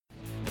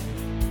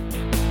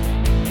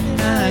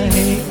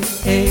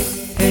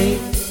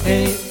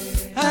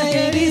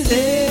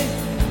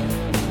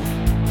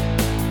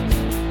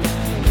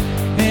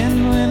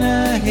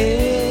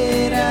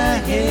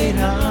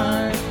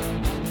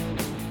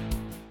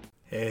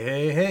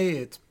Hey,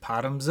 it's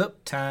Bottoms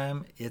Up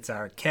time. It's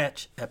our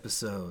catch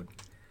episode.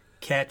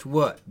 Catch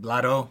what,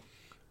 Blotto?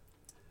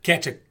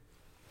 Catch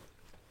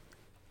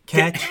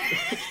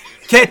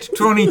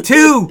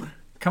 22!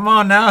 Come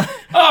on now.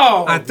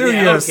 Oh, I threw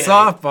you a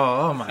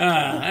softball. Oh, my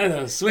God. I had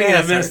a swing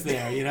and a miss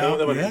there, you know?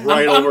 That went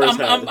right over his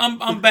head.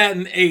 I'm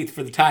batting eighth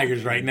for the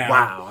Tigers right now.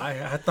 Wow.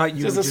 I thought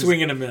you Just would a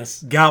swing and a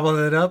miss. gobble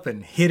it up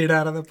and hit it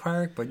out of the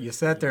park, but you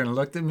sat there and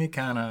looked at me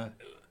kind of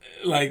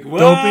Like, what?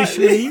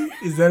 dopishly.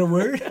 Is that a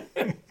word?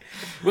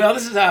 Well,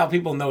 this is how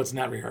people know it's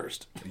not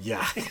rehearsed.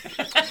 Yeah.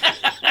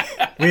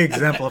 We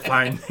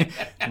exemplify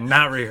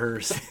not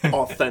rehearsed.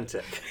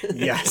 Authentic.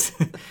 Yes.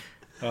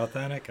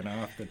 Authentic and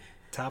off the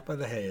top of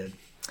the head.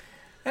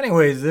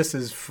 Anyways, this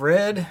is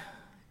Fred,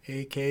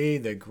 a.k.a.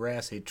 the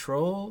Grassy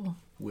Troll,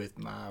 with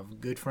my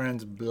good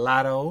friends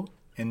Blotto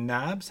and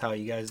Knobs. How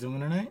you guys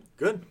doing tonight?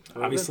 Good.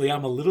 Obviously,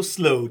 I'm a little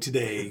slow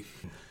today.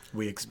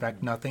 We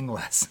expect nothing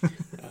less.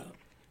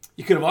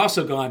 You could have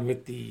also gone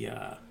with the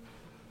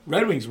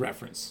Red Wings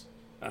reference,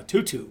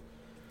 Tutu.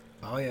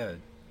 Oh, yeah.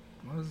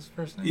 What was his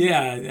first name?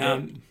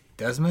 Yeah.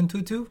 Desmond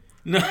Tutu?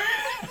 No.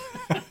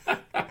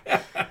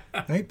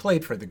 He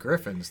played for the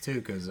Griffins, too,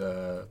 because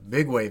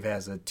Big Wave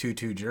has a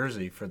Tutu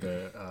jersey for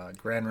the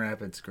Grand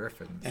Rapids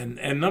Griffins.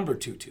 And number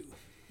Tutu.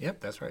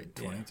 Yep, that's right.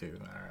 22. Yeah.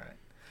 All right.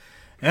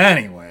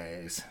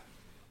 Anyways,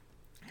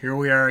 here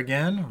we are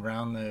again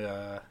around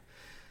the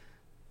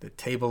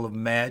table of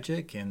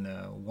magic in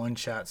One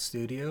Shot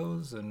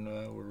Studios, and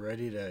we're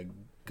ready to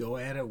go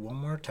at it one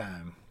more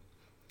time.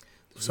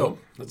 So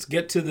let's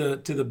get to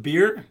the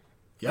beer.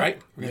 Yep.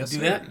 Right? We're going to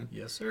do that?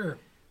 Yes, sir.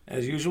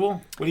 As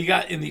usual. What do you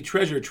got in the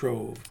treasure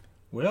trove?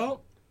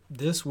 Well,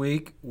 this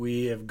week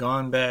we have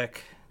gone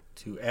back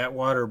to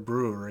Atwater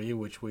Brewery,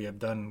 which we have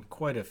done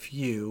quite a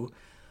few,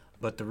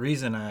 but the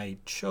reason I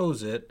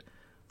chose it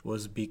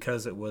was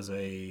because it was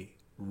a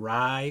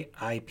rye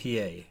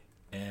IPA,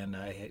 and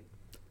I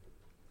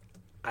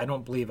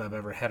don't believe I've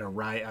ever had a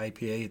rye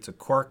IPA. It's a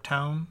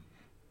Corktown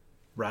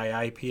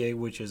rye IPA,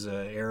 which is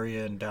an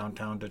area in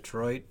downtown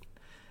Detroit.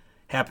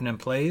 Happening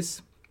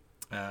Place.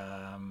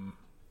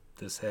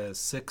 This has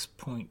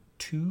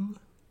 6.2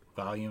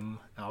 volume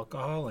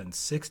alcohol and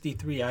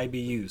 63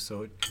 IBU.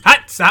 So,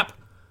 stop!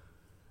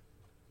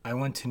 I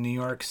went to New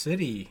York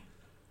City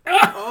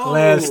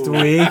last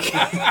week,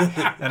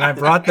 and I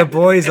brought the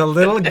boys a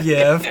little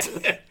gift.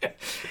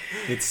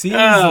 It seems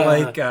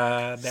like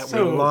that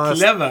so we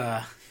lost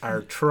clever.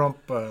 our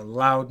Trump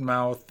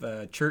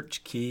loudmouth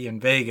church key in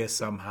Vegas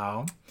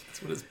somehow.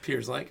 That's what it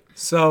appears like.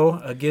 So,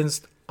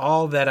 against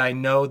all that I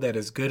know that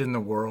is good in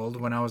the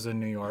world, when I was in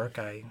New York,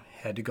 I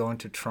had to go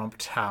into Trump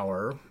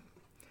Tower.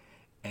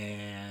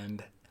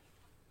 And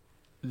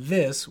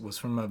this was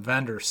from a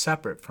vendor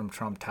separate from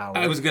Trump Tower.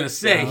 I was going to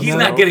say, he's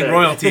not getting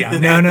royalty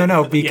on that.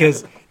 No,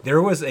 because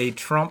there was a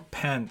Trump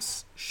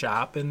Pence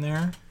shop in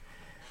there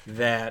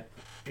that,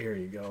 here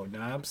you go,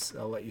 Knobs,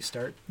 I'll let you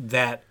start,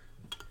 that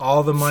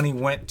all the money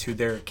went to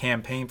their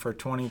campaign for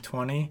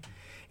 2020.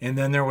 And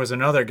then there was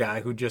another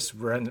guy who just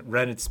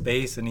rented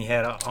space, and he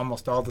had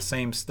almost all the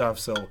same stuff.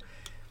 So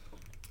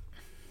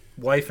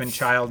wife and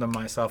child and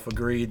myself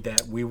agreed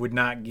that we would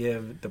not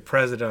give the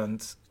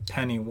president's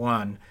penny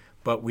one,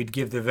 but we'd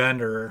give the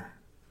vendor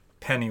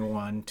penny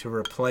one to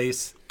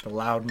replace the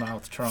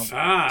loudmouth Trump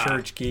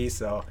church key.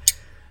 So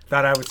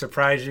thought I would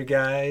surprise you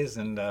guys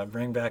and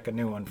bring back a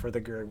new one for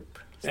the group.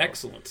 So,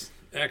 Excellent.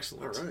 All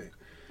right.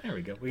 there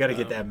we go. We got to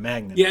get that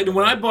magnet. Yeah,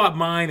 when I bought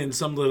mine in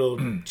some little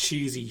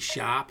cheesy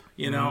shop,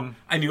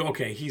 I knew,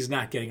 okay, he's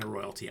not getting a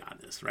royalty on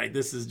this, right?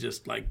 This is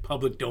just like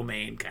public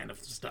domain kind of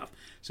stuff.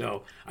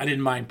 So I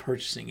didn't mind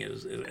purchasing it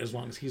as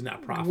long as he's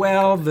not profiting.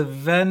 Well, the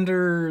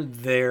vendor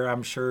there,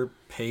 I'm sure,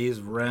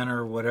 pays rent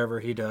or whatever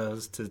he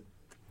does to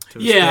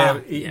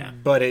yeah.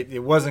 But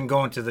it wasn't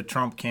going to the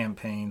Trump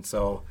campaign,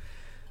 so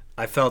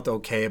I felt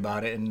okay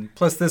about it. And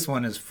plus, this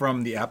one is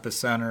from the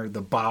epicenter,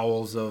 the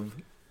bowels of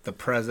the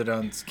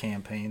president's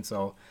campaign,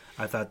 so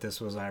I thought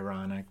this was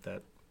ironic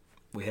that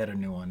we had a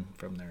new one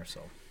from there.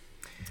 So,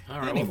 All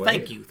right, anyway.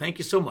 well, thank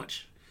you so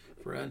much,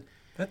 Fred.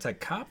 That's a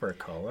copper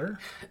color.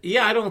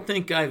 Yeah, I don't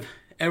think I've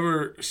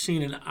ever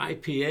seen an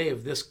IPA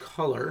of this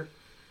color.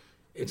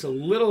 It's a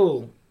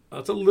little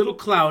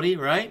cloudy,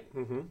 right?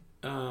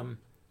 Mm-hmm.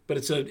 But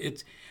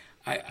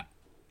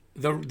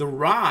the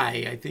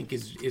rye, I think,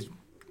 is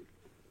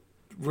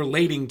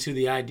relating to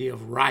the idea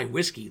of rye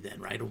whiskey.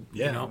 Then, right?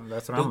 Yeah,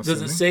 that's what I'm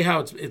assuming. Does it say how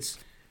it's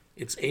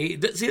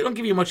aged? See, they don't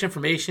give you much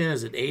information.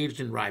 Is it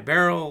aged in rye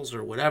barrels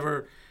or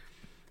whatever?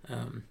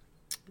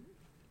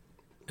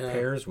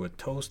 Pairs with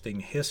toasting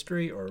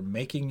history or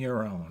making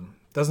your own.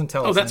 Doesn't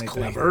tell us anything. Oh,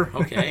 that's clever.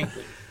 Okay.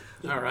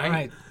 All right. All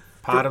right.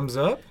 Bottoms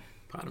up.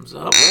 Bottoms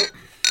up.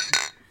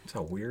 It's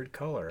a weird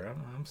color.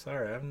 I'm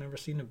sorry. I've never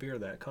seen a beer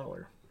that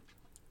color.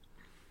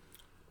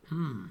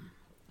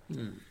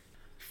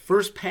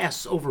 First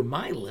pass over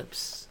my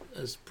lips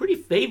is pretty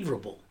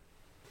favorable.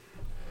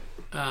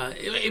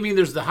 I mean,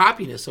 there's the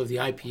hoppiness of the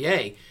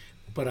IPA,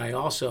 but I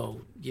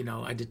also,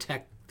 I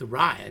detect the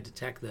rye. I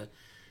detect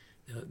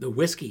the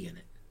whiskey in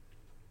it.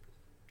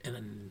 And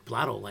then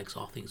Blotto likes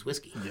all things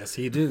whiskey. Yes,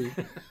 he do.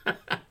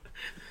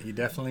 You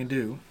definitely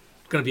do.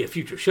 Going to be a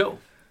future show.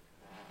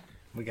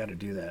 We got to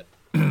do that.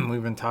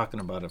 We've been talking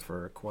about it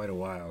for quite a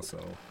while, so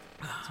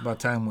it's about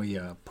time we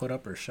put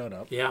up or shut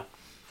up. Yeah.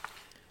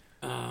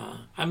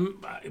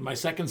 My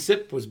second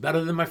sip was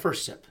better than my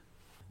first sip.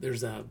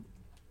 There's a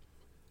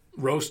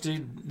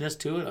roastedness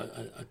to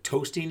it, a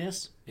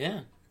toastiness.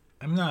 Yeah.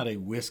 I'm not a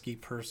whiskey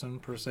person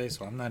per se,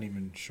 so I'm not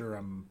even sure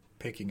I'm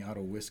picking out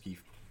a whiskey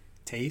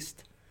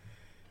taste.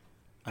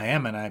 I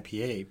am an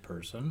IPA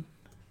person,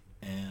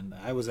 and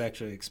I was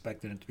actually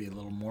expecting it to be a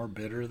little more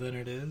bitter than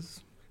it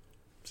is.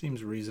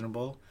 Seems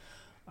reasonable.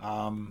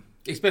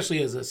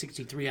 Especially as a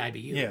 63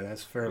 IBU. Yeah,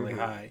 that's fairly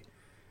high.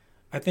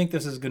 I think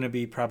this is going to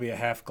be probably a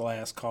half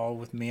glass call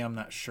with me. I'm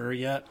not sure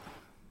yet,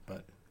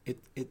 but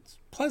it's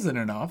pleasant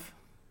enough,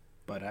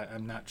 but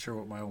I'm not sure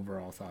what my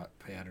overall thought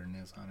pattern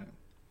is on it.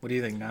 What do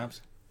you think,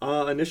 Knobs?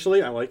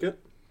 Initially, I like it.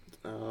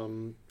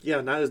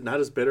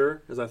 Not as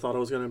bitter as I thought it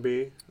was going to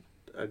be.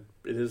 It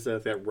is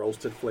that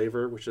roasted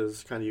flavor, which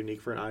is kind of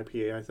unique for an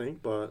IPA, I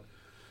think. But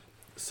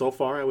so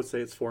far, I would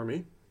say it's for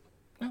me.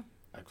 Oh,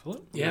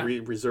 excellent. Yeah.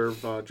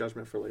 Reserve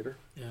judgment for later.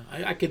 Yeah,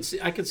 I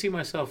could see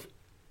myself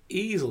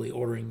easily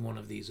ordering one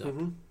of these up.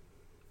 Mm-hmm.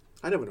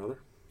 I'd have another.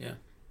 Yeah.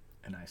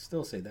 And I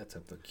still say that's a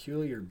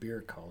peculiar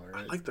beer color.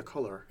 I like the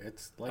color.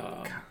 It's like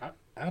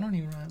I don't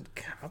even know,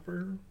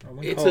 copper.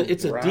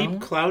 It's a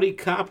deep cloudy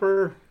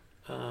copper.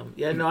 I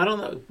don't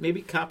know.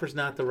 Maybe copper's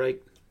not the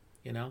right.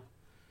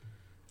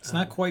 It's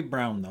not quite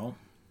brown though.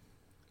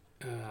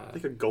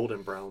 Like a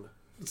golden brown.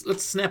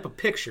 Let's snap a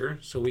picture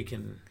so we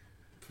can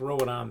throw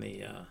it on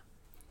the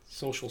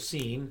social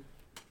scene.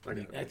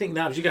 I think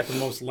Knobs, you got the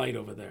most light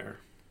over there.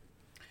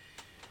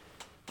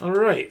 All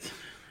right.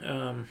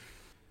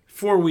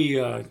 Before we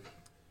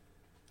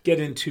get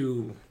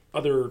into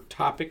other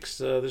topics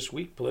this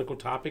week, political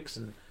topics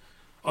and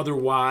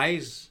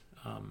otherwise,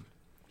 I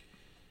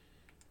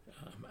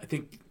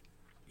think,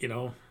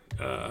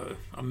 a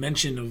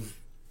mention of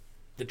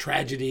the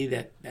tragedy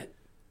that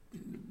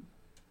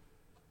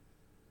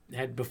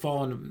had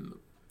befallen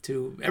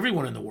to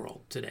everyone in the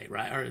world today,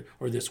 right?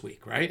 Or this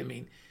week, right? I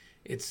mean,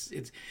 it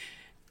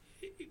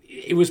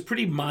was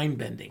pretty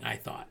mind-bending, I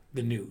thought,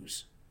 the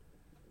news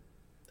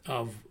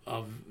of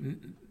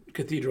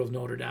Cathedral of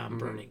Notre Dame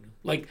burning.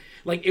 Like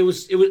it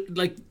was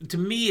like, to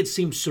me it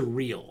seemed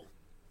surreal.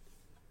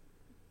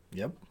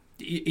 Yep.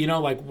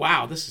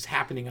 Wow, this is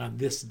happening on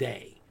this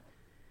day.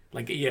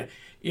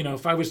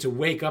 If I was to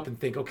wake up and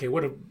think, okay,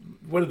 what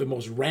are the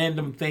most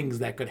random things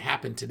that could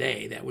happen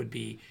today that would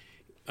be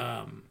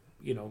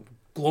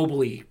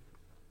globally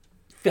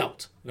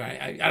felt,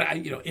 right?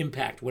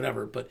 Impact,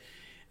 whatever, but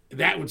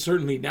that would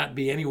certainly not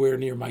be anywhere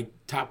near my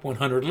top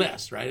 100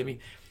 list, right? I mean,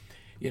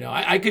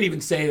 I could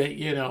even say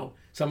that,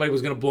 somebody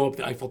was going to blow up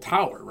the Eiffel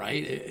Tower,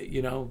 right?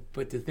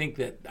 But to think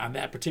that on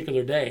that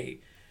particular day,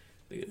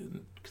 the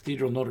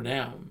Cathedral of Notre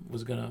Dame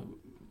was going to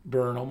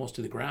burn almost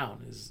to the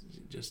ground is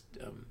just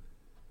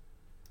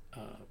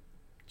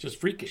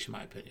freakish, in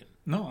my opinion.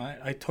 No,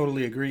 I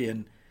totally agree.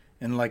 And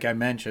like I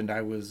mentioned,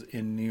 I was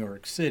in New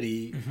York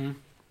City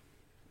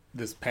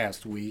this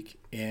past week,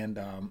 and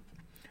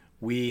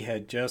we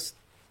had just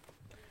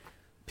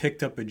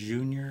picked up a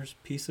Junior's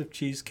piece of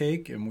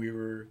cheesecake, and we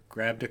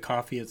grabbed a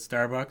coffee at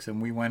Starbucks,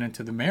 and we went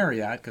into the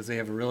Marriott because they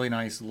have a really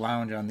nice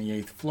lounge on the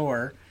 8th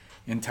floor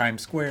in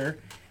Times Square,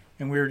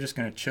 and we were just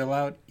going to chill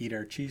out, eat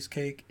our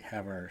cheesecake,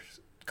 have our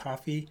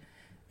coffee,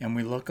 and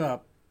we look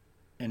up,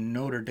 and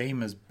Notre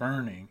Dame is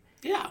burning.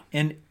 Yeah.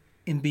 And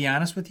be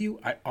honest with you,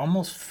 I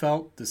almost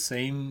felt the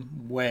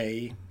same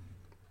way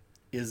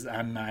as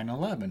on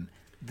 9/11.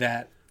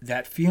 That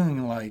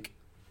feeling like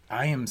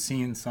I am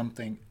seeing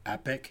something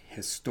epic,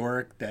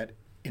 historic, that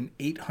in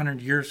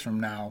 800 years from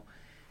now,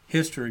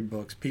 history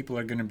books, people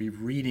are going to be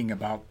reading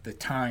about the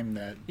time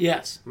that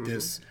this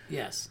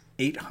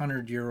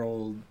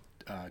 800-year-old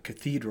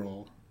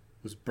cathedral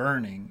was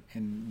burning,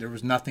 and there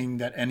was nothing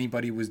that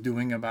anybody was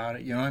doing about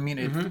it. You know what I mean?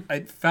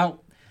 It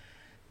felt,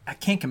 I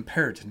can't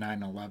compare it to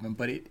 9/11,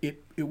 but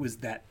it was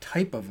that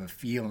type of a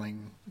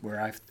feeling where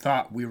I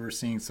thought we were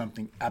seeing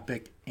something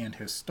epic and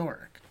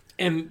historic.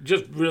 And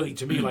just really,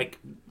 to me, like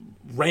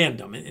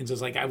random. And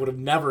just like I would have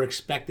never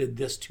expected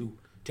this to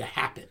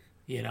happen,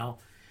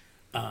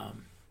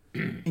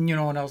 And you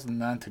know what else,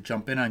 not to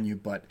jump in on you,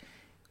 but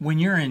when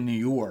you're in New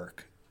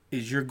York,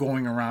 as you're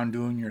going around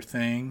doing your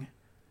thing,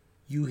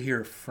 you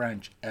hear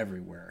French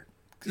everywhere.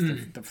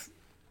 The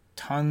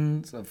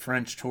tons of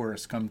French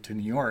tourists come to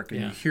New York,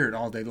 and you hear it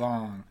all day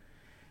long.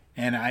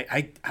 And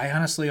I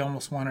honestly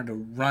almost wanted to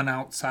run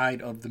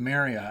outside of the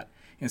Marriott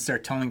and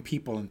start telling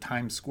people in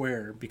Times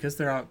Square, because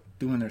they're out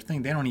doing their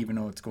thing, they don't even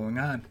know what's going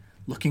on,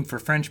 looking for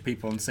French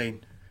people and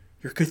saying,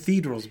 your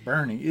cathedral's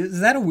burning.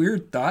 Is that a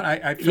weird thought?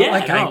 I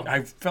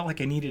felt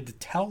like I needed to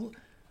tell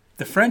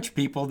the French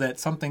people that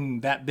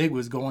something that big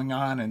was going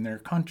on in their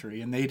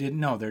country, and they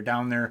didn't know. They're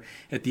down there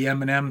at the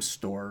M&M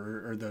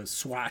store or the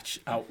Swatch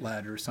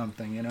outlet or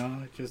something,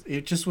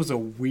 It just was a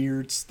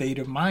weird state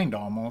of mind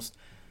almost.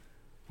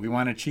 We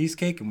wanted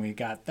cheesecake, and we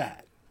got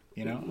that,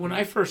 When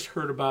I first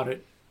heard about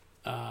it,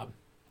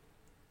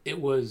 it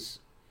was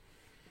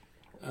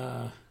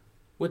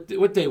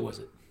what day was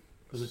it?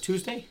 Was it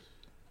Tuesday?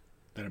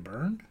 That it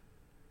burned?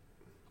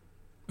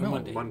 Or No,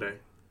 Monday? Monday.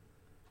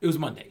 It was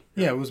Monday.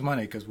 Yeah, it was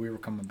Monday because we were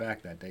coming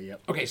back that day.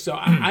 Yep. Okay, so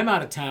I'm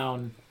out of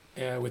town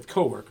with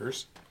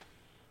coworkers,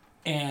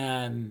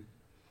 and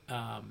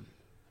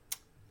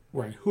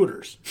we're in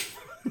Hooters.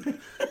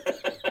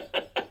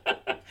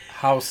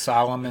 How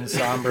solemn and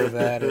somber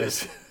that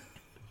is.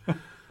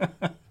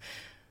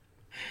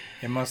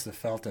 It must have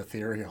felt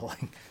ethereal,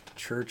 like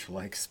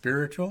church-like,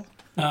 spiritual.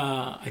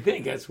 I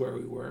think that's where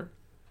we were.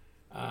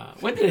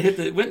 When did it hit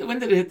the? When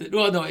did it hit the?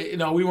 Well,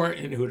 no, we weren't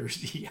in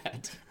Hooters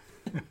yet,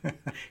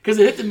 because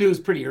it hit the news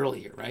pretty early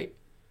here, right?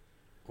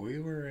 We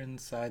were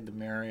inside the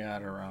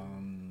Marriott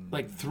around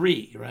Like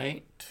 3,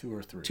 right? 2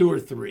 or 3. 2 or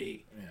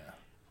 3.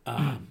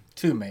 Yeah.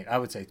 2, mate. I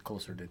would say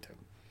closer to 2.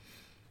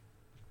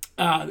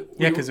 Yeah,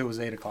 Because it was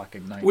 8 o'clock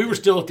at night. we were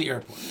still at the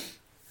airport,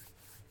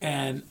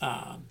 and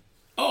I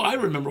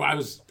remember I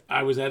was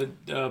at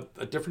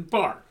a different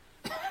bar.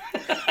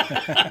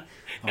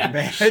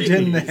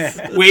 Imagine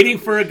that. waiting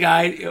for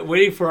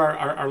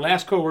our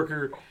last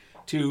coworker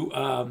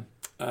to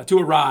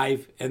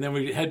arrive, and then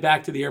we head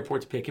back to the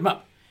airport to pick him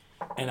up.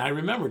 And I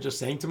remember just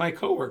saying to my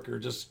coworker,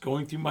 just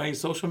going through my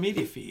social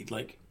media feed,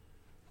 like,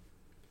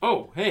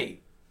 "Oh, hey,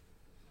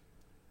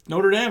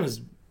 Notre Dame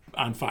is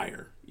on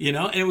fire," And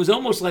it was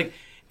almost like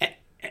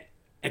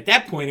at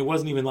that point, it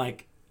wasn't even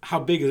like, how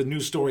big of a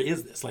news story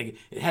is this? Like,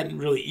 it hadn't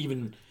really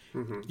even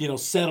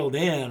settled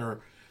in, or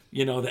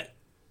the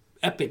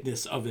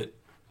epicness of it.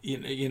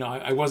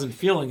 I wasn't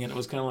feeling it. It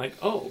was kind of like,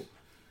 oh,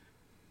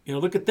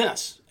 look at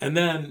this. And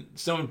then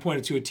someone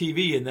pointed to a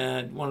TV, and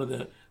then one of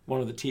the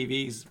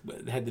TVs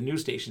that had the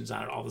news stations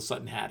on it all of a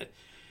sudden had it.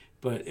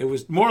 But it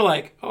was more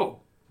like, oh,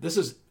 this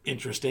is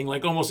interesting.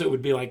 Like, almost it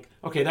would be like,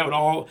 okay,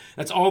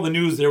 that's all the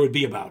news there would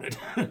be about it.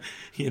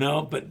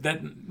 But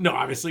that, no,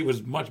 obviously it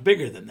was much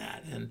bigger than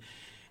that.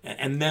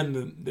 And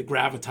then the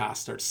gravitas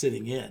starts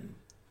sitting in,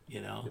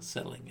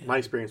 settling in. My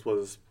experience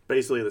was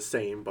basically the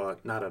same,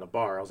 but not at a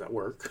bar. I was at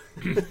work.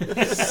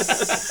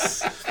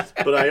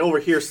 But I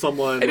overhear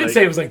someone. I didn't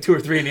say it was like 2 or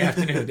 3 in the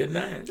afternoon, didn't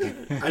I?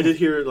 I did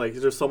hear, like,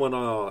 there's someone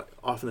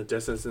off in the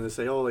distance, and they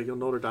say, oh, like,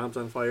 Notre Dame's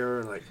on fire,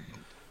 and like,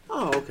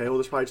 oh, okay, well,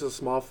 there's probably just a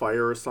small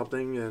fire or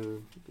something,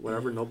 and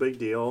whatever, no big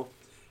deal.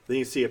 Then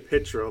you see a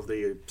picture of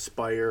the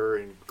spire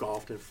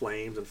engulfed in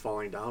flames and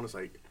falling down. It's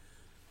like,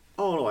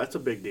 oh, no, that's a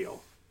big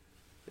deal.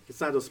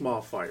 It's not a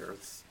small fire.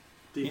 It's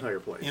the entire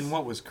place. And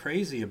what was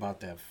crazy about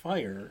that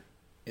fire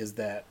is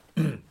that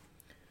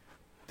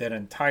that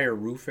entire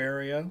roof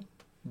area,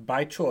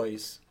 by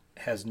choice,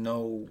 has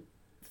no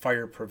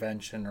fire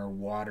prevention or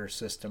water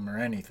system or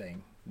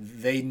anything.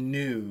 They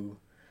knew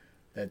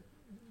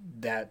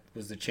that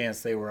was the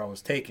chance they were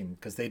always taking,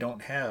 because they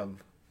don't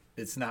have,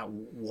 it's not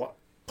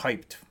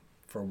piped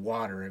for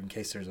water in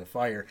case there's a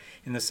fire.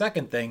 And the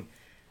second thing,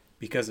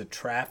 because of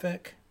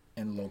traffic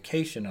and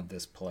location of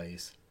this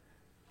place,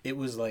 it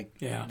was like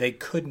they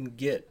couldn't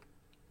get,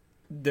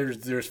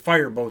 there's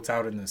fireboats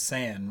out in the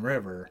Sand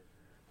River,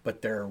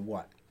 but they're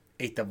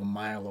 1/8 of a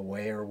mile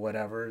away or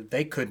whatever.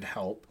 They couldn't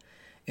help.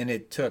 And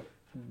it took,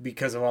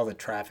 because of all the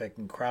traffic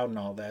and crowd and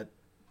all that,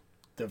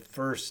 the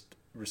first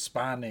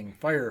responding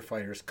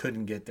firefighters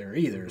couldn't get there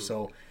either.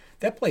 So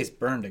that place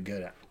burned a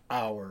good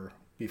hour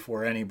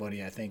before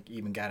anybody, I think,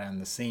 even got on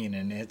the scene,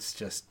 and it's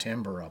just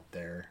timber up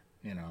there,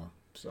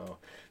 So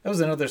that was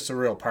another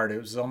surreal part. It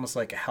was almost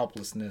like a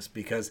helplessness,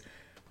 because,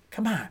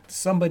 come on,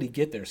 somebody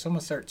get there.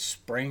 Someone start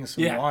spraying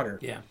some water.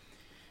 Yeah.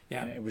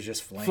 And it was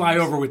just flames. Fly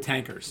over with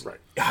tankers. Right.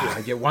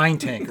 I get wine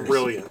tankers.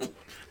 Brilliant.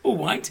 Oh,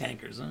 wine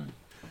tankers, huh?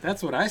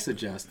 That's what I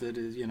suggested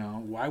is,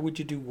 why would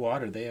you do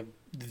water? They have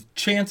the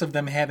chance of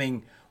them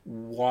having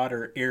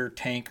water air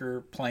tanker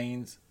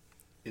planes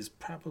is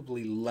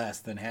probably less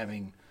than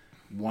having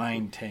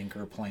wine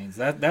tanker planes.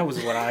 That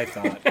was what I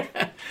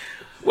thought.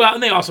 Well,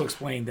 and they also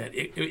explained that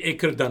it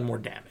could have done more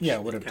damage. Yeah,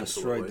 it would have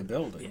Absolutely. destroyed the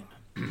building.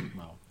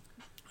 Well,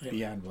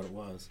 beyond what it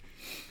was.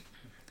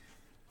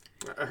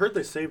 I heard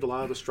they saved a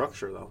lot of the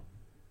structure, though.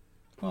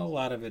 Well, a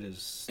lot of it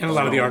is... And a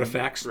lot of the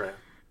artifacts. Right.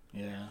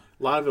 Yeah.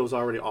 A lot of it was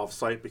already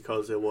off-site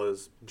because it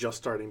was just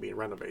starting being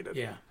renovated.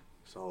 Yeah.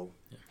 So...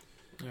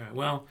 All right,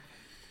 well...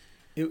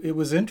 It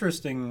was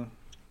interesting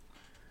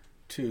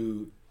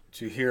to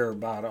hear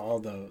about all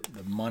the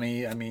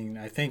money. I mean,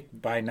 I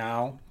think by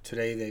now,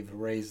 today, they've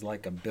raised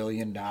like $1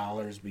 billion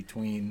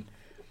between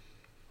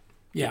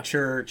the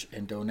church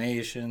and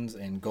donations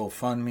and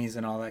GoFundMes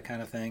and all that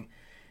kind of thing.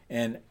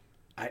 And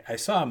I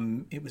saw,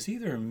 it was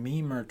either a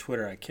meme or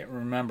Twitter, I can't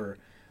remember,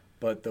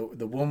 but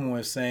the woman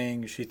was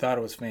saying she thought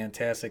it was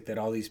fantastic that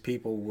all these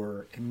people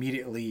were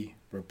immediately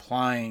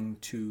replying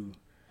to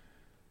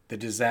the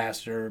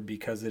disaster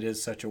because it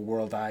is such a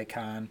world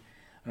icon,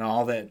 and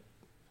all that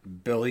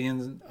 $1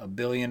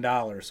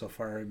 billion so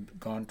far have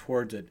gone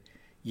towards it.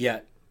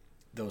 Yet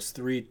those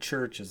 3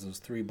 churches, those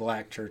 3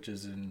 black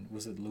churches in,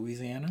 was it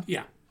Louisiana?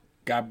 Yeah.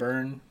 Got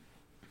burned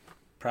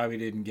probably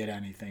didn't get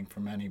anything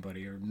from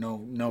anybody or no.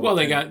 Well,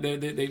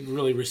 they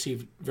really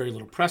received very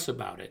little press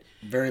about it.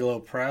 Very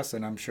little press,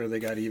 and I'm sure they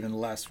got even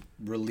less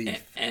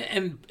relief.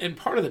 And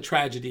part of the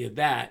tragedy of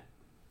that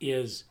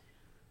is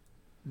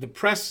the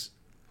press,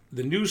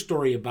 the news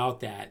story about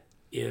that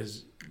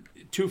is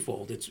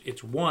twofold.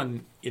 It's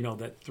one,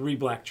 that 3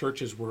 black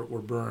churches were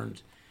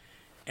burned,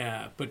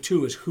 but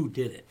 2 is who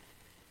did it.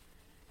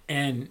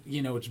 And,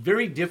 it's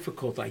very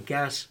difficult, I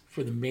guess,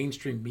 for the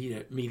mainstream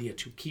media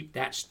to keep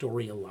that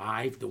story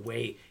alive the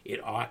way it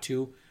ought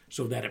to,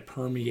 so that it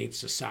permeates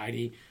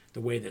society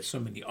the way that so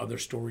many other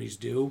stories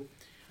do.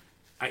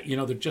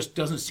 There just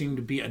doesn't seem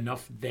to be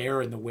enough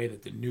there in the way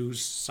that the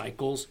news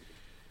cycles.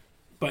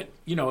 But,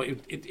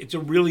 it's a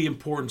really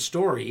important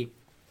story.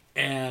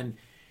 And,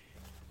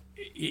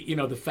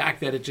 the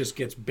fact that it just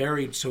gets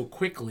buried so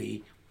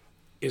quickly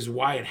is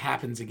why it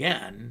happens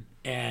again.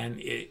 And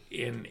it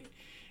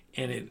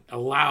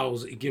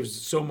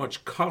gives so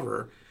much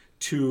cover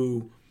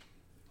to,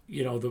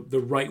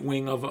 the right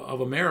wing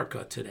of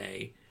America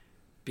today,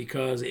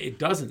 because it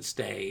doesn't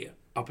stay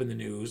up in the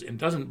news and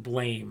doesn't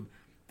blame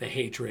the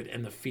hatred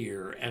and the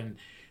fear and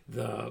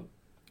the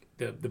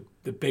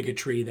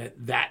bigotry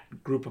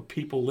that group of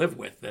people live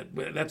with.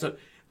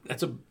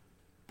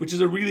 Which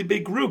is a really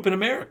big group in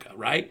America,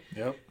 right?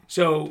 Yep.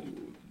 So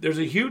there's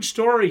a huge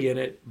story in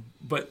it,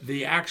 but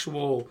the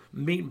actual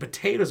meat and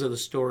potatoes of the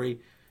story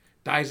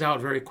dies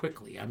out very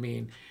quickly. I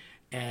mean,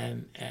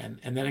 and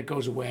then it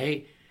goes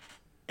away.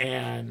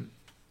 And,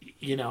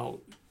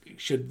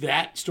 should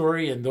that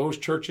story and those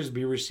churches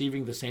be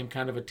receiving the same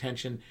kind of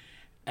attention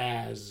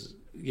as,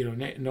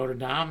 Notre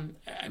Dame?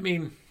 I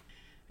mean,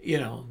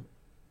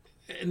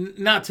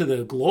 not to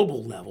the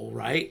global level,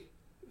 right?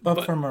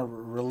 But from a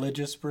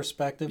religious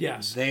perspective,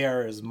 yes, they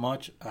are as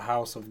much a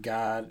house of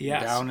God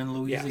down in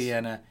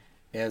Louisiana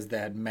as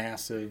that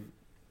massive,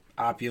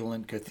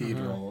 opulent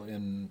cathedral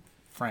in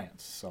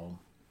France. So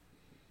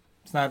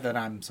it's not that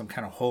I'm some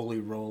kind of holy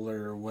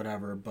roller or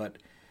whatever, but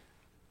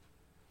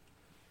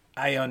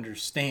I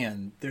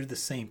understand they're the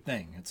same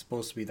thing. It's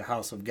supposed to be the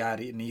house of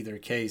God in either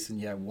case, and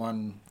yet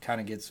one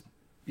kind of gets,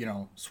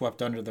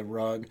 swept under the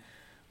rug,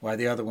 while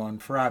the other one,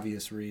 for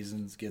obvious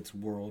reasons, gets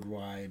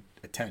worldwide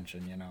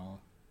attention,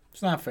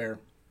 It's not fair,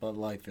 but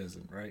life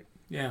isn't, right?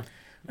 Yeah.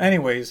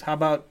 Anyways, how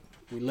about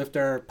we lift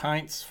our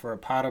pints for a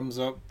bottoms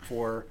up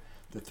for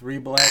the 3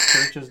 black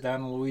churches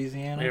down in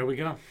Louisiana? There we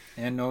go.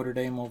 And Notre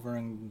Dame over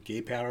in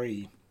Gay Power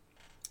E.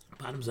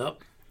 Bottoms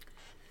up.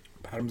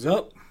 Bottoms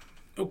up.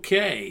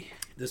 Okay.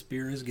 This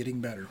beer is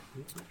getting better.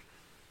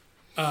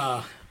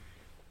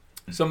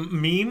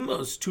 Some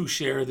memes to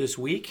share this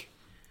week.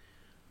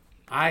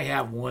 I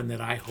have one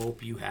that I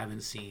hope you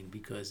haven't seen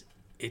because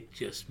it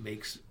just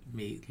makes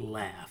me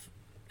laugh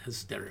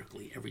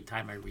hysterically every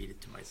time I read it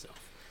to myself.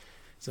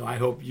 So I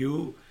hope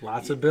you...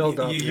 Lots of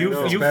build-up.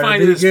 You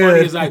find it as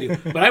funny as I do.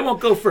 But I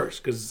won't go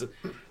first because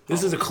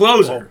this is a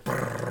closer.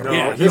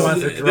 No,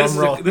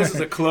 this is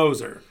a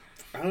closer.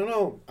 I don't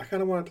know. I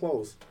kind of want to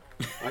close.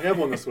 I have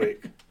one this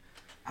week.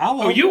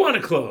 You want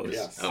to close?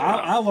 Yes.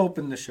 I'll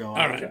open the show. All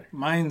right. Okay.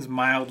 Mine's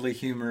mildly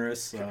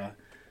humorous,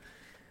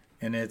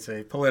 and it's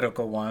a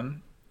political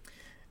one.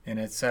 And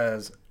it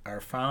says, our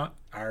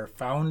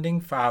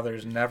founding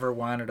fathers never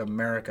wanted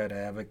America to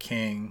have a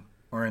king,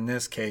 or in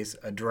this case,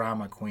 a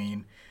drama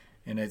queen.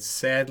 And it's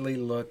sadly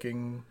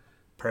looking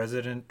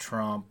President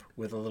Trump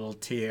with a little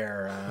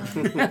tiara on.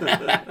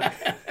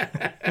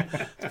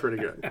 It's pretty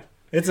good.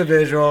 It's a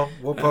visual.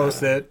 We'll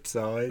post it.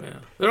 So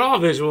they're all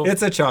visual.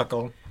 It's a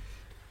chuckle.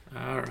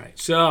 All right.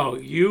 So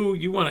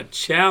you want to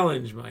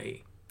challenge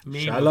my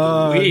meme Shalom.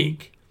 of the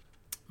week?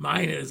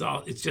 Mine is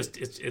it's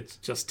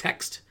just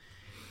text,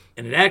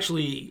 and it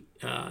actually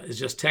is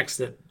just text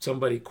that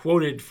somebody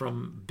quoted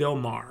from Bill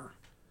Maher.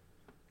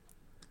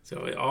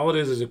 So all it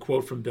is a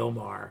quote from Bill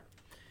Maher,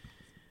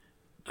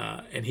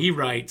 and he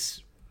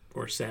writes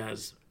or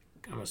says,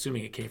 I'm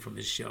assuming it came from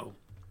his show.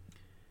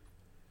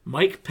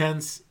 Mike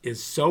Pence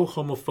is so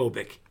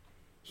homophobic,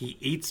 he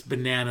eats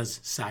bananas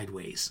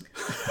sideways.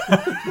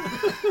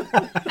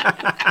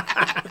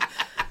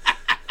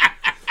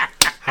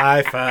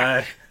 High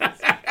five.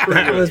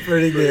 That was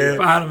pretty good.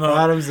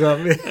 Bottoms up.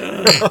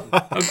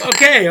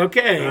 Okay.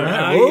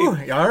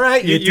 All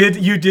right.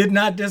 You did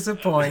not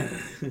disappoint.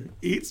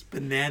 Eats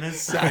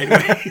bananas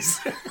sideways.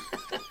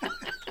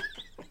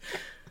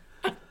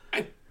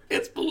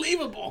 It's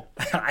believable.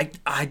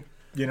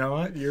 You know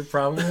what? You're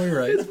probably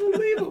right. It's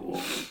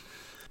believable.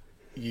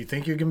 You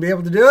think you can be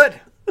able to do it?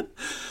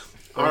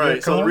 All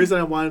right. So the reason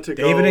I wanted to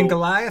go... David and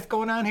Goliath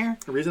going on here?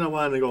 The reason I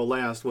wanted to go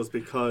last was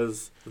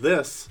because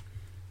this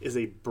is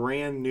a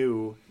brand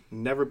new,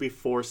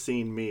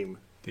 never-before-seen meme.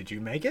 Did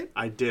you make it?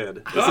 I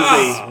did. This is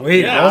a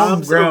sweet.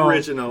 Homegrown.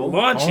 original.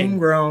 Launching.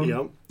 Homegrown.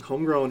 Yep.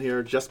 Homegrown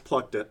here. Just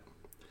plucked it.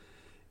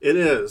 It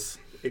is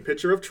a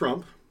picture of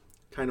Trump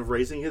kind of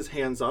raising his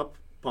hands up,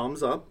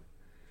 palms up.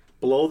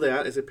 Below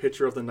that is a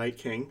picture of the Night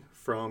King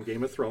from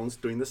Game of Thrones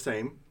doing the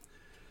same.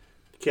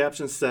 The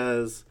caption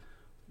says,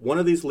 one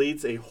of these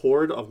leads a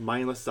horde of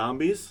mindless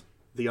zombies.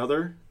 The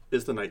other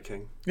is the Night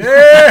King.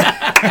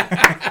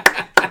 Yeah!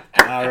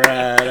 All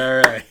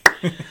right.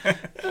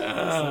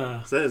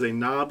 So that is a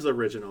Knobs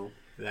original.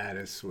 That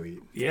is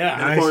sweet.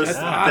 Yeah. And of course, that's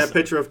that awesome.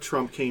 picture of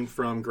Trump came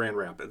from Grand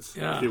Rapids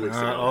Yeah. a few weeks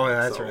ago.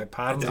 That's So right.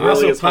 Bottoms it up. really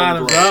Also is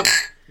bottoms homegrown. up.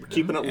 We're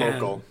keeping it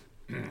local.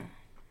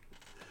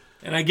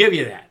 And I give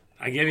you that.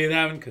 I give you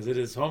that one because it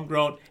is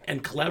homegrown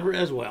and clever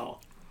as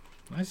well.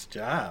 Nice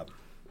job.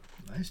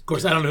 Of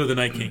course, I don't know who the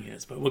Night King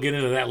is, but we'll get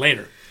into that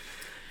later.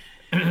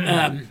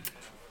 A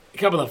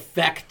couple of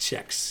fact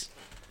checks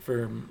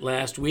from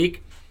last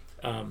week.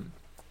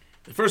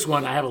 The first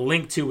one I have a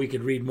link to we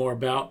could read more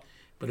about,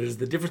 but it is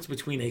the difference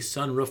between a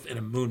sunroof and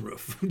a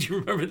moonroof. Do you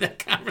remember that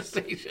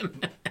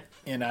conversation?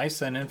 And I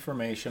sent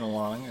information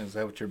along. Is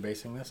that what you're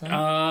basing this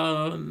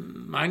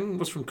on? Mine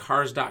was from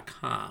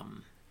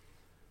cars.com.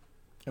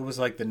 It was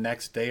like the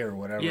next day or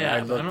whatever. Yeah, I I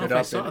don't looked know it if I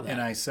up saw and, that.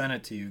 and I sent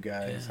it to you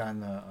guys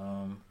on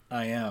the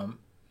IM.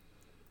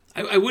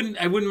 I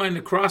wouldn't mind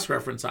the cross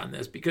reference on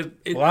this because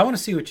it, Well, I want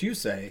to see what you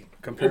say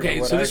compared to okay,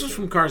 what so I this was said.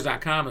 from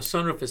cars.com. A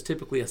sunroof is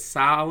typically a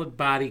solid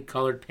body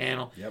colored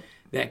panel Yep.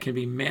 that can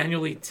be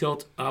manually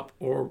tilt up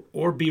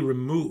or be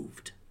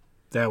removed.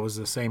 That was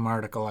the same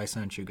article I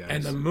sent you guys.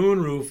 And the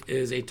moonroof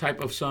is a type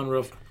of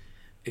sunroof,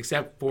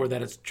 except for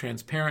that it's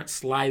transparent,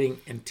 sliding,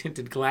 and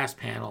tinted glass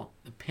panel.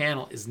 The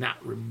panel is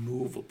not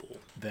removable.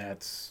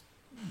 That's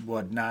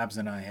what Knobs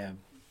and I have.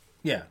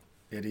 Yeah,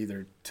 it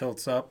either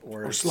tilts up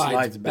or Or it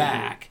slides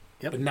back,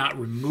 Yep. but not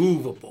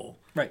removable.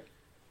 Right.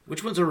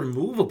 Which ones are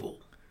removable?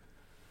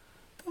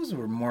 Those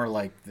were more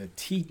like the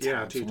T-tops,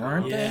 Yeah, T-tops.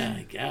 weren't Yeah, they?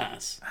 I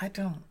guess. I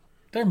don't.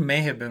 There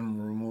may have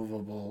been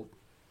removable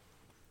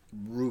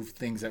roof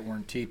things that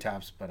weren't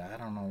T-tops, but I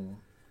don't know.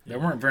 There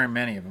weren't very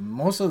many of them.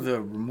 Most of the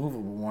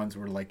removable ones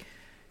were like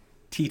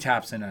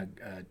T-tops in a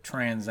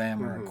Trans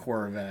Am or a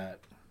Corvette.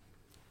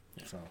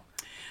 So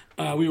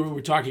We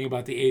were talking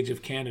about the age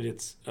of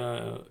candidates,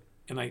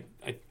 and I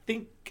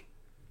think,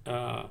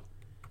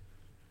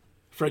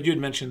 Fred, you had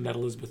mentioned that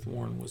Elizabeth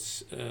Warren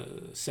was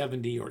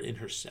 70 or in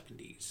her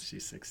 70s.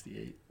 she's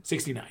 68,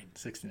 69.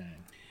 69.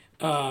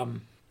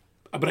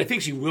 But I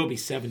think she will be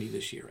 70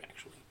 this year,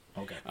 actually.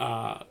 Okay.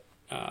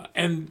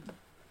 And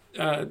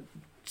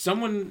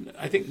someone,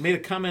 I think, made a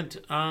comment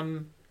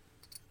on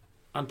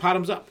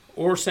Bottoms Up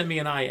or sent me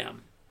an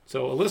IM.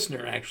 So a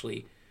listener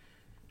actually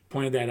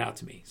pointed that out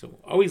to me. So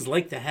always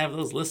like to have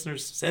those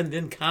listeners send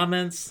in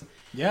comments.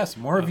 Yes,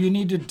 more of you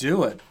need to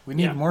do it. We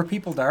need Yeah. more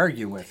people to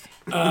argue with.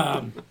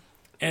 And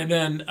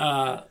then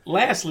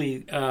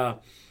lastly,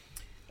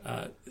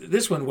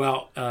 this one,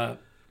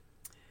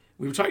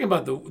 we were talking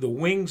about the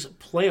Wings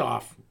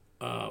playoff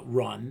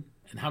run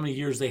and how many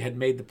years they had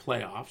made the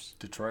playoffs.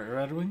 Detroit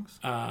Red Wings?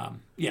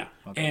 Yeah.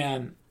 Okay.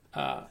 And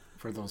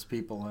For those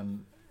people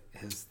in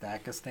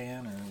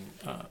Uzbekistan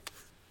or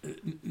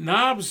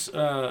Knobs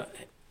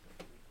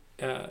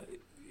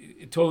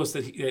told us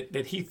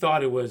that he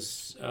thought it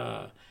was,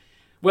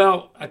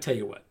 well, I tell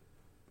you what.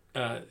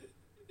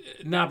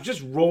 Knobs,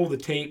 just roll the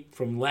tape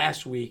from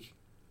last week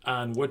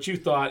on what you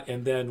thought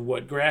and then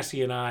what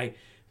Grassy and I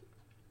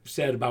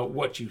said about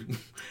what you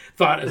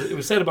thought. It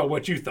was said about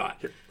what you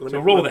thought. So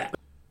roll that.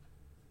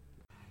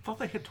 I thought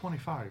they hit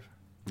 25.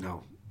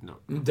 No.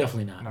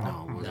 Definitely not.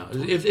 No.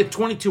 If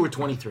 22 or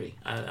 23,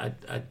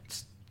 I'd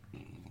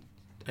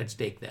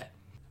stake that.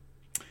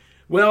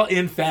 Well,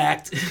 in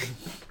fact,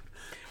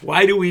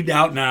 why do we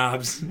doubt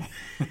Knobs?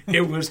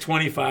 It was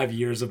 25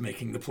 years of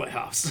making the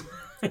playoffs.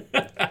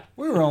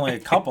 we were only a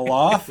couple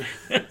off.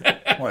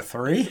 What,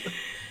 3?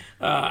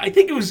 I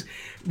think it was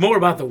more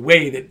about the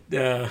way that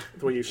The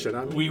way you shit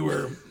on me. we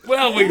were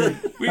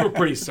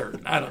pretty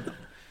certain. I don't know.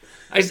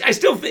 I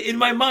still in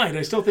my mind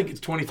I still think it's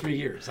 23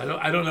 years.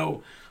 I don't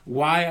know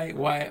why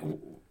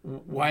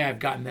I've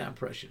gotten that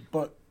impression.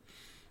 But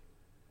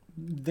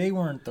they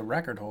weren't the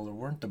record holder.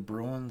 Weren't the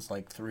Bruins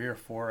like 3 or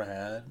 4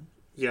 ahead?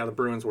 Yeah, the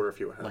Bruins were a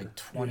few ahead. Like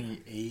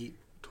 28.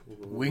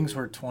 Wings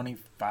were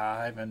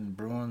 25 and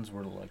Bruins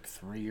were like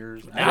 3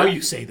 years. Now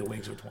you say the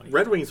Wings are 20.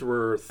 Red Wings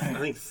were, I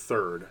think,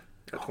 third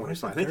at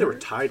 25. I think they were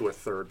tied with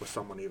third with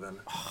someone even.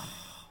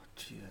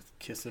 Gee, that's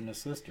kissing a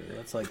sister.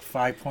 That's like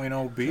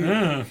 5.0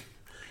 beer.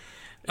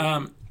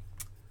 The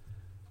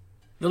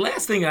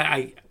last thing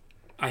I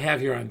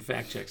have here on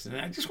fact checks, and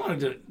I just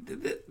wanted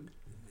to.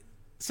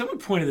 Someone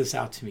pointed this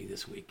out to me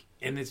this week,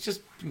 and it's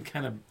just been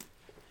kind of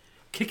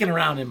kicking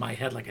around in my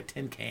head like a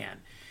tin can.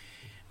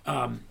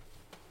 So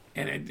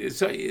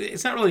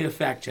it's not really a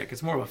fact check;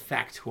 it's more of a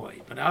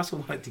factoid. But I also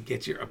wanted to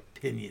get your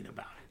opinion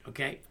about it.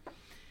 Okay.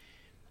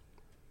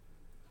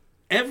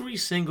 Every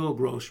single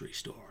grocery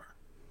store,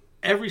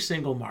 every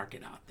single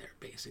market out there,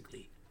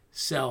 basically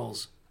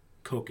sells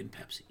Coke and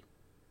Pepsi,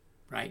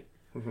 right?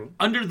 Mm-hmm.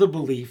 Under the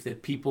belief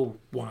that people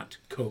want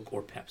Coke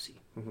or Pepsi.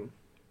 Mm-hmm.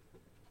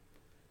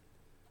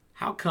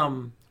 How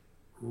come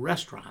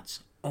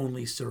restaurants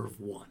only serve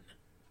one?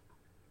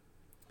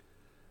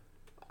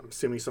 I'm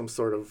assuming some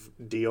sort of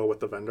deal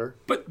with the vendor.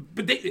 But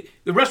the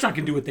restaurant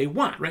can do what they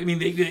want, right? I mean,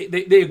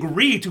 they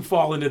agree to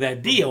fall into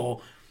that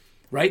deal,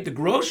 right? The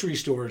grocery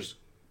stores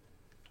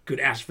could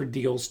ask for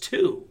deals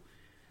too.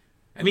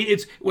 I mean,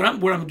 it's what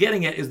I'm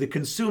getting at is the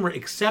consumer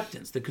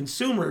acceptance. The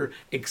consumer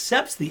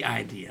accepts the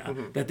idea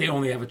that they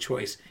only have a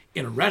choice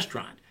in a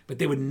restaurant, but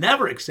they would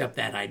never accept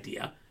that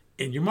idea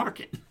in your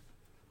market.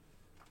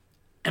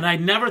 And I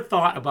never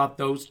thought about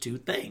those two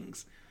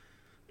things,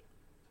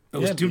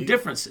 those two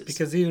differences.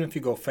 Because even if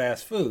you go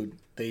fast food,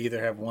 they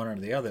either have one or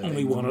the other.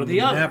 Only one or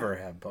the other. Never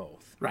have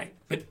both. Right,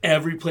 but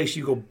every place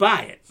you go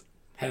buy it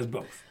has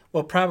both.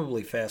 Well,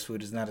 probably fast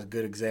food is not a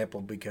good example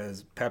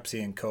because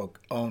Pepsi and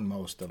Coke own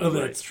most of it. Oh,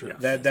 that's true.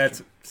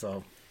 That's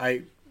so.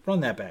 I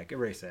run that back.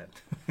 Erase that.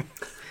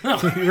 No.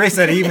 Erase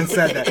that. He even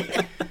said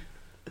that.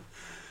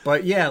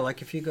 But yeah,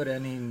 like if you go to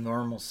any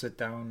normal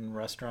sit-down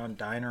restaurant,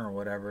 diner, or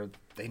whatever,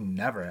 they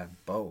never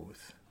have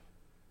both.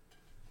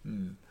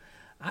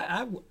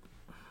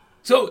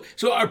 So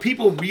are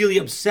people really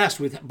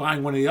obsessed with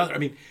buying one or the other? I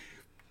mean,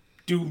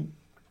 do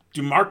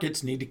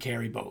markets need to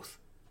carry both?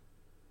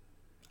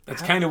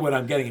 That's kind of what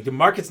I'm getting at. Do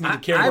markets need to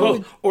carry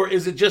both? Or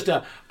is it just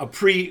a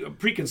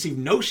preconceived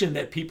notion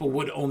that people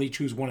would only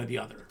choose one or the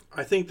other?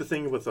 I think the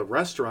thing with a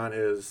restaurant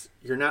is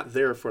you're not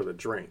there for the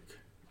drink.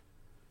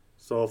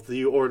 So if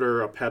you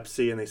order a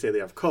Pepsi and they say they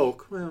have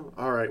Coke, well,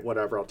 all right,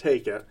 whatever, I'll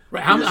take it.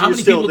 Right. How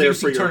many people do you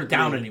see turn it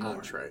down anymore?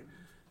 Entree.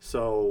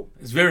 So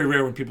it's very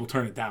rare when people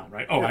turn it down,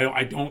 right? Oh, yeah.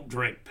 I don't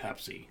drink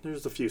Pepsi.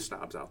 There's a few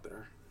snobs out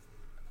there.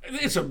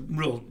 It's a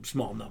real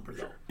small number,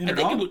 though.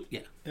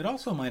 It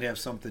also might have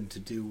something to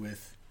do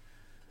with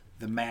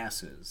the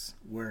masses,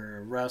 where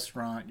a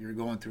restaurant, you're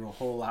going through a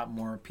whole lot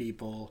more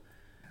people.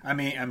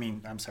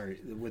 I'm sorry,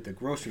 with the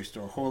grocery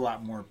store, a whole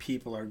lot more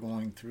people are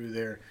going through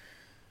there.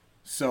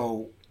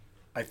 So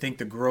I think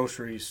the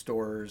grocery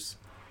stores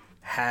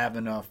have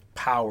enough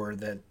power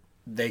that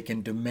they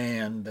can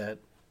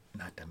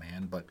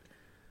but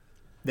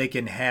they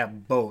can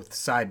have both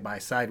side by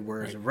side,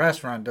 whereas a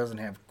restaurant doesn't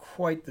have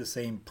quite the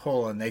same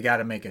pull, and they got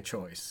to make a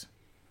choice.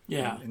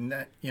 Yeah. And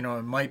that, it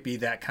might be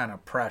that kind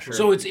of pressure.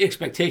 So it's the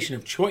expectation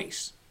of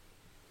choice.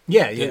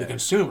 Yeah. To the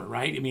consumer,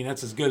 right? I mean,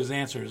 that's as good as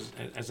answer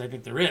as I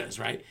think there is,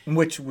 right?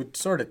 Which would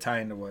sort of tie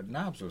into what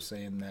Knobs was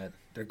saying, that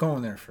they're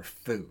going there for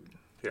food.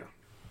 Yeah.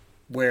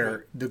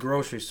 Where the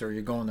grocery store,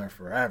 you're going there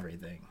for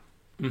everything,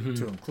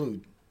 to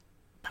include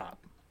pop,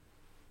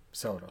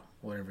 soda,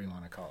 whatever you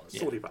want to call it.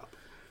 Sody pop.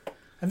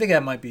 I think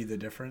that might be the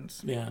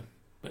difference. Yeah.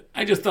 But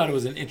I just thought it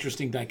was an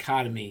interesting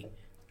dichotomy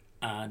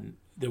on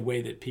the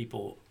way that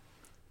people...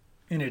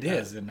 And it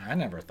is, and I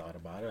never thought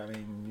about it. I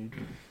mean,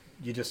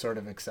 you just sort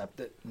of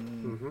accept it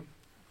and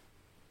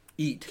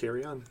eat.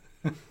 Carry on.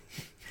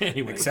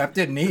 Anyway. Accept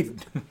it and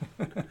eat.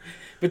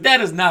 But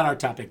that is not our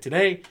topic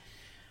today.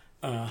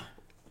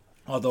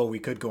 Although we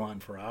could go on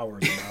for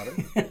hours about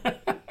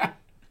it.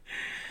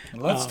 And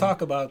let's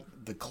talk about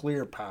the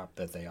clear pop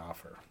that they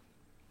offer.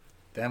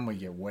 Then we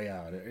get way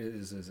out.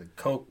 Is it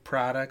Coke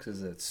products?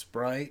 Is it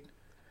Sprite?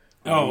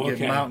 Or you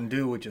get Mountain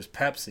Dew, which is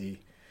Pepsi.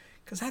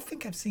 Because I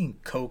think I've seen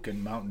Coke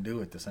and Mountain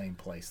Dew at the same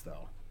place,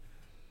 though.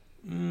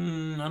 I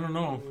don't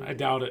know. I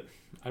doubt it.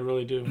 I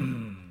really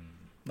do.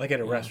 Like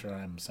at a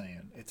restaurant, I'm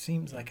saying. It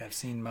seems like I've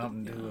seen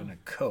Mountain Dew and a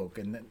Coke,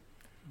 and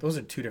those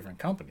are two different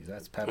companies.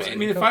 That's Pepsi. I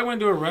mean, if I went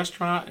to a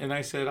restaurant and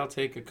I said, I'll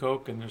take a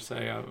Coke, and they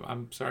say,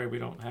 I'm sorry, we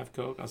don't have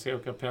Coke. I'll say,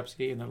 okay,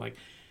 Pepsi. And they're like,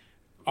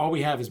 all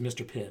we have is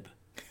Mr. Pibb.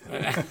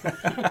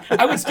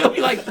 I would still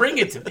be like, bring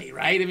it to me,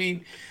 right? I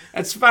mean,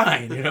 that's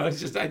fine. It's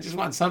just, I just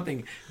want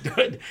something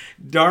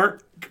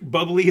dark,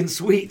 bubbly, and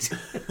sweet.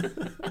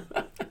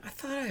 I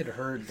thought I had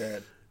heard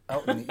that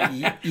out in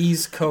the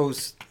East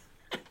Coast,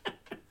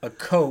 a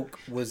Coke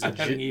was a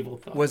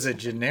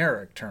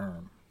generic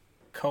term.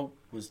 Coke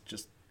was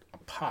just a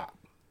pop.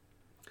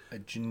 A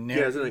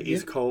generic. Yeah, isn't it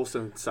East Coast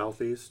and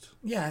Southeast?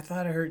 Yeah, I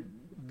thought I heard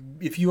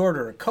if you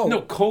order a Coke.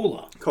 No,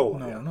 cola. Cola.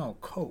 No,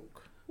 Coke.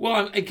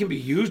 Well, it can be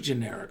used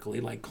generically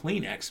like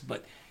Kleenex,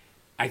 but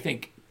I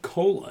think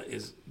cola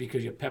is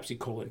because you have Pepsi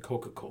Cola and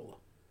Coca-Cola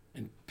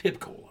and Pib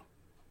Cola.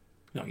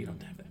 No, you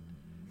don't have that.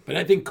 But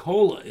I think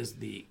cola is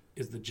the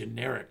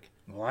generic.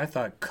 Well, I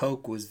thought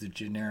Coke was the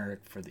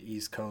generic for the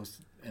East Coast,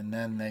 and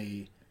then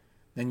they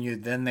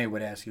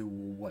would ask you,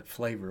 well, what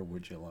flavor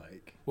would you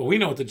like? Well, we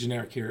know what the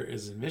generic here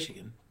is in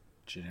Michigan.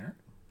 Generic?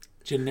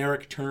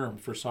 Generic term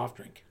for soft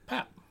drink.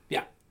 Pop.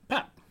 Yeah.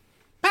 Pop.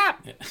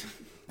 Yeah.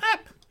 Pop.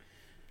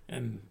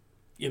 And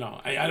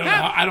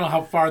I don't know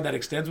how far that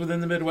extends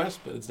within the Midwest,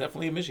 but it's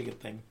definitely a Michigan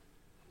thing.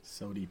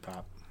 Sody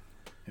pop.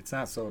 It's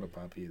not soda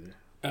pop either.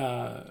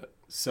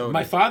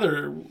 My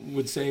father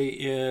would say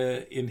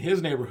in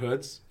his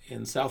neighborhoods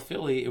in South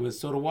Philly, it was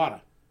soda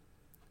water.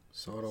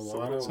 Soda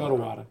water? Soda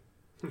water.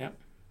 Yep.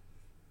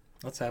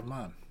 Let's have them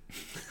on.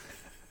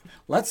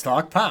 Let's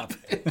talk pop.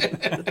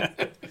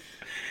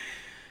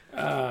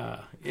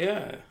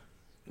 Yeah.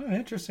 Oh,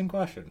 interesting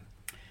question.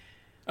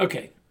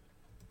 Okay.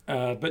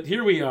 But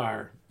here we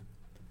are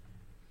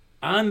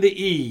on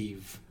the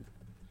eve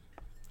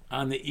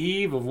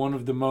of one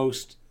of the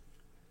most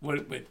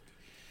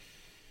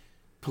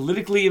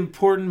politically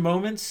important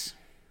moments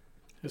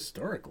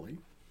historically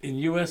in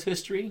U.S.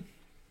 history.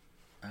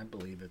 I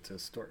believe it's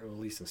at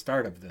least the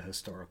start of the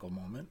historical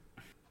moment.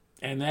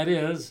 And that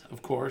is,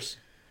 of course,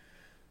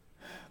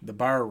 the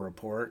Barr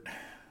report.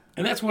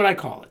 And that's what I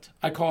call it.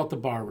 I call it the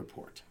Barr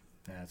report.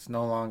 Yeah, it's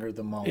no longer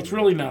the Mueller. It's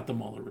really not the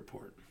Mueller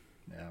report.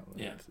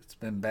 Yeah. It's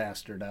been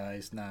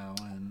bastardized now,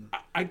 and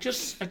I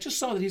just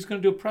saw that he's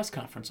going to do a press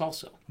conference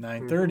also.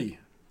 9:30.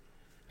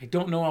 I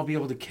don't know I'll be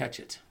able to catch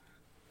it.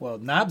 Well,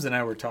 Knobs and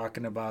I were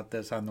talking about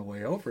this on the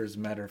way over, as a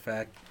matter of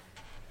fact.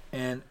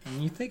 And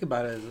you think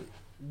about it,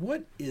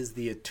 what is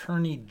the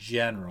Attorney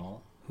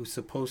General, who's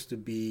supposed to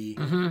be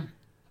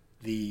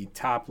the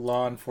top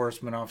law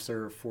enforcement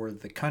officer for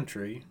the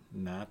country,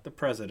 not the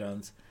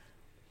president's,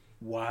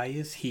 why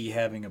is he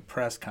having a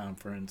press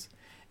conference?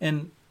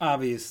 And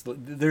obviously,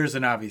 there's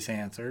an obvious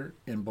answer,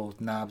 and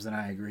both Knobs and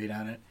I agreed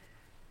on it.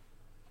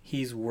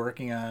 He's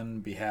working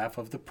on behalf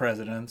of the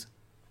presidents,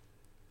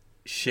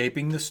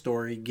 shaping the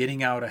story,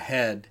 getting out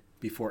ahead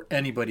before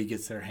anybody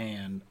gets their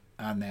hand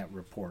on that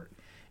report.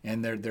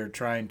 And they're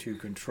trying to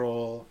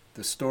control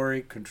the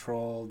story,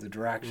 control the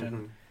direction.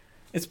 Mm-hmm.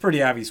 It's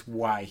pretty obvious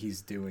why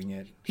he's doing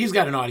it. He's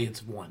got an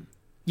audience of one.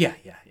 Yeah.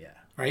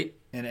 Right?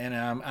 And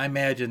I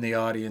imagine the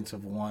audience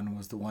of one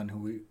was the one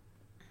who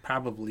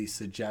probably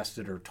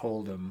suggested or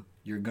told him,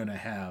 you're going to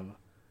have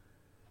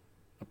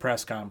a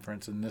press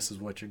conference and this is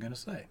what you're going to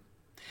say.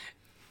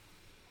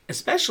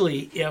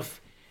 Especially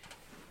if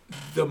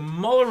the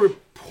Mueller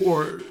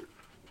report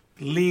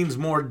leans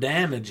more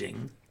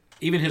damaging,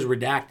 even his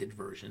redacted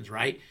versions,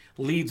 right,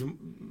 leads,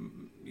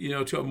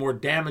 to a more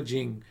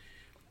damaging,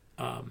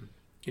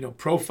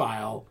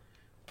 profile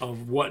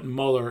of what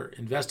Mueller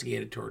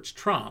investigated towards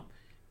Trump.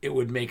 It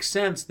would make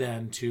sense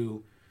then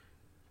to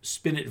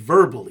spin it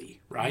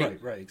verbally,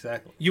 right? Right,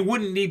 exactly. You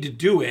wouldn't need to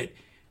do it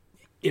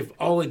if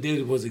all it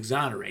did was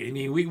exonerate. I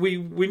mean,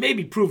 we may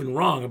be proven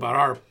wrong about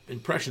our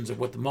impressions of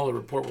what the Mueller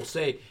report will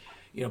say,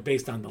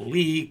 based on the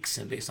leaks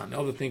and based on the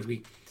other things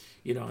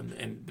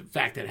and the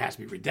fact that it has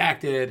to be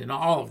redacted and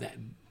all of that.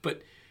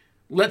 But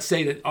let's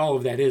say that all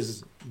of that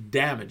is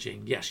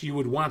damaging. Yes, you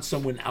would want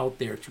someone out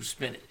there to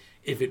spin it.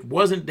 If it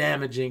wasn't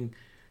damaging,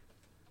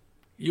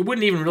 you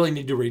wouldn't even really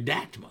need to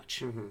redact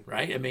much,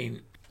 right? I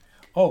mean...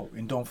 Oh,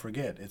 and don't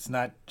forget, it's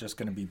not just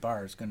going to be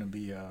Barr. It's going to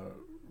be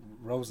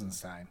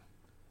Rosenstein.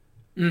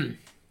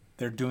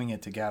 They're doing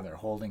it together,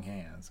 holding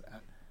hands.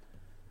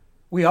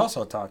 We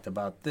also talked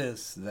about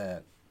this,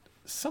 that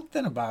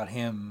something about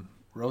him,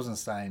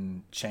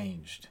 Rosenstein,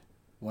 changed.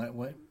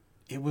 When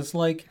it was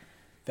like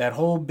that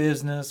whole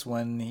business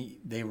when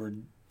they were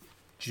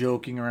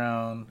joking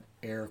around,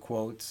 air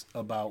quotes,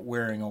 about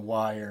wearing a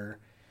wire,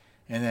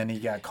 and then he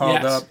got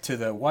called up to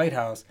the White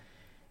House.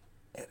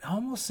 It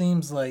almost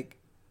seems like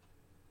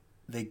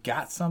they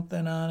got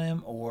something on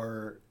him,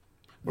 or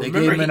they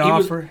gave him an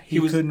offer he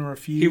couldn't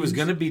refuse. He was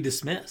going to be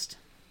dismissed.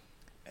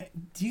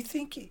 Do you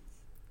think...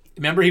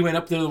 Remember, he went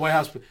up to the White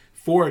House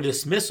for a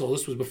dismissal.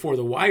 This was before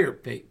the wire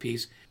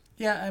piece.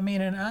 Yeah, I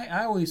mean, and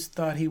I always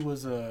thought he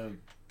was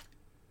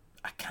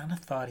I kind of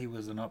thought he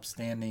was an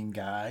upstanding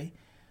guy,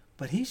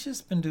 but he's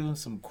just been doing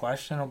some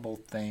questionable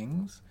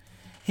things.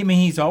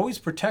 He's always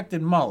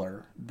protected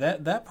Mueller.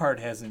 That part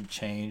hasn't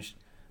changed,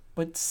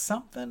 but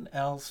something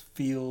else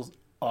feels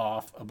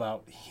off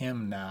about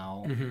him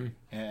now.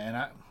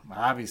 And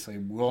obviously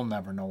we'll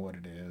never know what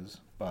it is,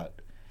 but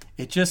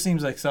it just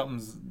seems like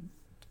something's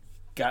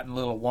gotten a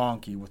little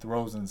wonky with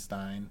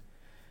Rosenstein.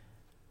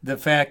 The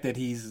fact that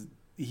he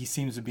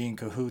seems to be in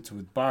cahoots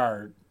with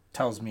Barr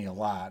tells me a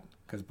lot,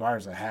 because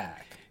Barr's a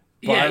hack.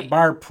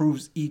 Barr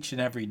proves each and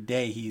every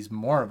day he's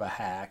more of a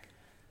hack.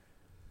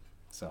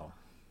 So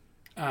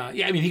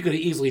he could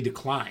have easily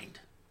declined.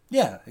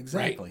 Yeah,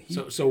 exactly.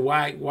 Right? So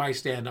why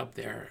stand up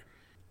there?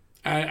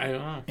 I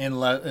don't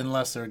know.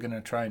 Unless they're going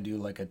to try and do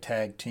like a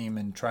tag team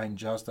and try and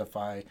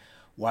justify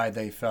why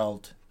they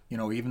felt,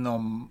 even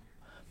though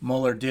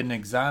Mueller didn't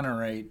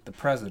exonerate the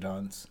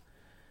presidents,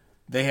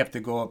 they have to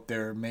go up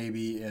there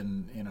maybe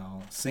and,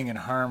 sing in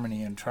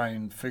harmony and try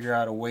and figure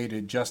out a way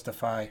to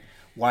justify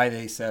why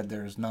they said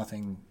there's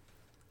nothing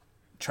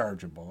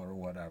chargeable or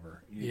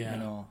whatever. I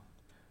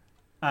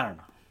don't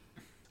know.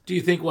 Do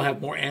you think we'll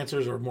have more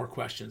answers or more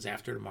questions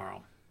after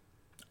tomorrow?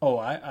 Oh,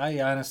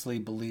 I honestly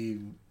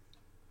believe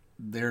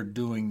they're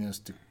doing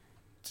this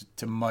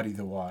to muddy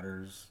the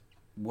waters.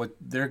 What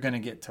they're going to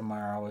get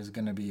tomorrow is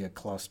going to be a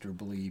cluster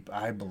bleep,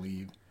 I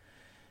believe.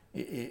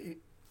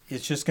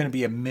 It's just going to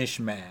be a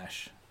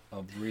mishmash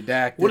of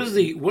redacted. What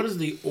is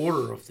the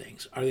order of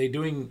things? Are they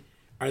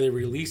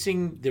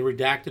releasing the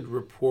redacted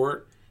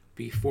report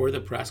before the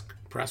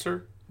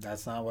presser?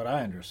 That's not what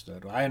I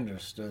understood. I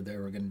understood they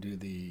were going to do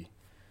the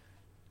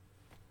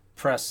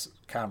press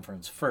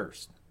conference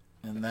first.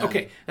 And then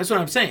okay, that's what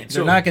I'm saying.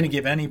 They're not going to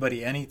give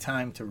anybody any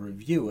time to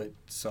review it.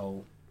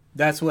 So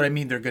that's what I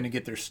mean. They're going to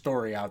get their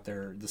story out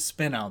there, the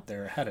spin out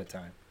there ahead of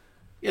time.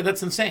 Yeah,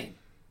 that's insane.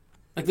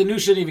 Like, the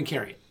news shouldn't even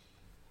carry it.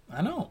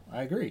 I know.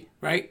 I agree.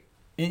 Right?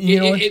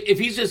 If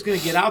he's just going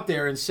to get out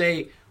there and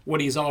say what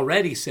he's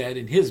already said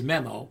in his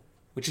memo,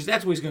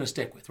 that's what he's going to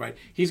stick with, right?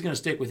 He's going to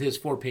stick with his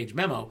 4-page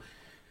memo.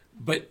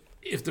 But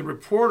if the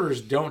reporters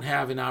don't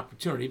have an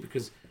opportunity,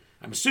 because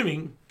I'm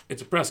assuming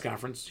it's a press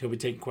conference, he'll be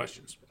taking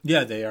questions.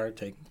 Yeah, they are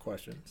taking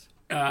questions.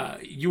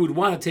 you would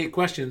want to take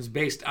questions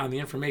based on the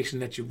information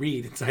that you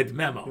read inside the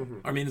memo.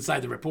 I mean,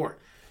 inside the report,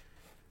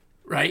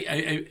 right?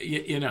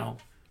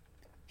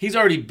 He's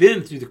already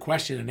been through the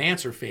question and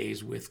answer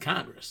phase with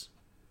Congress.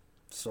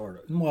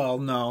 Sort of. Well,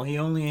 no, he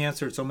only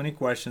answered so many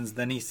questions.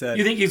 Then he said,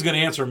 You think he's going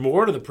to answer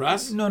more to the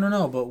press?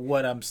 No. But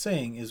what I'm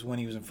saying is when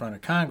he was in front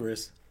of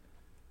Congress,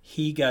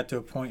 he got to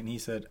a point and he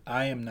said,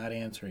 I am not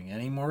answering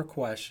any more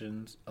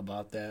questions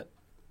about that,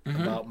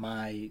 about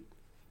my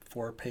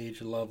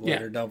 4-page love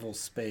letter, double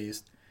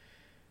spaced,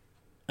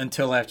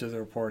 until after the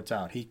report's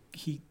out.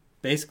 He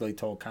basically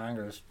told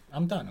Congress,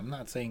 I'm done. I'm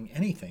not saying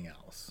anything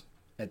else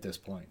at this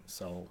point.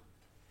 So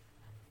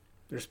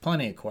there's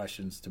plenty of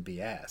questions to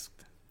be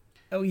asked.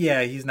 Oh,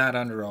 yeah, he's not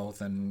under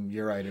oath, and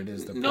you're right, it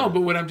is the... No, but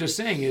what I'm just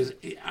saying is,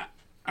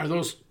 are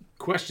those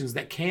questions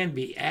that can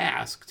be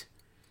asked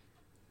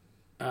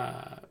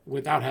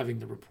without having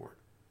the report?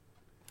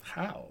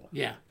 How?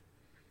 Yeah.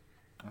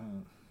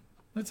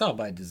 It's all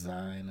by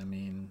design. I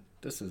mean,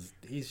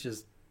 he's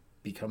just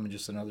becoming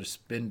just another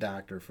spin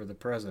doctor for the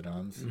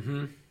presidents.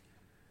 Mm-hmm.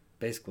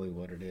 Basically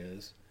what it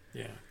is.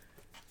 Yeah.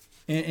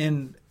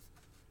 And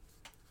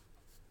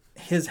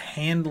his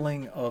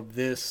handling of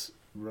this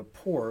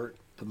report,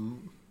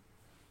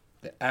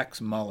 the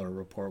ex-Mueller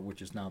report,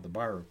 which is now the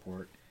Barr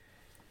report,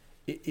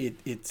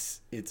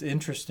 it's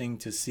interesting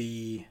to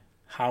see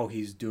how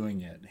he's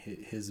doing it,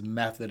 his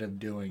method of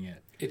doing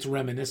it. It's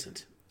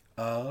reminiscent.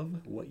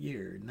 Of what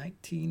year?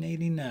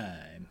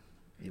 1989.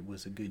 It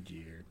was a good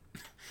year.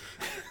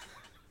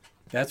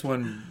 That's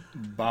when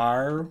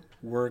Barr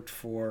worked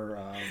for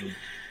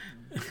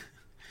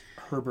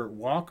Herbert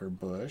Walker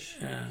Bush.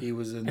 He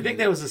was in. I think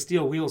that was a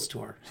Steel Wheels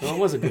tour, so it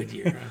was a good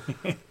year.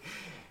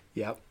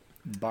 Yep.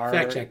 Barr.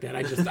 Fact check that.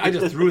 I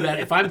just threw that.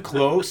 If I'm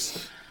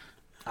close,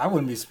 I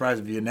wouldn't be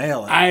surprised if you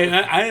nail it.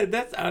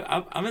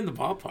 I'm in the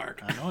ballpark.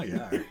 I know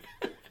you are.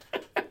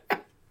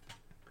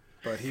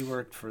 But he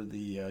worked for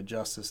the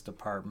Justice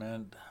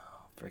Department.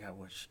 I forgot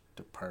which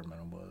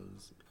department it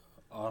was.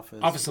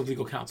 Office of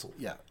Legal Counsel.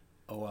 Yeah,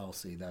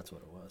 OLC. That's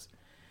what it was.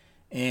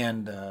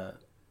 And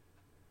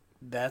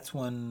that's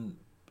when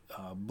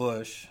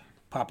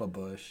Papa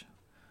Bush,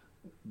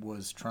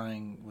 was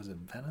trying. Was it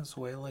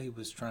Venezuela? He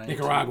was trying.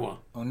 Nicaragua.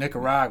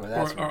 Nicaragua.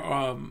 That's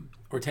or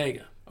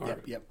Ortega.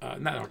 Yep.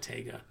 Not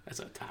Ortega. That's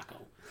a taco.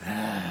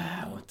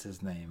 What's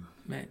his name?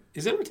 Man,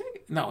 is it Ortega?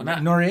 No, not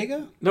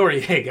Noriega.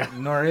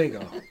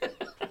 Noriega.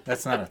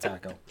 That's not a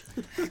taco.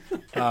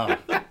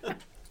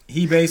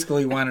 He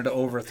basically wanted to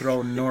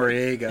overthrow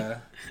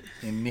Noriega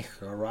in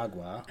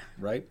Nicaragua,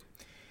 right?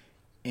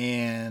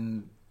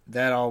 And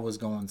that all was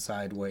going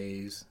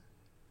sideways.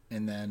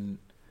 And then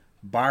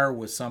Barr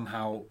was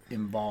somehow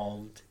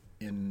involved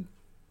in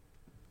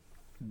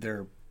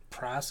their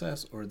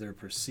process or their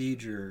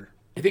procedure.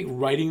 I think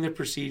writing the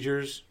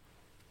procedures.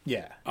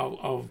 Yeah.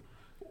 Of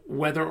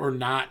whether or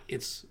not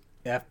it's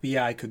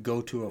FBI could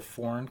go to a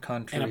foreign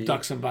country and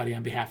abduct somebody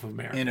on behalf of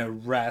America and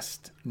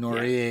arrest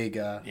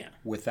Noriega Yeah.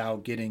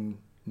 without getting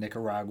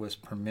Nicaragua's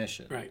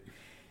permission. Right.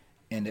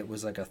 And it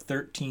was like a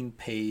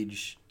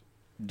 13-page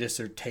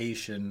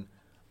dissertation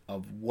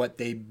of what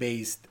they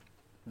based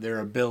their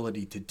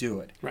ability to do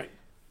it. Right.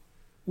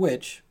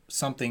 Which,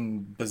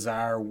 something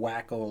bizarre,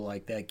 wacko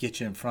like that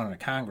gets you in front of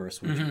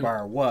Congress, which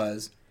Barr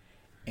was,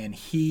 and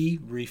he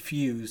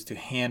refused to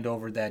hand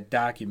over that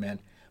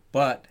document,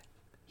 but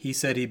he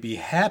said he'd be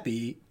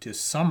happy to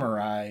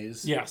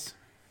summarize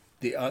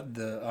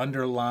the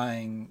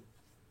underlying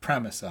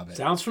premise of it.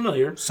 Sounds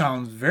familiar.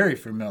 Sounds very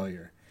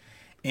familiar.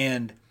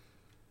 And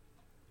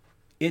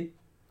you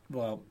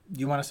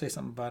want to say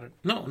something about it?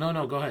 No,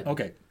 go ahead.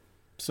 Okay.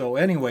 So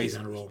anyways, He's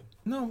on a roll.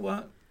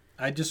 No,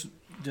 I just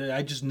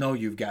know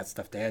you've got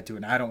stuff to add to it,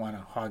 and I don't want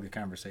to hog the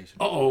conversation.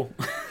 Uh-oh.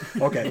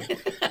 Okay.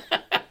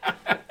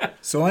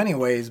 So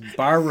anyways,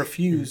 Barr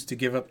refused to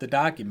give up the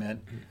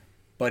document,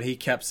 but he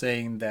kept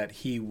saying that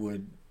he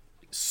would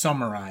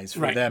summarize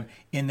for them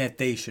and that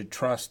they should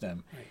trust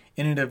him. Right.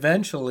 And it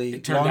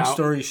eventually, long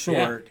story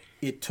short,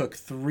 it took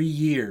 3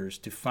 years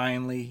to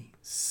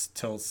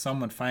till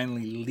someone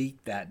finally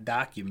leaked that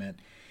document,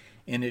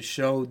 and it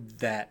showed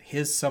that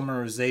his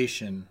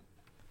summarization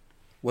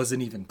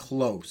wasn't even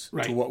close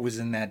to what was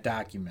in that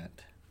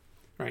document.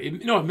 Right.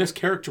 It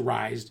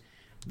mischaracterized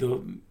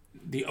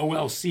the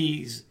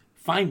OLC's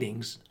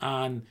findings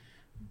on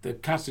the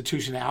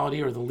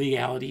constitutionality or the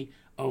legality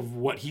of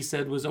what he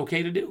said was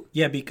okay to do.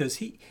 Yeah, because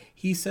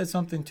he said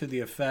something to the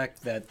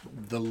effect that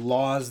the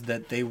laws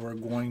that they were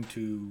going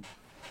to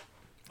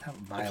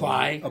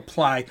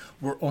apply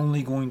were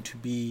only going to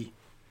be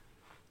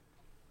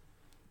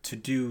to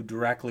do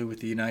directly with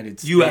the United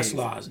States. U.S.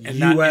 laws and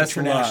not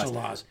international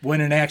laws. When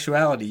in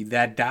actuality,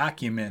 that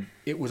document,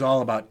 it was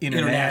all about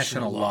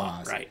international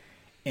laws. Right.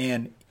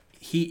 And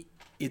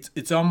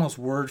it's almost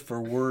word for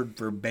word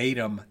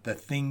verbatim the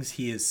things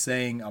he is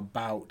saying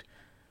about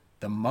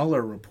the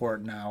Mueller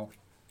report now.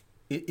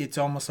 It's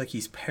almost like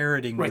he's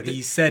parroting what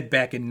he said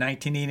back in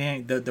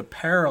 1989. The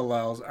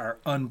parallels are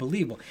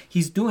unbelievable.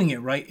 He's doing it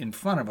right in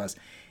front of us.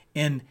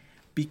 And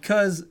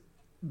because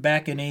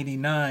back in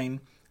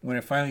 89, when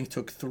it finally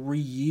took 3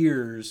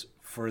 years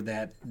for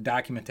that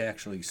document to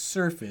actually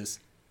surface,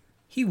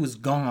 he was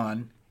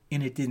gone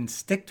and it didn't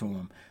stick to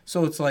him.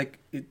 So it's like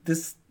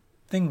this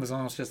thing was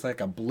almost just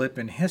like a blip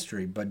in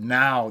history. But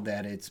now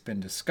that it's been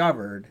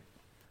discovered,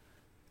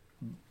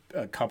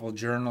 a couple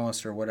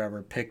journalists or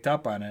whatever picked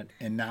up on it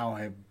and now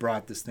have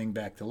brought this thing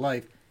back to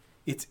life.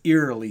 It's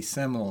eerily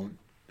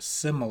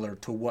similar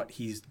to what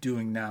he's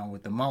doing now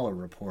with the Mueller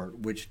report,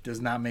 which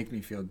does not make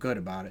me feel good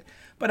about it.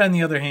 But on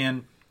the other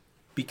hand,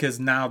 because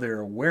now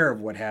they're aware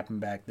of what happened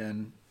back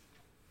then,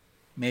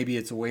 maybe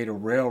it's a way to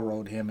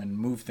railroad him and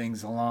move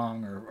things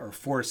along or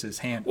force his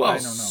hand. Well, I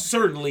don't know.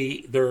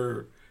 certainly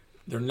they're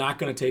not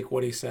going to take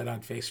what he said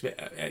on face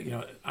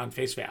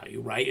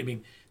value, right? I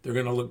mean, they're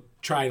going to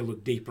try to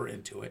look deeper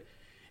into it.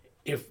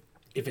 If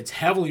it's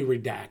heavily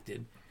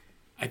redacted,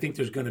 I think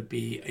there's going to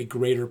be a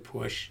greater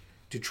push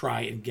to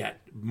try and get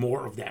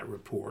more of that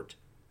report.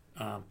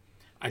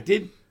 I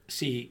did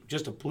see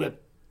just a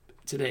blip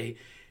today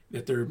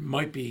that there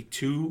might be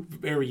two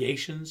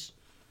versions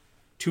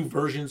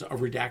of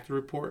redacted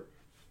report.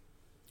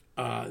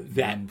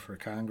 One for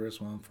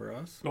Congress, one for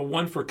us. Well,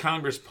 one for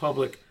Congress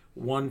public,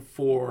 one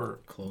for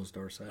Closed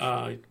door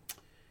session.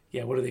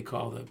 what do they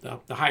call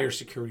the higher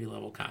security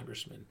level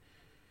congressmen?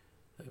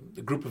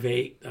 The group of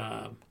 8.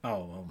 Yeah.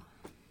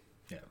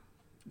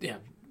 Yeah,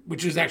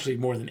 which is actually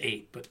more than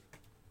 8, but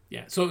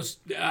yeah. So,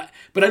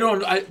 but I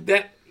don't.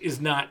 That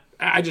is not.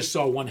 I just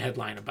saw one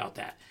headline about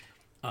that.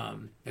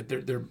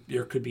 That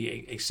there could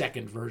be a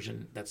second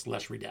version that's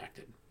less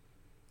redacted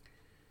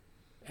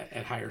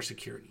at higher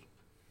security.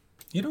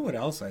 You know what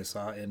else I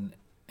saw, and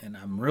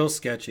I'm real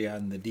sketchy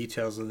on the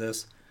details of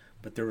this,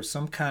 but there was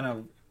some kind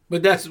of.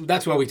 But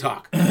that's why we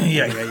talk.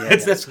 Yeah.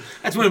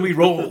 That's when we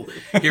roll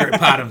here at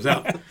Bottoms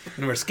Up,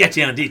 and we're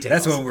sketchy on details.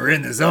 That's when we're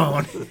in the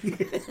zone.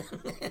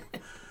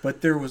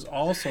 But there was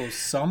also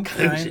some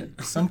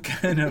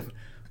kind of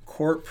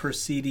court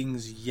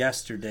proceedings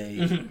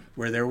yesterday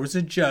where there was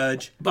a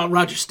judge about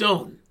Roger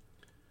Stone.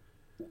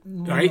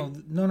 Right?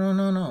 No.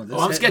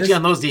 I'm sketchy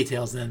on those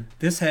details then.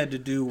 This had to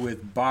do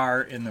with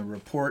Barr in the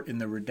report in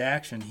the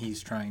redaction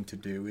he's trying to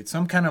do. It's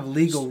some kind of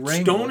legal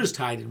wrangle. Stone is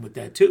tied in with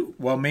that too.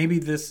 Well, maybe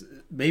this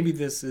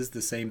is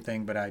the same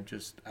thing, but I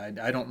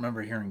don't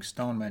remember hearing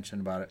Stone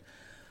mention about it.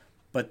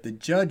 But the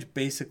judge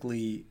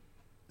basically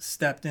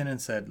stepped in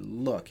and said,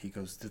 look, he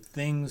goes, the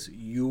things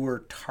you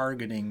were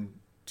targeting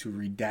to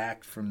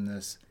redact from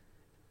this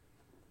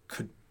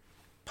could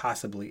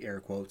possibly, air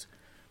quotes,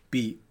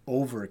 be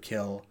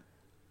overkill.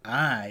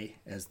 I,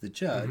 as the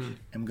judge,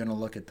 am going to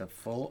look at the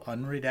full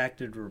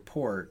unredacted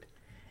report,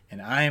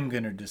 and I am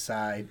going to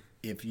decide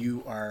if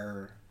you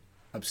are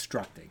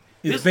obstructing.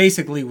 This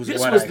basically was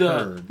what I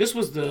heard. This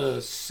was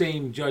the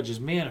same judge as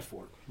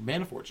Manafort.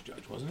 Manafort's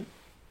judge, wasn't it?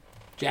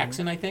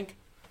 Jackson, I think?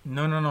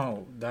 No.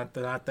 Not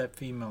that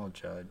female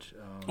judge.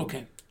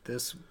 Okay.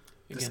 This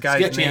Again, guy's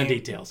sketchy name, on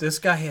details. This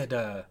guy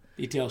had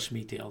Details,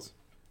 schmetails.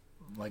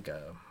 like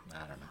a, I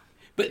don't know.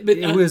 But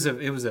it was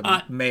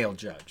a male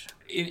judge.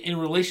 In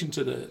relation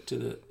to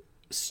the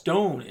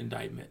Stone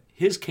indictment,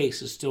 his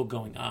case is still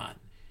going on,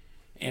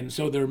 and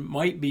so there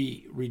might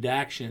be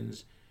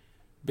redactions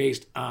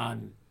based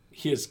on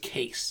his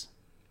case.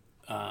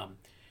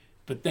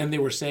 But then they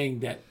were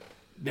saying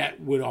that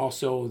would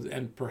also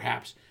and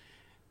perhaps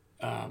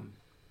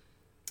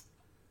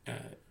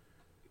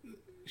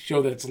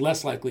show that it's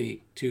less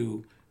likely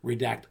to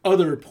redact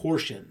other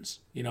portions,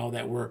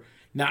 that were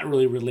not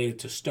really related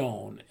to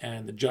Stone,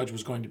 and the judge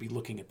was going to be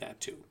looking at that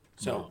too.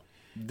 So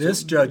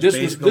this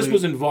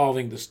was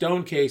involving the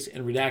Stone case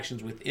and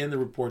redactions within the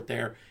report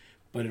there,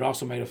 but it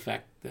also might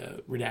affect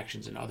the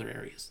redactions in other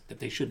areas that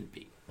they shouldn't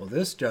be. Well,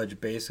 this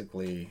judge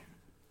basically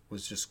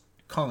was just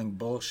calling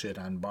bullshit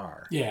on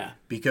Barr. Yeah.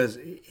 Because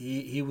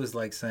he was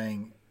like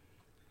saying,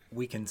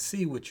 we can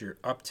see what you're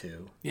up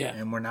to,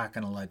 and we're not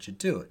going to let you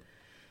do it.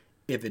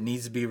 If it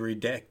needs to be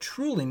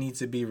truly needs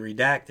to be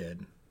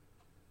redacted,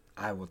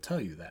 I will tell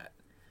you that.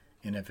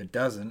 And if it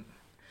doesn't,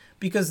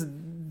 because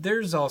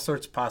there's all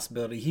sorts of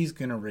possibility he's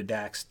going to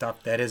redact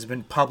stuff that has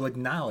been public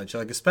knowledge,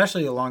 like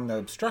especially along the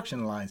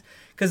obstruction lines.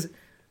 Because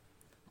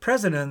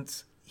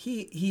presidents,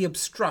 he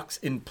obstructs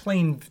in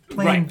plain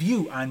right.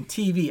 view on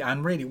TV,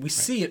 on radio. We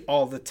see it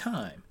all the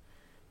time.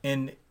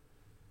 And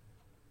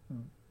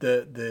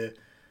the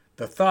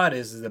thought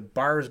is that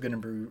Barr is going to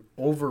be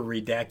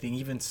over-redacting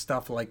even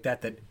stuff like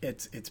that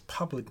it's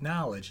public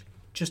knowledge,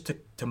 just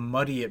to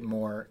muddy it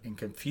more and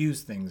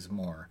confuse things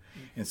more.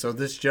 And so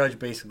this judge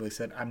basically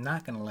said, I'm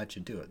not going to let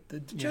you do it. The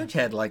judge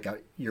had like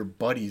your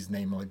buddy's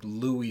name, like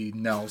Louis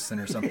Nelson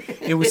or something.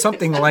 It was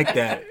something like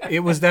that. It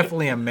was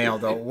definitely a male,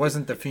 though. It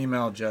wasn't the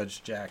female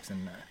Judge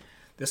Jackson.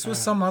 This was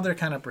some other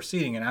kind of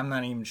proceeding, and I'm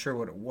not even sure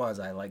what it was.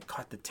 I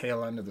caught the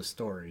tail end of the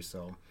story.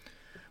 So,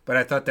 but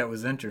I thought that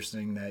was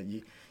interesting that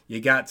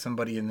you got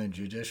somebody in the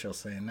judicial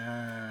saying,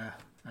 nah,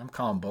 I'm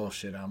calling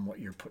bullshit on what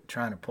you're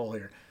trying to pull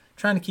here.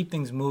 Trying to keep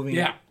things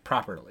moving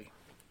properly.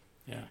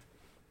 Yeah.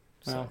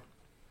 Well.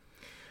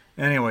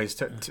 Anyways,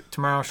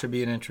 tomorrow should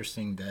be an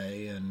interesting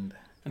day, and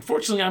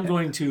unfortunately, I'm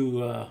going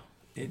to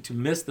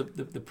miss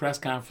the press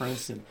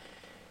conference, and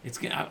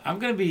I'm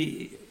going to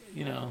be,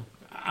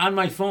 on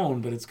my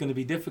phone, but it's going to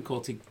be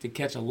difficult to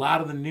catch a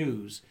lot of the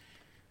news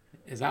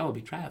as I will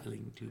be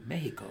traveling to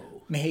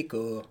Mexico.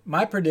 Mexico.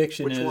 My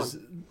prediction Which is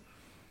one?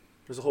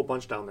 There's a whole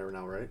bunch down there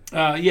now, right?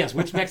 Yes,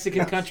 which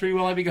Mexican country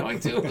will I be going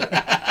to?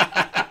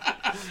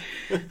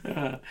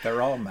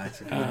 they're all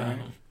Mexican. Right?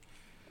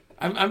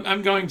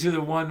 I'm going to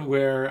the one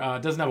where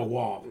it doesn't have a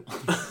wall.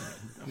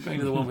 I'm going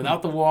to the one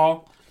without the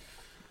wall.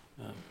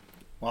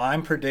 Well,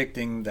 I'm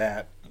predicting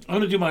that I'm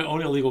going to do my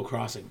own illegal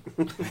crossing.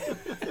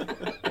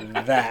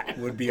 that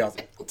would be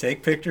awesome.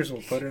 Take pictures.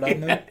 We'll put it on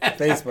the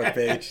Facebook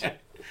page.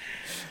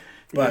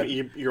 But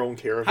your own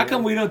caravan. How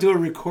come we don't do a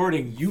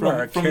recording? You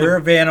are a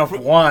caravan of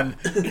one.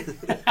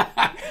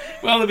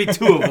 Well, there'll be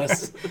two of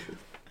us.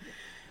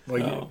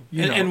 Well,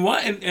 you know. and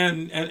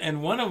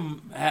one of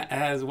them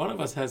one of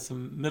us has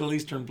some Middle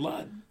Eastern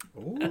blood.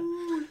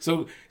 Ooh.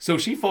 So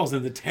she falls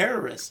in the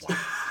terrorist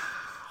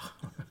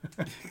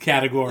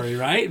category,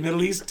 right?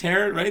 Middle East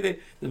terror, right?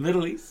 The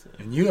Middle East.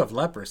 And you have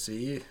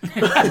leprosy.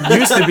 You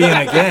used to be in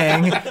a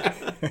gang.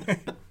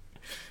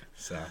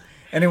 So,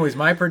 anyways,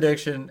 my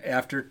prediction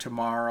after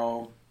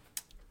tomorrow,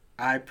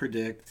 I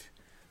predict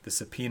the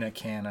subpoena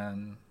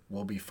cannon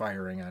will be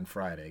firing on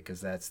Friday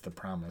because that's the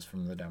promise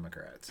from the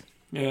Democrats.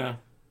 Yeah.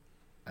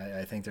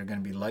 I think they're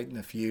going to be lighting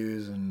the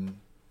fuse, and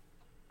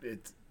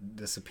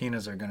the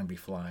subpoenas are going to be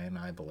flying,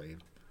 I believe.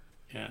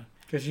 Yeah.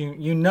 Because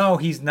you know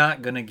he's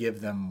not going to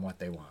give them what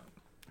they want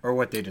or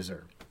what they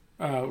deserve.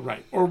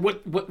 Right. Or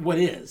what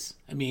is.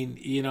 I mean,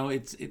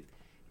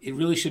 it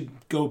really should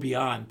go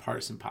beyond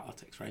partisan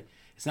politics, right?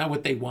 It's not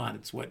what they want.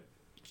 It's what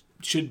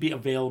should be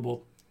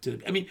available to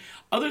them. I mean,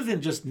 other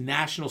than just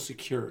national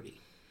security,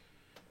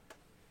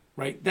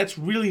 right? That's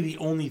really the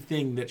only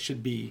thing that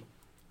should be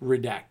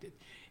redacted.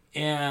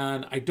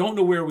 And I don't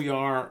know where we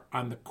are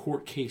on the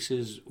court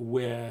cases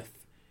with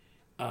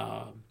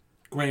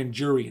grand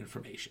jury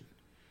information.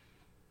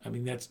 I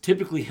mean, that's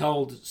typically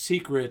held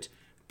secret,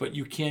 but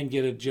you can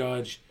get a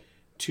judge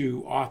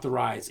to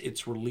authorize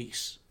its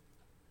release.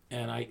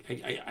 And I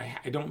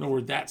don't know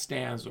where that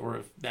stands or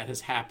if that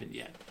has happened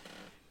yet.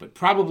 But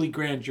probably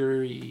grand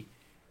jury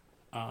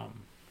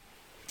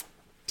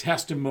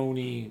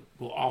testimony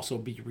will also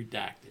be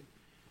redacted.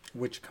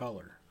 Which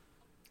color?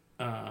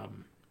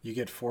 You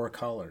get 4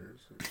 colors.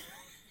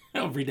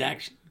 Of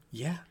redaction.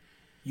 Yeah.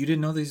 You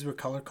didn't know these were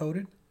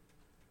color-coded?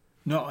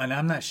 No, and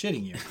I'm not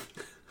shitting you.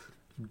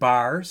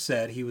 Barr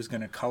said he was going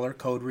to color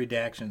code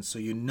redactions so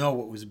you know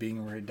what was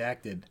being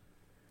redacted.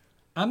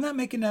 I'm not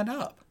making that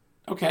up.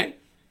 Okay.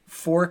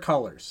 4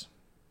 colors.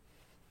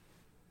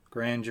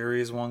 Grand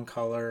jury is 1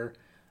 color.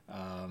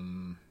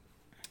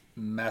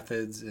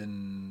 Methods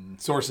and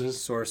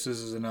Sources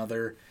is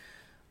another.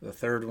 The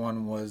third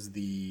one was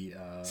the...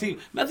 See,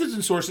 methods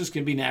and sources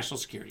can be national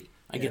security.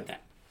 I get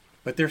that.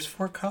 But there's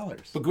 4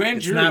 colors. But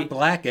grand jury... It's not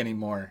black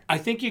anymore. I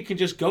think you can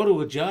just go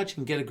to a judge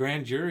and get a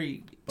grand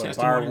jury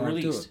testimony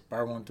released.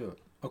 Barr won't do it.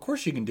 Of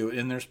course you can do it,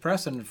 and there's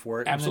precedent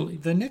for it. Absolutely.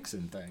 The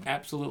Nixon thing.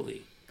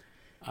 Absolutely.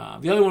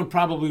 The other one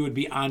probably would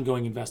be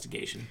ongoing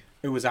investigation.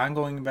 It was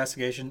ongoing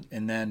investigation,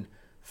 and then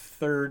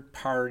third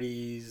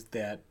parties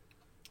that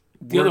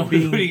The other one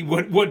would be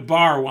what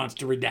Barr wants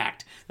to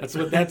redact. That's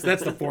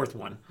the fourth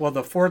one. Well,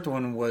 the fourth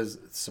one was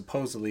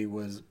supposedly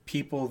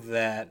people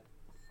that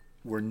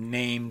were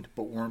named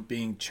but weren't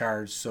being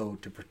charged, so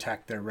to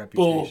protect their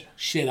reputation.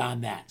 Bullshit on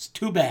that. It's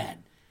too bad,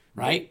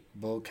 right?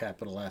 Bull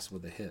capital S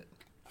with a hit.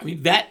 I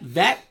mean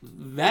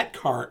that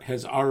cart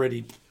has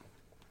already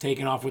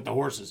taken off with the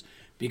horses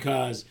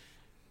because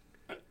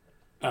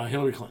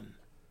Hillary Clinton.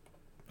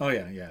 Oh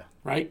yeah.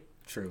 Right?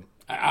 True.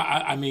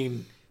 I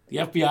mean, the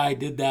FBI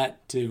did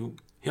that to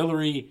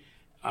Hillary.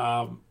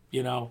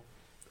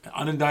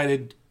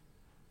 Unindicted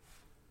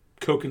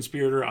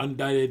co-conspirator,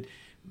 unindicted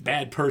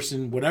bad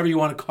person, whatever you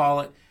want to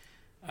call it.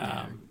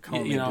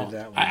 Did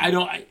that one. I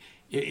don't.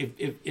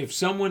 If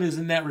someone is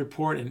in that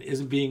report and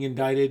isn't being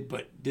indicted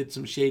but did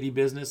some shady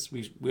business,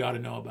 we ought to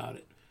know about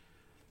it.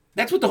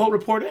 That's what the whole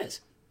report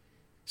is.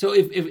 So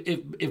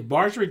if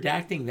Barr's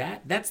redacting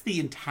that, that's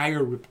the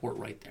entire report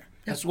right there.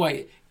 That's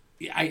why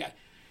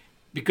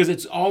because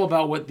it's all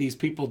about what these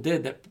people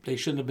did that they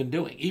shouldn't have been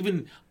doing.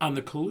 Even on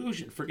the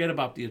collusion, forget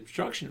about the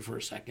obstruction for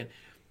a second.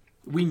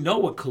 We know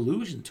what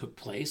collusion took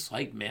place,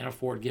 like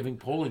Manafort giving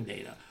polling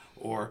data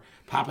or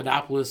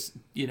Papadopoulos,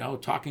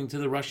 talking to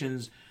the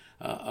Russians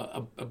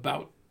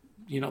about,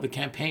 the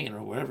campaign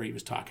or whatever he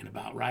was talking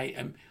about, right?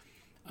 And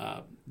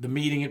the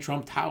meeting at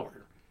Trump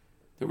Tower.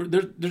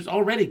 There's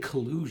already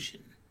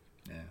collusion.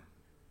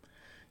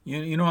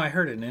 Yeah. I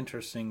heard an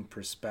interesting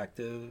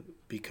perspective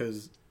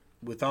because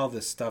with all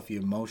this stuff, you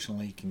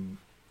emotionally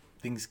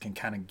things can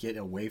kind of get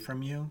away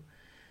from you.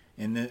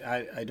 And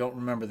I don't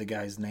remember the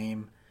guy's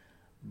name,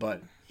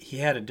 but he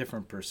had a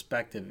different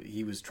perspective.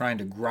 He was trying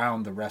to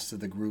ground the rest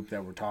of the group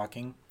that were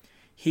talking.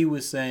 He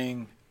was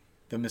saying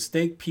the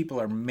mistake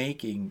people are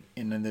making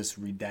in this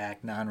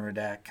redact,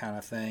 non-redact kind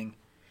of thing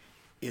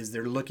is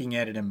they're looking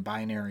at it in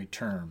binary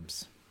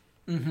terms.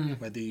 Mm-hmm.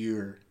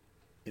 Whether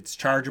it's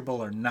chargeable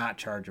or not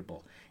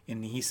chargeable.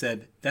 And he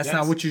said, that's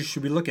not what you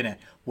should be looking at.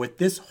 What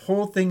this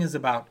whole thing is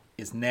about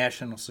is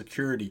national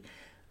security.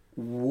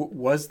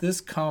 was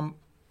this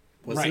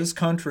Right. this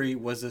country,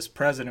 was this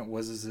president,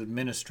 was this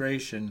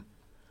administration,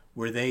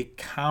 were they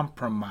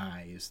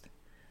compromised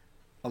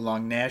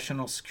along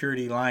national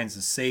security lines,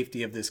 the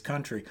safety of this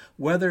country?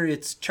 Whether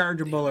it's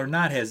chargeable or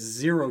not has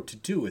zero to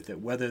do with it.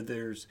 Whether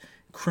there's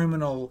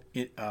criminal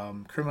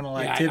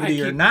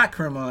activity or not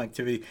criminal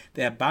activity,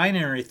 that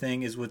binary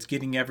thing is what's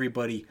getting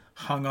everybody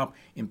hung up,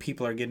 and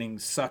people are getting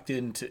sucked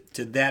into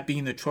that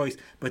being the choice.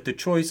 But the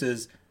choice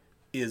is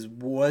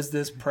was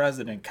this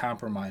president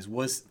compromised?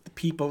 Was the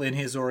people in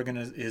his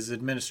his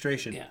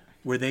administration,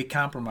 were they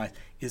compromised?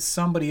 Is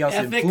somebody else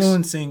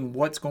influencing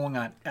what's going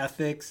on?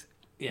 Ethics,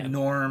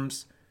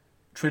 norms,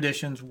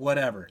 traditions,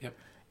 whatever.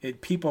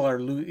 People are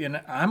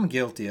and I'm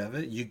guilty of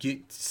it. You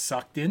get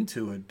sucked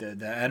into it,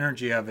 the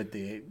energy of it,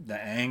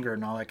 the anger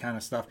and all that kind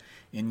of stuff,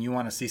 and you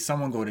want to see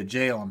someone go to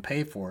jail and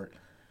pay for it.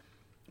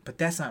 But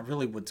that's not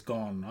really what's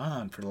going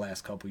on for the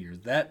last couple of years.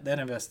 That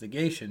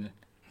investigation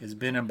has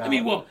been about. I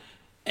mean, well,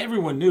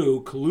 everyone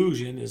knew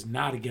collusion is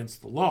not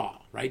against the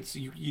law, right? So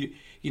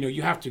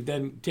you have to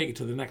then take it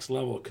to the next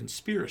level of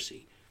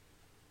conspiracy.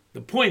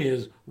 The point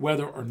is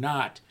whether or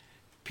not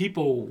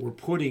people were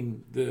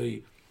putting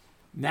the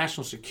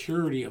national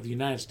security of the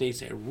United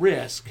States at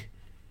risk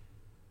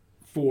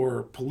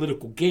for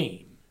political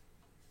gain,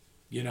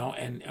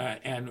 and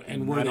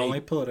were not they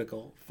only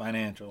political,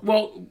 financial.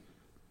 well,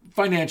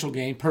 financial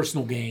gain,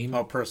 personal gain.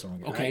 Oh, personal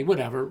gain. Okay,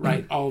 whatever,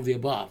 right? All of the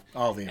above.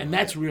 All of the above. And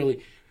that's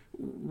really,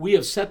 we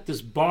have set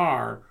this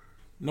bar,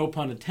 no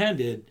pun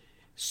intended,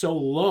 so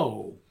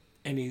low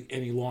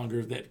any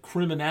longer that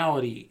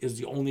criminality is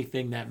the only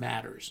thing that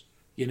matters.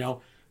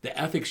 The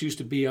ethics used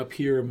to be up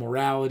here,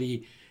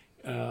 morality,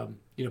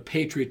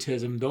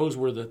 patriotism. Those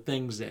were the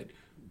things that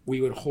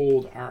we would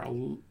hold our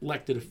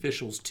elected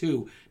officials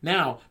to.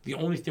 Now, the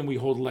only thing we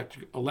hold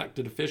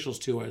elected officials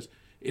to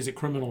is it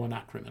criminal or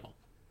not criminal?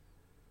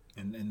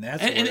 And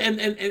that's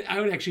and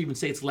I would actually even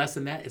say it's less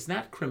than that. It's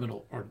not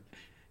criminal, or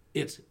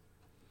it's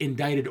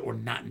indicted or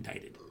not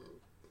indicted.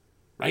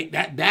 Right?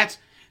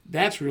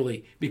 That's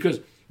really, because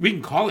we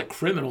can call it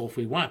criminal if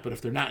we want, but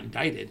if they're not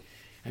indicted,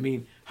 I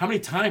mean, how many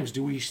times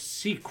do we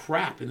see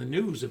crap in the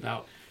news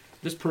about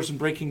this person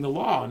breaking the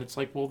law? And it's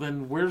like, well,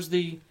 then where's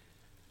the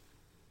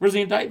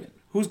indictment?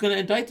 Who's going to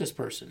indict this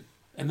person?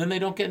 And then they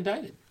don't get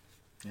indicted.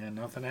 Yeah,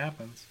 nothing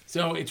happens.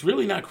 So it's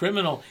really not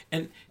criminal.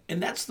 And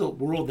that's the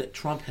world that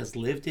Trump has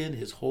lived in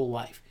his whole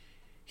life.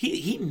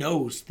 He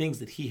knows things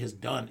that he has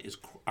done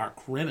are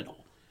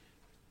criminal.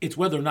 It's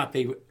whether or not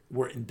they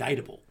were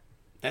indictable.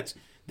 That's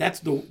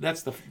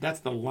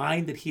the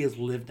line that he has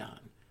lived on.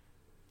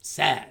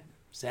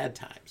 Sad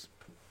times.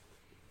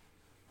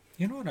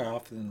 You know what I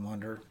often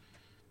wonder?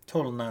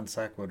 Total non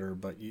sequitur,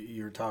 but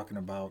you're talking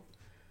about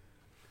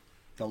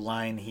the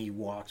line he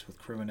walks with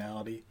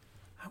criminality.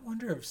 I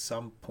wonder if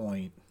some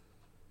point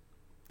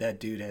that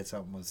dude had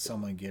something with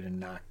someone getting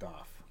knocked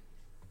off.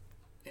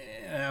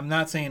 And I'm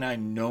not saying I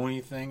know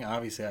anything.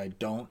 Obviously, I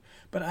don't.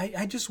 But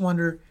I just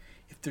wonder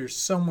if there's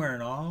somewhere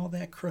in all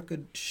that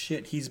crooked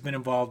shit he's been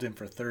involved in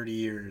for 30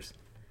 years,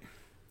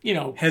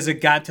 has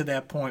it got to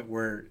that point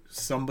where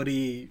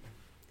somebody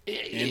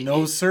in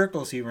those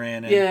circles he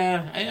ran in?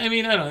 Yeah, I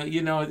mean, I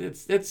don't know.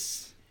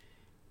 It's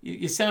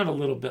you sound a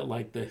little bit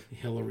like the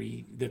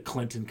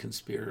Clinton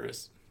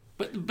conspiracists.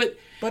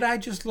 But I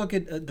just look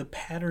at the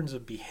patterns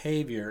of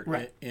behavior,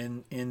 right,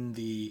 in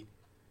the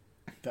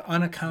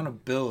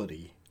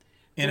unaccountability,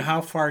 and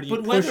how far do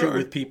you push it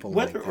with people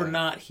like that? Whether or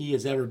not he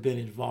has ever been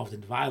involved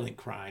in violent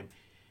crime,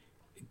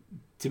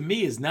 to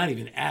me, is not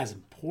even as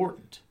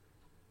important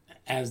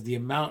as the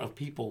amount of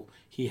people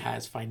he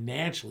has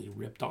financially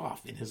ripped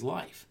off in his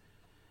life.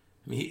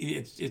 I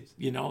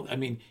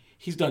mean,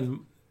 he's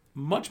done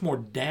much more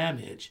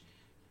damage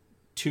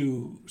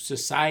to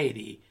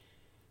society,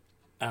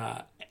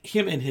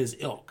 him and his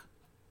ilk,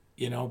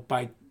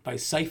 by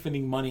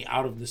siphoning money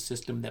out of the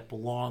system that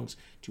belongs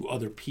to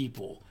other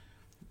people.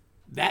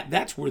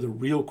 That's where the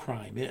real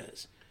crime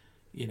is.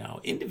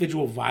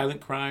 Individual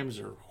violent crimes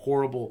are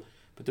horrible,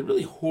 but they're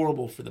really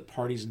horrible for the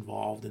parties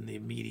involved and the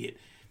immediate,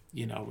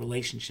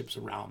 relationships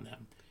around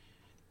them.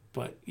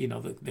 But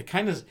the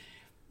kind of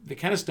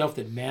stuff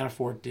that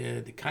Manafort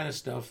did, the kind of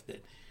stuff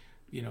that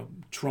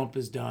Trump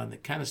has done, the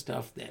kind of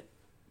stuff that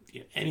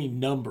any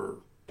number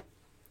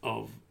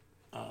of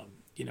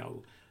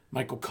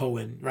Michael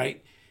Cohen,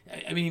 right?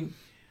 I mean,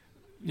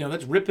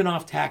 that's ripping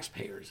off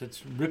taxpayers.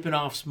 That's ripping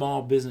off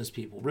small business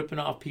people, ripping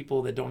off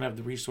people that don't have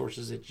the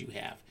resources that you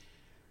have.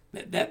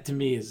 That to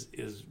me is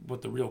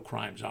what the real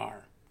crimes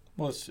are.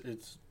 Well,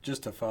 it's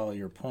just to follow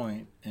your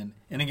point, and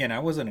again, I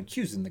wasn't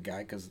accusing the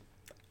guy because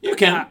you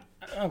can.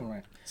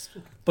 Right.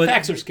 But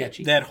facts are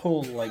sketchy. That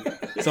whole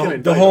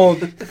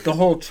the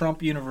whole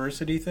Trump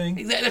University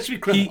thing. That should be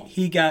criminal.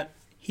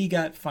 He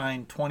got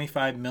fined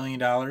 $25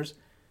 million.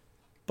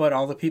 But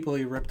all the people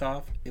he ripped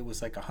off, it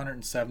was like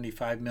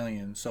 $175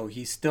 million. So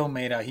he still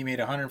made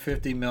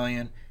 $150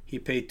 million. He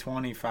paid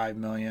 $25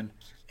 million,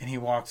 and he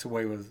walks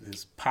away with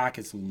his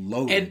pockets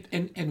loaded.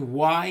 And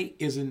why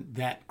isn't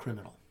that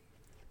criminal?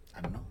 I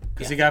don't know,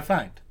 because he got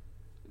fined.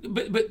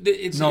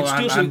 it's No,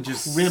 still I'm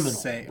just criminal,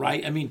 saying-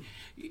 right? I mean,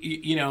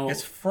 you know,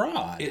 It's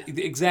fraud.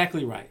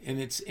 exactly right, and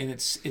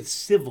it's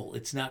civil.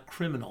 It's not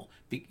criminal.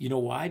 You know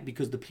why?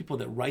 Because the people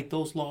that write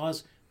those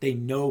laws, they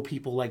know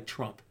people like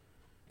Trump,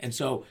 and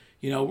so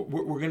you know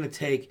we're going to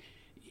take,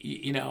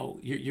 you know,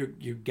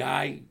 your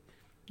guy,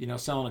 you know,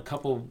 selling a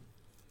couple,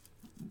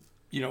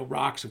 you know,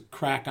 rocks of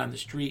crack on the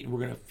street, and we're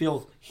going to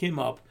fill him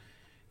up.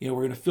 You know,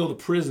 we're going to fill the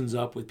prisons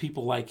up with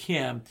people like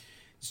him,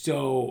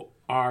 so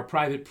our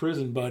private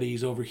prison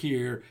buddies over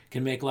here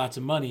can make lots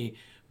of money,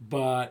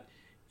 but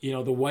you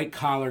know, the white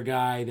collar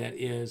guy that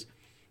is,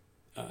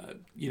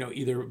 you know,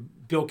 either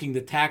bilking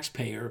the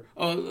taxpayer,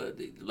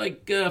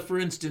 for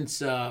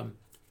instance,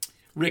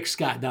 Rick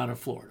Scott down in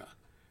Florida,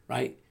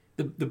 right?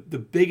 The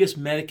biggest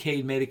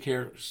Medicaid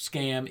Medicare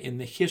scam in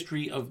the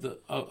history of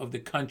the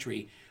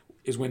country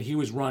is when he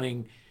was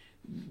running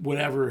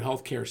whatever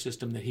healthcare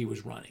system that he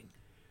was running.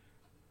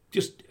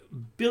 Just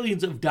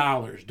billions of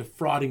dollars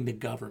defrauding the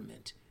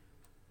government.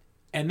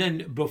 And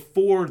then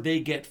before they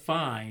get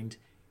fined,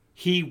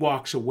 he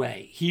walks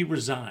away. He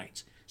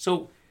resigns.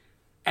 So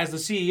as the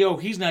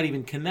CEO, he's not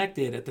even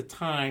connected at the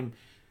time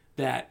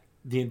that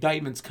the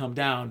indictments come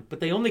down, but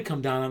they only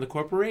come down on the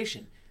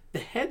corporation. The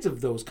heads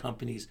of those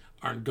companies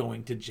aren't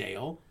going to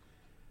jail.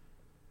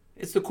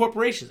 It's the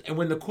corporations. And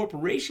when the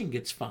corporation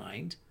gets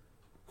fined,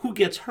 who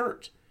gets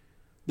hurt?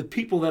 The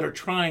people that are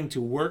trying to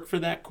work for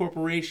that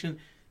corporation,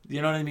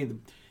 you know what I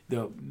mean?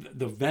 The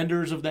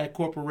vendors of that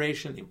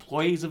corporation, the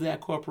employees of that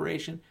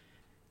corporation,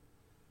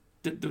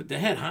 the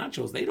head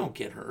honchos, they don't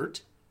get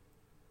hurt.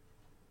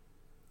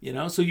 You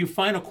know, so you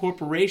fine a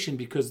corporation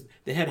because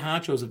the head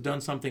honchos have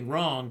done something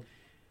wrong,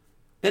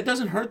 that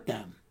doesn't hurt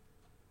them.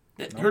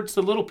 That hurts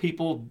the little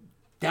people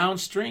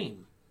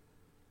downstream.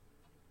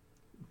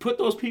 Put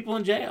those people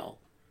in jail.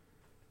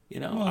 You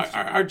know,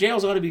 our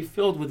jails ought to be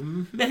filled with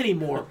many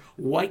more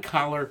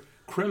white-collar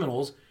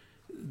criminals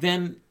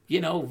than, you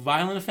know,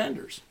 violent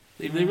offenders.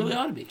 They really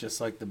ought to be. Just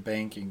like the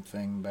banking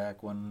thing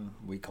back when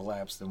we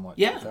collapsed in, what,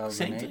 Yeah, 2008?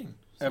 same thing.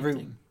 Same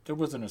thing. There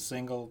wasn't a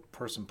single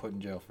person put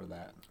in jail for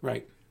that.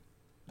 Right.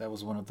 That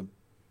was one of the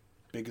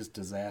biggest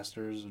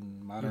disasters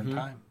in modern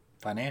time,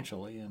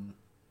 financially, and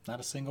not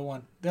a single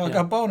one. They all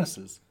got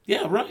bonuses.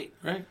 Yeah, right.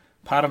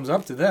 Bottoms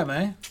up to them,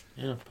 eh?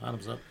 Yeah,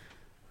 bottoms up.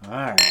 All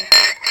right.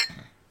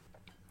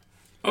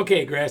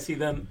 Okay, Grassy,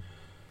 then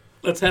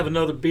let's have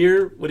another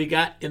beer. What do you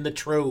got in the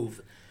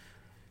trove?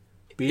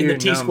 Beer the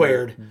T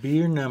squared.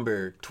 Beer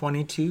number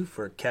 22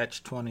 for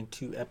Catch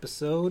 22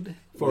 episode.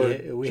 For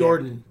we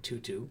Jordan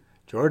Tutu.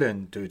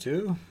 Jordan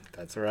Tutu.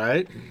 That's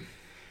right.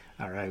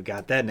 All right, we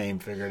got that name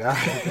figured out.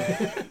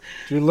 Did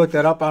you look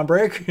that up on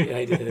break? Yeah,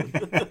 I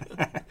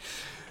did.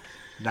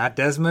 Not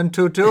Desmond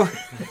Tutu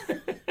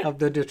of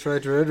the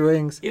Detroit Red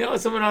Wings. You know,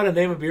 someone ought to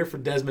name a beer for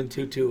Desmond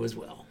Tutu as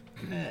well.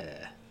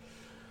 Yeah.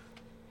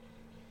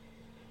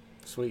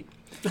 Sweet.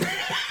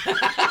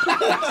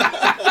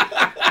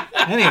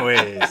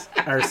 Anyways,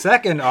 our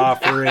second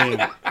offering.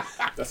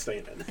 That's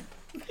staying in.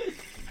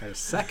 Our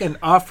second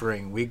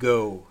offering, we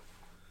go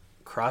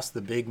across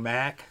the Big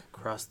Mac,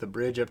 across the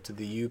bridge up to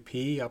the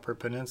UP, Upper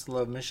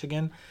Peninsula of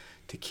Michigan,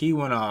 to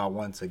Keweenaw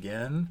once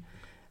again.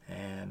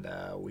 And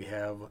we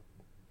have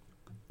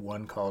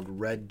one called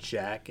Red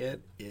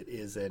Jacket. It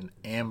is an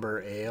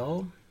amber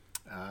ale.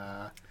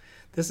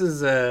 This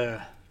is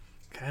a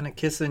kind of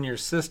kissing your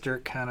sister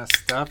kind of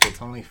stuff.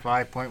 It's only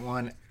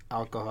 5.1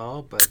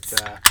 alcohol, but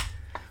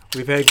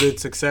we've had good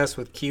success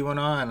with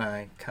Keweenaw, and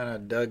I kind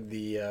of dug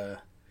the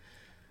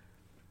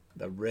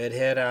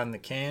redhead on the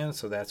can,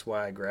 so that's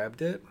why I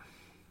grabbed it.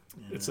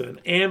 It's an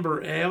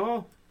amber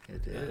ale.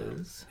 It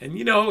is. And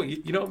you know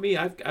me,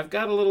 I've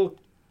got a little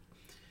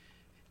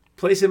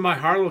place in my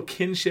heart, a little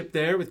kinship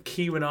there with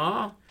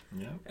Keweenaw,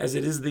 as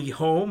it is the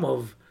home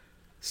of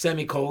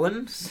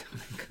semicolons.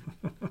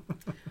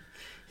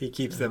 He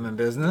keeps them in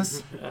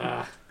business.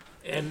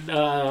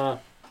 And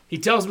he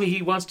tells me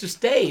he wants to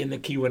stay in the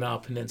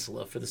Keweenaw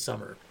Peninsula for the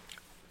summer.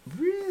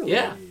 Really?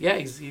 Yeah,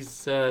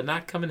 he's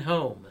not coming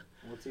home.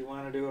 What's he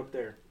want to do up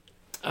there?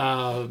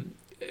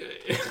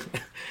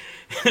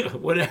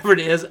 Whatever it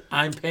is,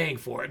 I'm paying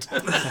for it.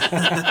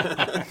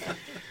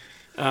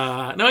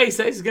 No, he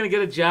says he's going to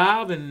get a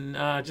job, and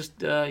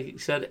he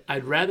said,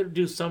 I'd rather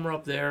do summer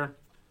up there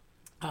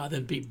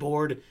than be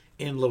bored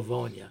in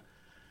Livonia.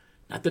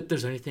 Not that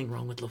there's anything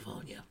wrong with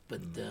Livonia,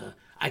 but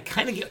I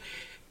kind of get...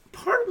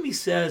 Part of me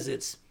says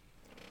it's...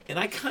 And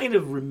I kind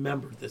of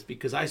remember this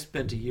because I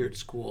spent a year at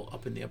school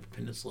up in the Upper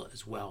Peninsula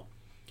as well.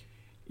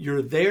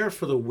 You're there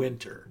for the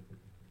winter,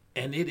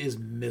 and it is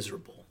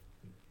miserable.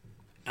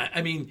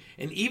 I mean,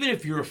 and even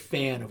if you're a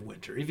fan of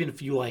winter, even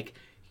if you like,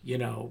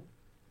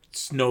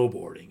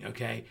 snowboarding,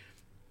 okay,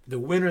 the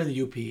winter in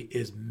the UP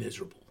is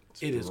miserable.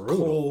 It is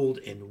cold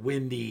and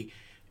windy,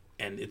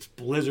 and it's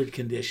blizzard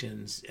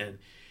conditions, and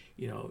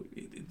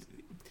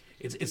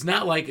it's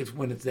not like it's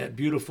when it's that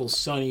beautiful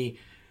sunny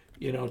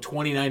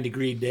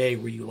 29-degree day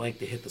where you like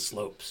to hit the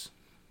slopes,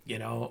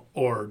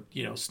 or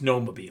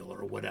snowmobile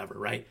or whatever,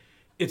 right?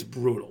 It's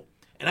brutal.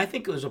 And I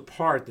think there's a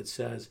part that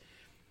says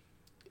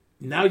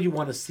now you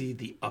want to see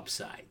the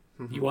upside.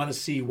 You want to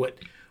see what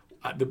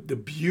the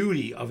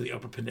beauty of the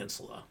Upper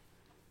Peninsula,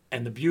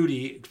 and the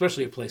beauty,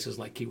 especially of places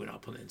like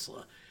Keweenaw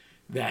Peninsula,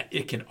 that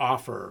it can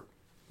offer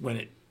when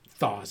it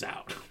thaws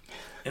out.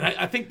 And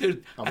I think there's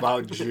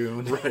About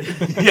June. Right.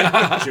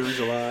 yeah, June,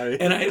 July.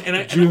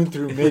 June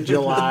through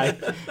mid-July.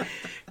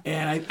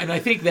 and I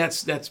think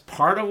that's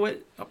part of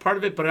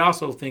it. But I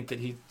also think that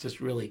he just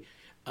really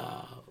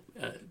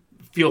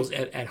feels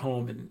at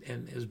home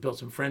and has built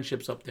some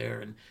friendships up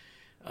there, and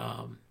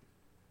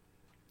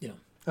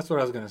That's what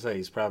I was going to say.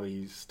 He's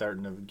probably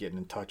starting to get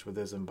in touch with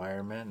his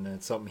environment, and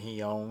it's something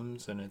he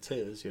owns, and it's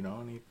his,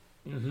 and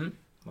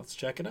let's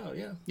check it out,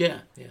 yeah.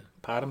 yeah.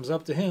 Bottoms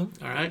up to him.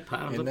 All right,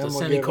 bottoms And up to then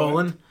we'll give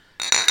semicolon.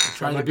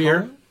 Try the Semicolon.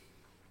 beer.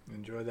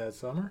 Enjoy that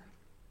summer.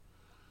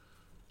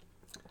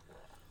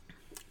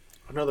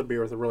 Another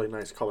beer with a really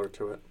nice color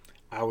to it.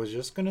 I was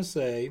just going to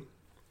say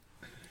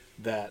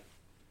that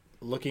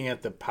looking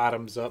at the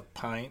bottoms up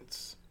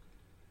pints,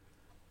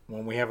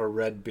 when we have a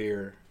red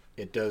beer,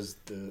 it does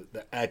the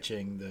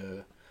etching,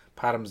 the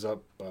bottoms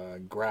up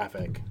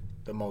graphic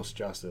the most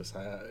justice.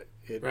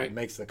 It Right.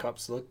 makes the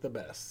cups look the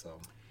best. So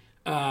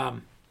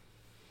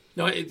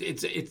No,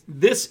 it's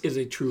this is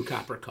a true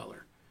copper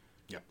color.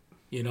 Yep.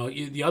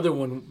 The other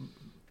one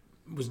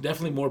was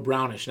definitely more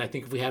brownish, and I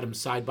think if we had them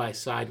side by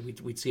side,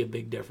 we'd see a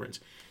big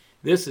difference.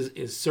 This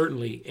is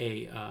certainly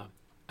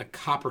a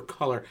copper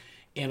color,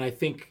 and I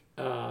think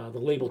the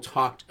label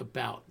talked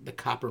about the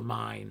copper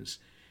mines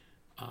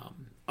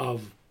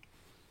of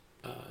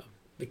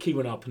the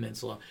Keweenaw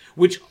Peninsula,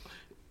 which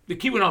the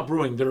Keweenaw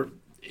Brewing,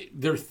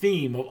 their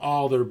theme of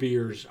all their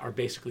beers are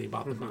basically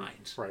about the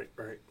mines. Right.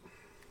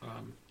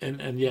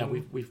 And yeah, I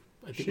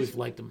think we've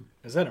liked them.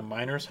 is that a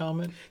miner's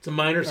helmet It's a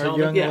miner's our helmet.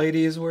 young Yeah.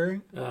 lady is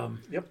wearing?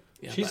 Yep.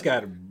 Yeah, She's but-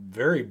 got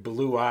very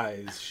blue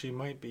eyes. She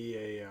might be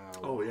a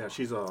Oh yeah,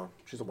 she's a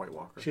White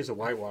Walker. she's a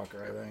White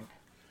Walker, I think.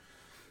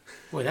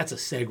 Boy, that's a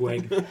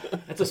segue.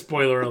 That's a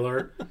spoiler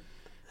alert.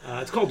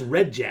 It's called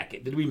Red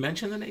Jacket. Did we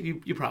mention the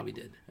name? You probably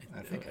did.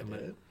 I think I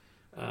did.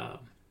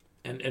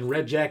 And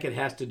Red Jacket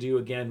has to do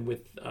again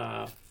with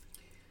the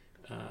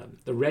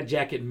Red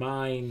Jacket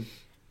mine,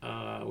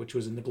 which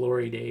was in the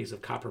glory days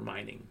of copper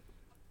mining.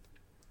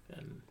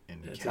 And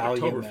In it's at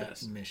Calumet,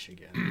 Oktoberfest.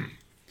 Michigan.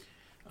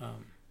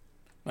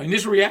 My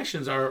initial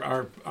reactions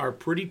are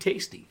pretty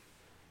tasty.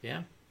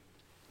 Yeah.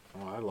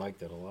 Oh, I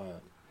liked it a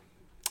lot.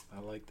 I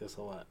like this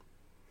a lot.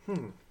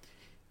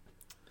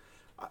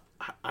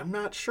 I'm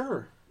not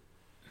sure.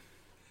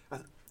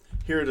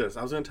 Here it is.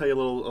 I was going to tell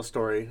you a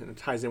story, and it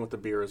ties in with the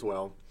beer as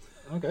well.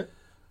 Okay.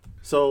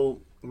 So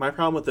my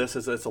problem with this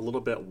is it's a little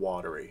bit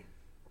watery.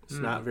 It's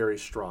not very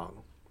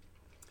strong.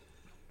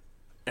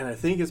 And I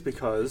think it's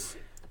because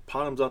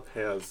Bottoms Up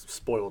has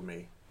spoiled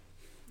me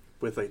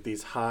with like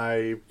these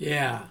high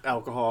Yeah.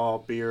 alcohol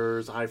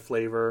beers, high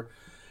flavor.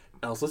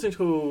 And I was listening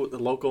to the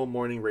local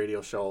morning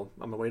radio show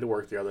on my way to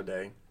work the other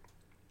day,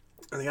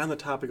 and they got on the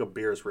topic of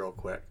beers real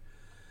quick.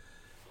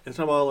 And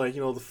talking about like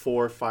the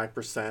 4 or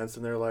 5%,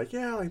 and they're like,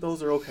 yeah, like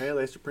those are okay.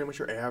 That's pretty much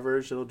your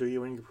average. It'll do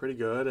you when you're pretty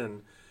good.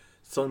 And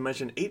someone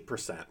mentioned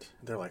 8%. And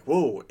they're like,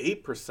 whoa,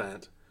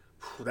 8%.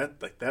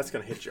 That's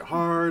gonna hit you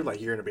hard. Like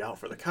you're gonna be out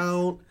for the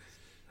count.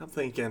 I'm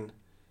thinking,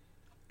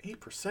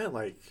 8%,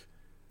 like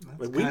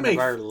That's we kind make of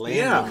our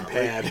landing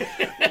pad.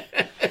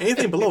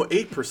 anything below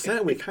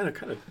 8%, we kind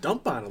of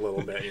dump on a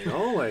little bit.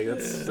 Like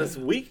that's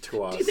weak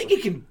to us. Do you think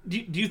it can? Do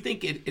you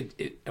think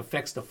it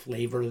affects the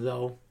flavor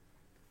though?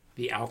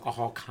 The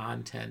alcohol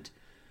content,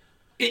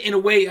 in a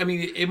way. I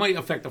mean, it might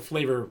affect the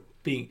flavor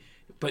being,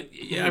 but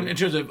in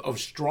terms of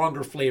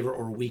stronger flavor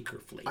or weaker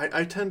flavor.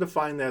 I tend to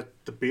find that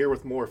the beer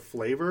with more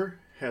flavor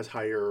has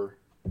higher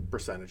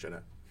percentage in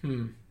it.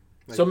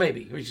 So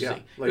maybe we should yeah,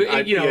 see. like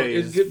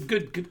It's IPAs.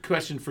 good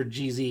question for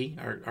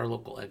GZ, our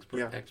local expert.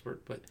 Yeah.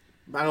 But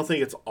I don't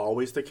think it's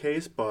always the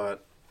case,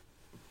 but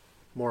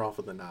more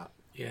often than not.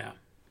 yeah,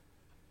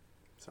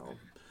 So,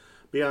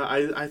 but yeah,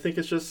 I think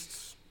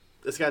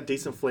it's got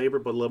decent flavor,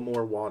 but a little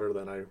more water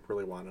than I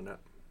really want in it.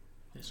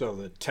 So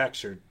the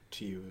texture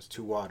to you is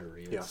too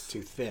watery. It's Yes.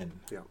 too thin.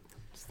 Yeah.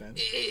 It's thin.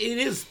 it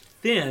is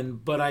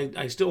thin, but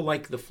I still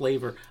like the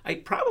flavor. I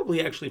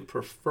probably actually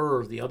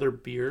prefer the other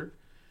beer,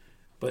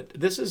 but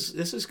this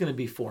is going to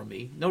be for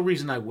me. No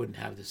reason I wouldn't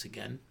have this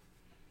again.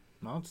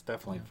 No, it's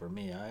definitely for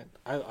me.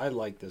 I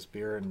like this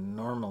beer, and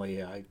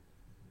normally I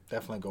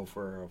definitely go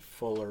for a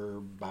fuller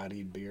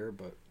bodied beer,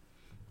 but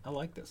I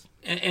like this.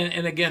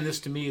 And again, this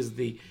to me is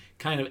the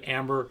kind of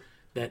amber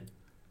that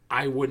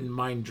I wouldn't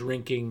mind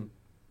drinking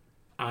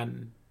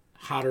on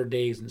hotter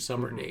days and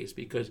summer days,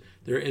 because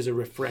there is a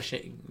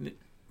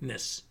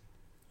refreshingness.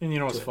 And you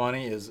know what's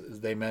funny is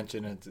they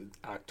mention it's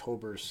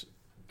Oktoberfest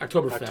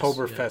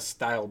Oktoberfest.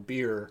 style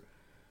beer,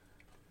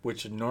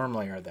 which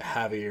normally are the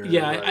heavier.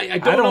 Yeah, I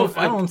don't know if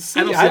I don't see.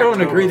 I don't I don't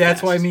see agree.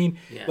 That's why I Oktoberfest. mean,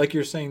 Yeah. like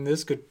you're saying,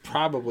 this could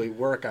probably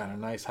work on a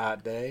nice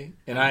hot day,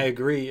 and I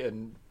agree.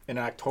 And an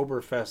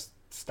Oktoberfest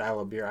style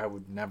of beer, I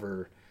would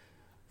never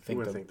think,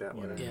 wouldn't think that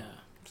way. Yeah.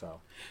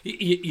 So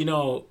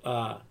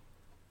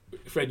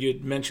Fred, you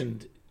had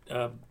mentioned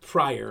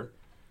prior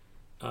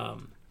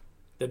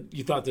that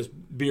you thought this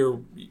beer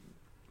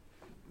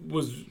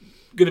was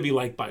going to be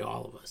liked by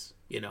all of us,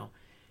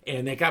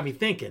 And that got me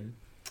thinking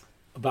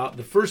about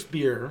the first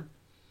beer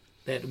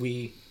that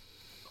we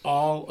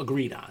all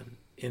agreed on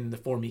in the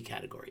For Me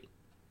category.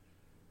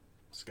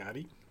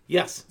 Scotty?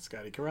 Yes.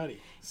 Scotty Karate.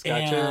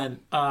 Scotch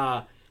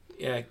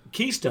And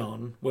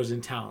Keystone was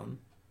in town,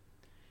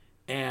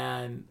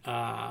 and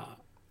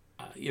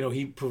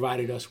he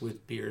provided us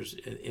with beers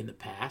in the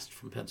past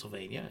from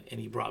Pennsylvania, and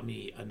he brought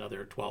me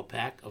another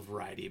 12-pack of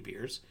variety of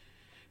beers.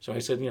 So I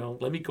said,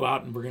 let me go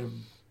out and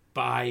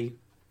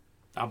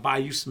I'll buy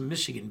you some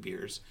Michigan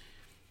beers.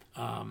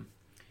 And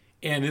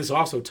this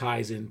also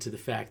ties into the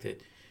fact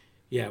that,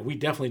 we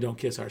definitely don't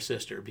kiss our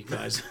sister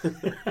because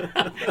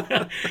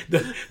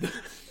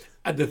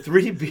the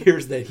three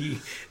beers that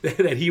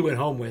he went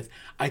home with,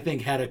 I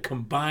think, had a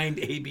combined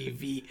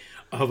ABV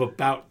of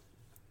about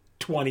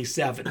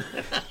 27.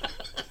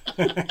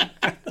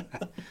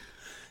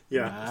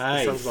 Yeah,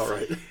 nice. Sounds about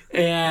right.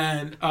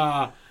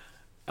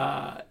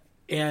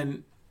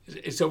 And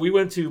so we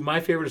went to my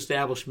favorite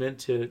establishment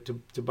to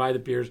buy the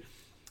beers.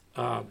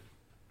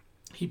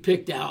 He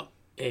picked out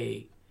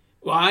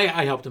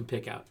I helped him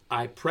pick out.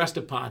 I pressed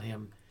upon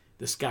him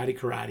the Scotty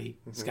Karate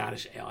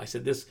Scottish Ale. I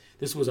said, this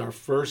was our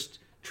first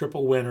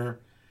triple winner.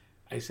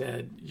 I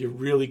said, you're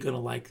really going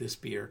to like this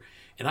beer.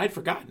 And I'd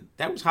forgotten.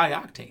 That was high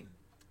octane.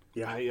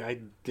 Yeah, I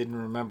didn't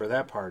remember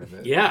that part of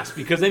it. Yes,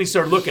 because then he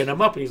started looking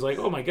them up, and he's like,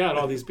 oh, my God,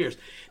 all these beers.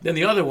 Then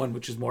the other one,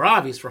 which is more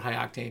obvious for high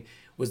octane,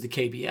 was the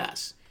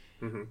KBS,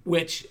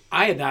 which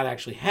I had not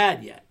actually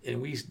had yet.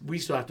 And we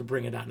still have to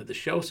bring it onto the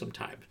show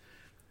sometime.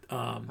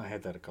 I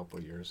had that a couple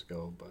of years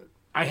ago, but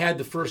I had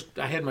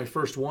my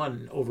first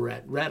one over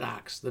at Red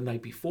Ox the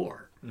night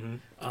before.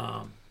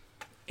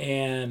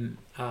 And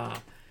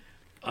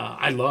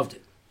I loved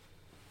it.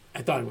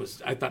 I thought it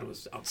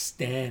was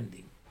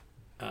outstanding.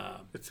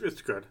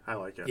 It's good. I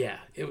like it. Yeah,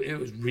 it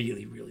was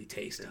really, really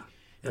tasty. Yeah.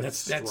 And that's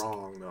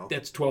strong though.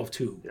 That's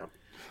 12.2.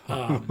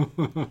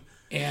 Yep.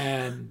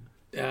 And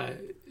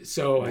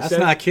so that's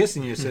not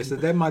kissing your sister.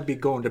 That might be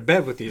going to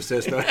bed with your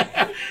sister.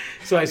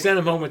 So I sent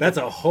him home with. That's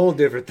a whole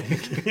different thing.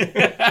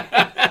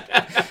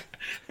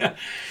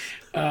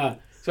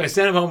 So I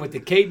sent him home with the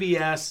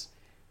KBS,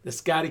 the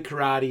Scotty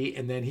Karate,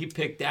 and then he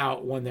picked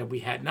out one that we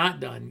had not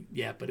done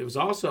yet, but it was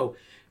also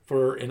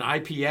for an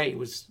IPA. It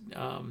was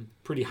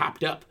pretty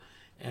hopped up,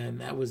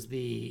 and that was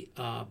the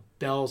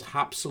Bell's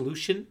Hop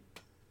Solution.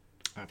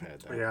 I've had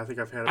that. Yeah, I think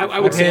I've had it. I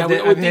would say I've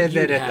had that at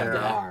the that.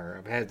 bar.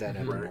 I've had that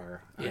at the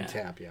bar on Yeah.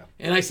 tap. Yeah.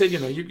 And I said,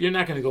 you're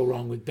not going to go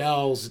wrong with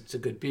Bell's. It's a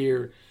good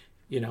beer.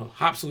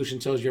 Hop Solution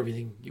tells you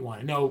everything you want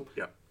to know.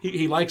 Yep.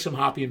 He likes some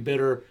hoppy and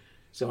bitter.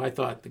 So I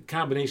thought the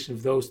combination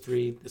of those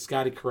three, the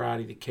Scotty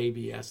Karate, the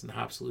KBS, and the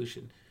Hop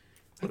Solution,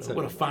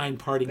 what a fine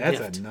parting gift.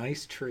 That's a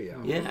nice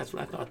trio. Yeah, that's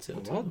what I thought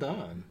too. Well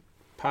done.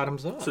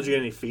 Bottoms up. So did you get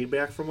any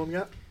feedback from them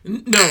yet?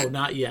 No,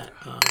 not yet.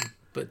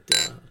 But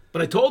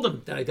I told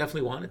him that I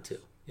definitely wanted to.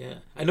 Yeah,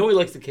 I know he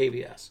likes the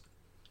KBS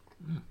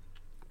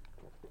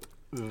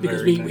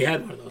because we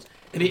had one of those,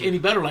 and he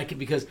better like it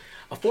because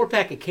a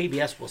 4-pack of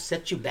KBS will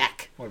set you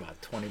back. What about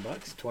 $20?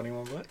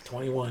 $21?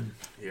 21.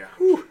 Yeah.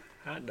 Whew.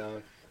 Hot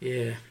dog.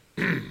 Yeah.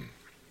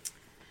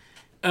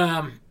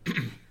 All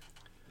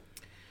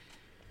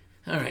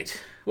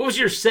right. What was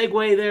your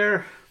segue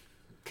there,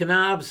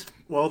 Knobs?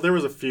 Well, there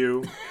was a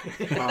few.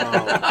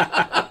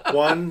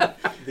 One,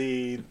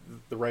 the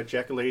Red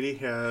Jacket lady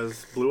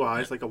has blue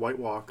eyes like a White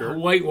Walker. A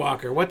White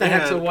Walker. What the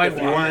heck's a And White if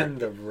you Walker? want-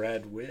 The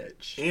Red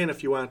Witch. And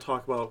if you want to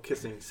talk about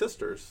kissing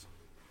sisters.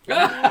 So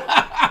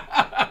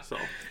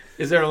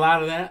Is there a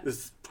lot of that?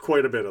 there's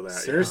quite a bit of that.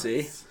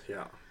 Cersei.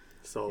 Yeah.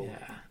 So Yeah.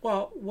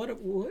 Well,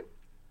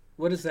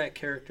 what is that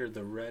character?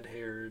 The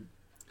red-haired.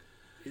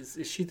 Is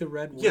she the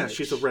Red Witch? yeah,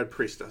 she's a red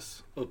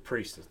priestess. Oh,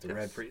 priestess. The Yes.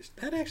 Red Priest.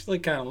 That actually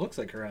kind of looks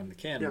like her on the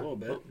can Yeah, a little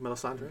bit.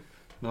 Melisandre.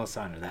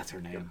 Melisandre, that's her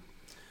name.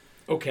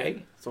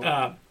 Okay. So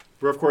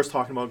we're of course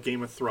talking about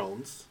Game of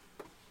Thrones.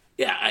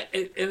 Yeah,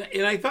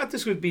 and I thought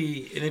this would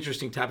be an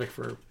interesting topic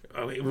for.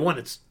 One,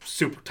 it's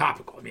super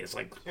topical. I mean, it's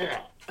like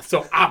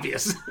so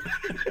obvious.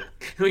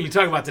 When you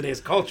talk about today's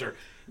culture,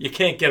 you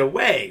can't get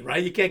away,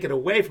 right? You can't get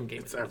away from Game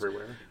of It's Thrones.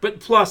 everywhere. But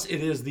plus,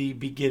 it is the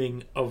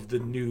beginning of the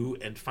new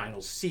and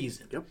final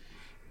season. Yep.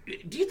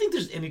 Do you think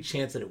there's any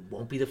chance that it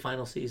won't be the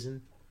final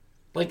season?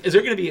 Like, is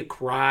there going to be a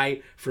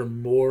cry for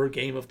more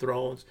Game of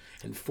Thrones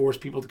and force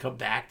people to come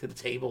back to the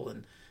table?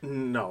 And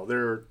No,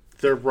 they're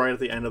right at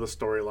the end of the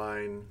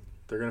storyline.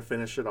 They're gonna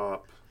finish it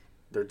up.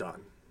 They're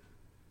done.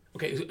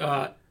 okay,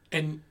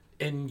 and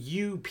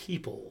you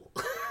people,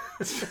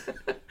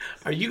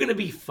 are you going to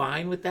be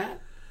fine with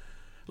that?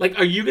 Like,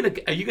 are you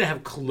gonna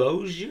have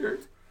closure?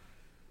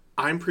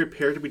 I'm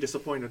prepared to be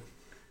disappointed.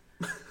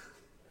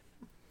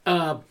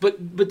 But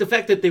the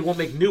fact that they won't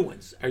make new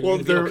ones, are you Well,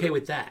 going to be they're- okay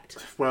with that?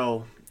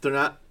 Well, they're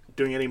not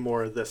doing any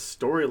more of this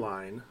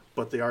storyline,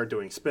 but they are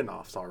doing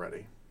spin-offs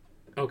already.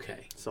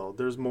 Okay. So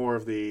there's more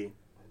of the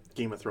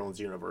Game of Thrones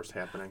universe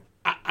happening.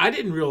 I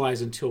didn't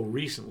realize until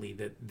recently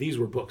that these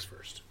were books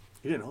first.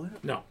 You didn't know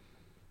that? No,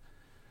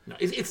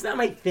 it's not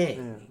my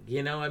thing.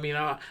 You know, I mean,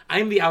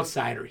 I'm the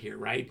outsider here,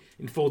 right?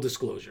 In full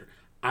disclosure,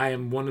 I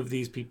am one of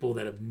these people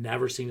that have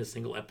never seen a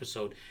single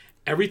episode.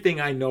 Everything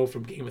I know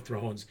from Game of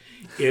Thrones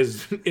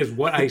is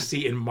what I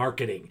see in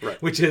marketing,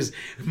 which is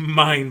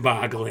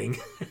mind-boggling.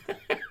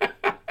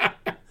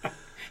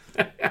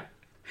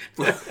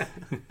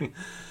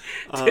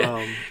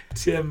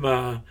 Tim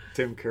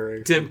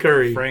Curry. Tim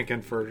Curry.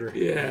 Frankenfurter.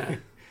 Yeah.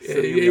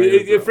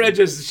 Fred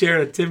just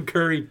shared a Tim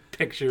Curry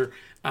picture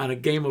on a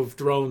Game of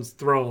Thrones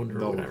throne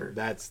or whatever.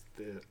 That's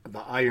the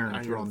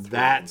Iron Throne.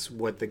 That's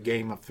what the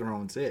Game of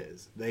Thrones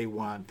is. They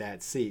want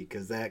that seat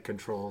because that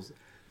controls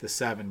the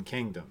 7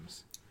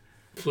 kingdoms.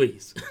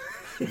 Please.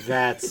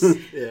 That's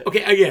it.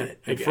 Okay, I get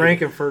it.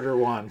 Frankenfurter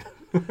won.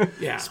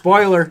 Yeah.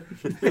 Spoiler.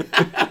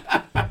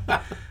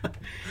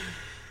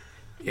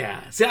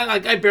 Yeah. See,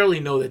 I barely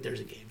know that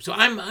there's a game, so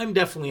I'm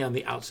definitely on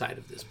the outside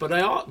of this. But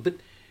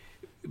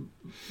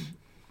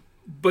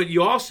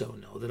you also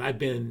know that I've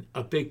been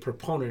a big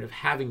proponent of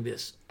having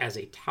this as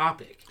a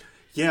topic.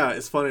 Yeah,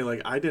 it's funny.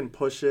 Like, I didn't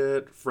push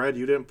it. Fred,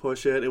 you didn't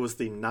push it. It was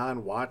the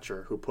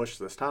non-watcher who pushed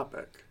this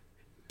topic.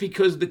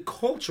 Because the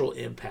cultural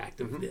impact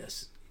of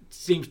this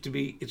seems to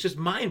be, it's just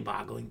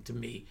mind-boggling to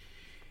me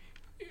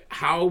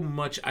how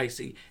much I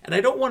see. And I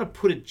don't want to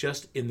put it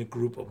just in the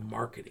group of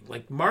marketing.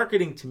 Like,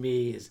 marketing to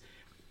me is,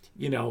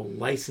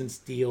 license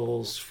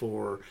deals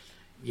for,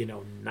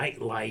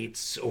 night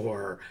lights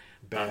or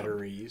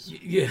batteries.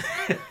 Yeah.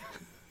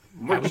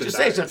 Why would you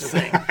say such a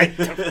thing?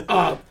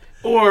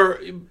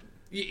 Or,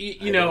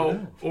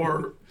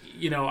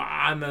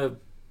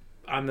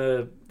 on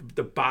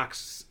the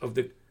box of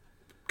the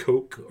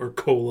Coke or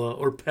Cola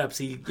or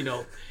Pepsi,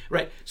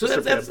 right? So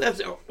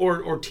that's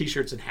or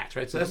T-shirts and hats,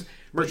 right? So that's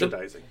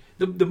merchandising.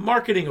 The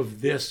marketing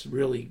of this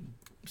really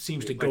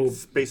seems to go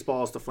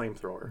baseball's the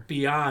flamethrower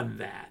beyond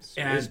that.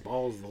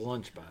 Baseball's the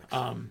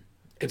lunchbox.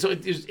 And so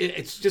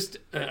it's just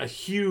a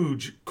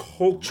huge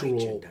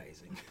cultural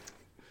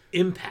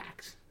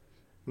impact,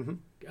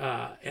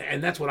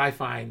 and that's what I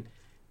find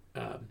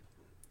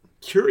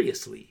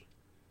curiously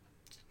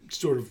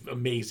sort of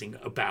amazing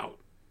about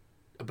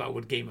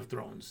what Game of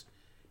Thrones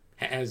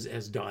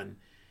has done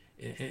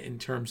in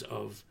terms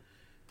of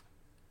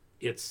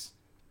its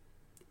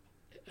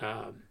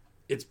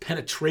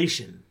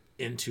penetration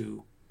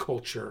into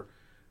culture,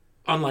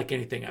 unlike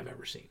anything I've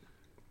ever seen.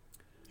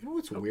 You know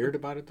what's weird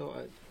about it, though?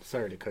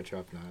 Sorry to cut you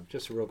off now.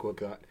 Just a real quick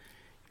thought.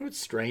 You know what's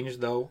strange,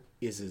 though,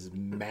 is as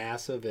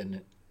massive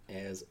and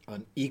as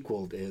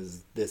unequaled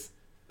as this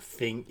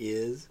thing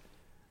is,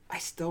 I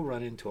still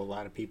run into a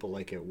lot of people,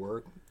 like at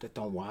work, that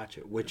don't watch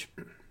it, which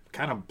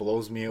kind of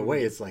blows me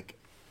away. It's like,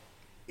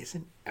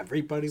 isn't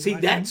everybody See,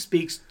 watching? that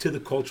speaks to the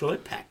cultural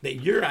impact, that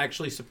you're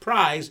actually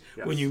surprised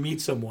when you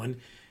meet someone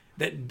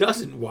that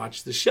doesn't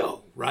watch the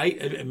show,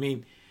 right? I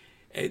mean,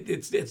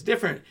 it's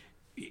different.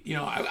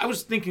 I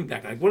was thinking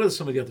back, like, what are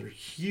some of the other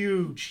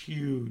huge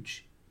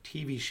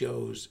TV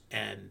shows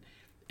and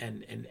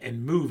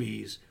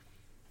movies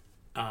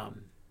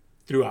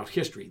throughout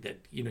history that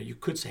you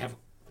could have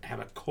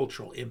a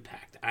cultural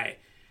impact?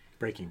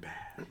 Breaking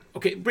Bad.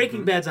 Okay,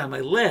 Breaking Bad's on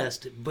my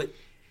list, but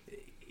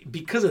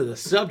because of the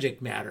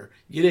subject matter,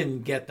 you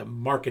didn't get the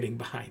marketing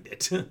behind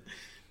it.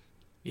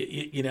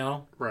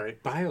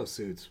 Right.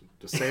 Biosuits.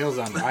 The sales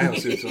on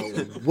biosuits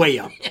are way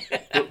up.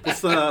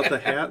 What's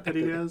the hat that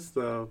he has?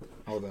 The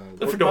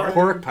fedora.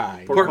 Pork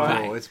pie. Pork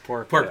pie. Oh, it's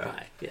pork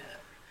pie. Yeah.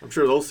 I'm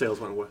sure those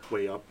sales went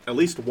way up. At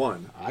least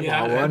one. I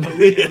bought one. At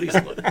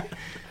least one.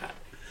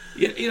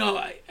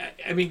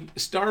 I mean,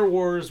 Star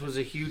Wars was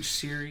a huge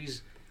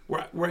series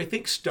where I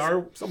think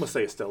Some would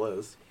say it still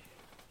is.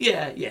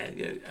 Yeah.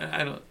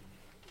 I don't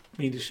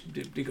mean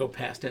to go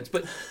past tense,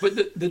 but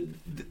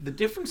the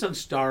difference on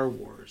Star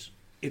Wars,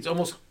 it's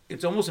almost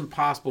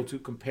impossible to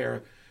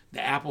compare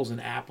the apples and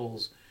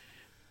apples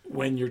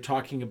when you're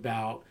talking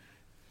about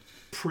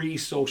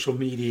pre-social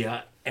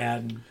media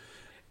and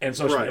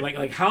social media.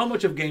 Like how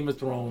much of Game of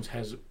Thrones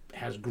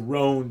has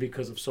grown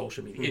because of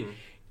social media. Mm-hmm.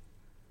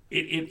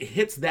 It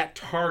hits that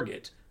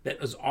target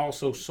that is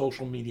also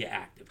social media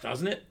active,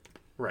 doesn't it?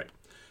 Right.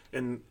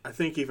 And I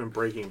think even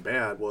Breaking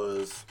Bad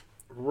was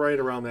right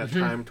around that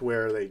time to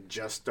where they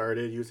just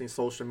started using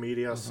social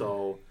media.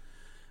 So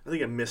I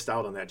think it missed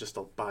out on that just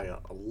by a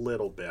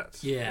little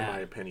bit, in my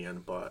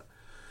opinion. But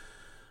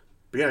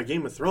yeah,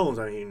 Game of Thrones,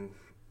 I mean,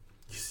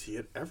 you see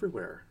it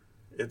everywhere.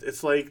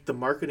 It's like the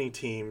marketing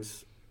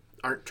teams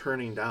aren't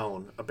turning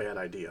down a bad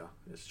idea.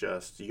 It's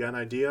just, you got an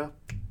idea,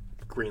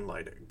 green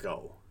light it,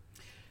 go.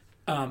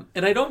 And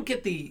I don't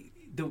get the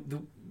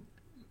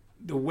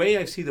way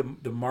I see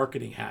the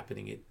marketing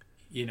happening.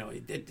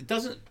 It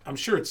doesn't. I'm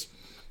sure it's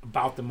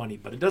about the money,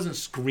 but it doesn't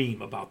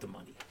scream about the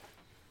money.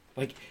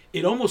 Like,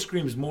 it almost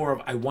screams more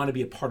of, I want to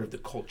be a part of the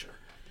culture.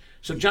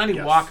 So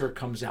Johnny Walker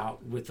comes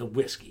out with a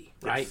whiskey,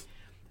 right?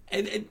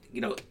 Yes.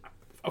 And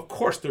of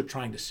course they're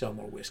trying to sell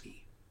more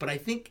whiskey, but I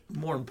think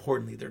more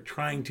importantly they're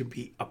trying to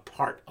be a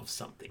part of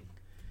something.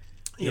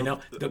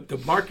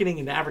 The marketing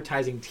and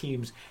advertising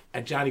teams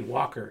at Johnny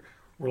Walker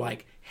were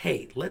like,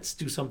 hey, let's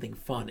do something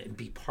fun and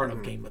be part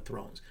of Game of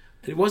Thrones.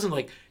 It wasn't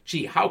like,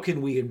 gee, how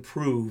can we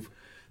improve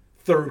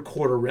third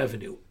quarter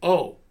revenue?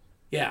 Oh,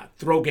 yeah,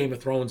 throw Game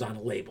of Thrones on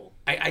a label.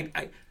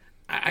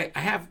 I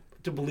have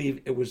to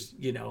believe it was,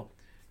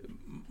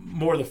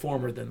 more the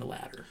former than the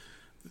latter.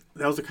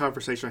 That was a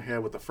conversation I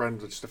had with a friend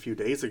just a few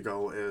days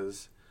ago.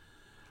 Is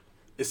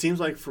it seems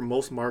like for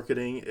most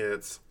marketing,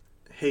 it's,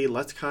 hey,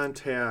 let's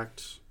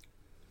contact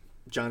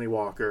Johnny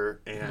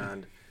Walker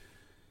and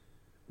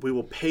we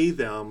will pay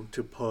them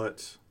to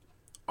put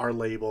our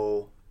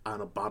label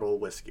on a bottle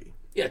of whiskey.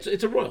 Yeah,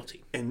 it's a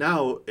royalty. And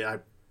now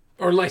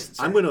Or license.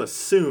 I'm going to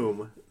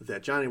assume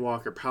that Johnny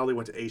Walker probably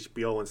went to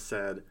HBO and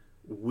said,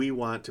 we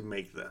want to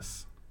make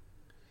this.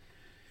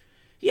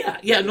 Yeah,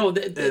 no.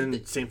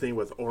 And same thing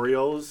with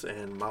Oreos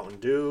and Mountain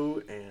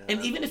Dew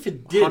and even if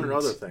it didn't,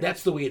 other things.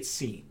 that's the way it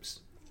seems.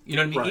 You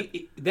know what I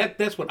mean? Right.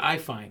 That's what I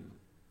find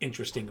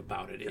interesting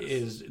about it,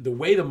 is the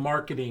way the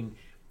marketing,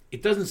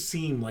 it doesn't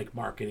seem like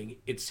marketing.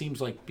 It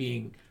seems like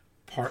being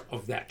part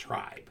of that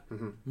tribe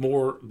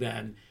more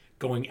than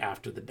going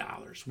after the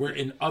dollars. Where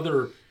in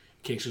other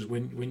cases,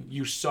 when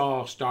you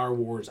saw Star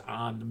Wars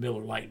on the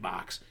Miller Lite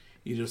box,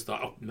 you just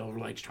thought, oh, Miller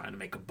Lite's trying to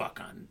make a buck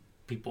on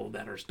people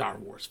that are Star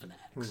Wars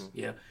fanatics.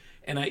 Yeah.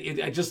 And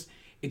it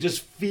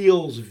just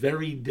feels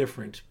very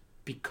different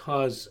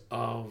because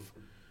of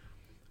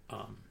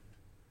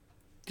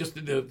just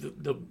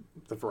the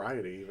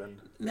variety even.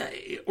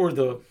 Or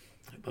the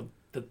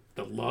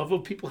love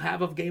of people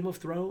have of Game of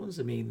Thrones.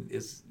 I mean,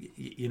 is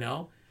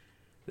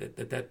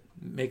that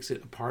makes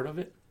it a part of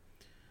it.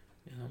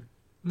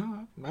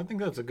 No, I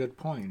think that's a good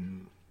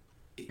point.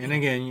 And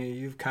again,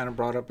 you've kind of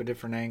brought up a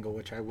different angle,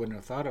 which I wouldn't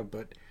have thought of,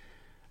 but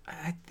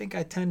I think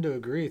I tend to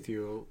agree with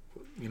you,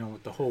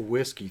 with the whole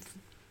whiskey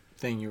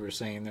thing you were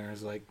saying there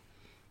is like,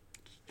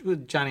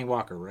 with Johnny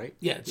Walker, right?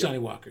 Yeah, it's Johnny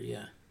Walker,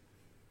 yeah.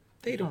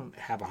 They don't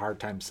have a hard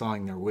time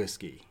selling their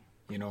whiskey.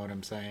 You know what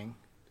I'm saying?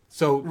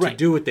 So Right. to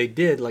do what they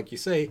did, like you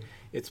say,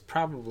 it's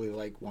probably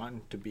like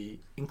wanting to be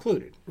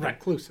included, Right.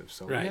 inclusive.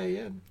 So Right.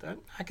 yeah,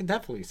 I can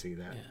definitely see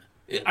that.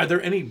 Yeah. Are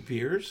there any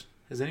beers?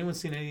 Has anyone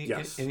seen any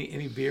Yes.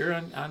 any beer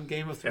on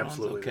Game of Thrones?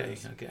 Absolutely Okay,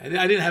 is. okay.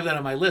 I didn't have that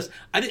on my list.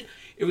 I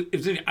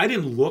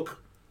didn't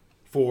look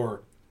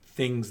for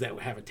things that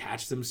have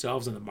attached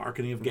themselves in the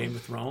marketing of Game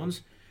of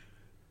Thrones.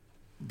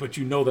 But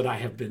you know that I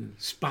have been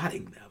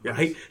spotting them, Yes.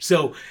 right?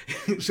 So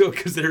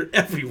because they're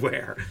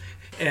everywhere,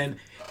 and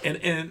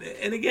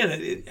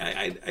again,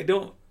 I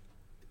don't.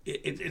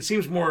 It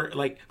seems more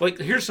like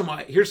here's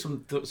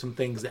some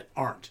things that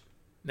aren't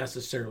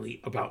necessarily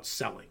about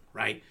selling,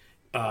 right?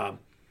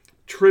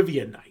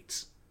 Trivia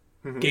nights,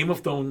 Game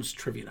of Thrones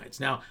trivia nights.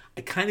 Now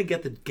I kind of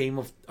get the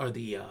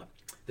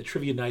the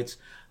trivia nights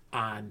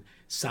on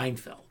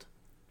Seinfeld,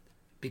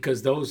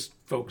 because those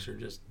folks are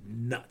just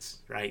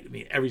nuts, right? I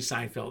mean, every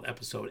Seinfeld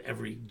episode,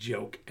 every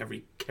joke,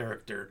 every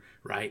character,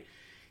 right?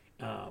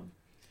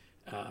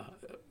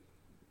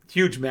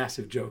 Huge,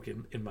 massive joke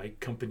in my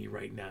company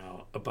right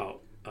now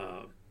about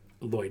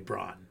Lloyd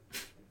Braun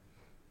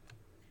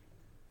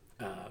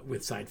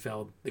with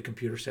Seinfeld, the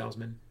computer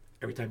salesman.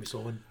 Every time he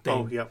sold one thing.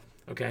 Oh, yep.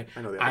 Okay.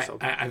 I know the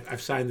episode.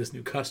 I've signed this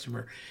new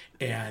customer,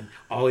 and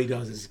all he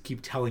does is keep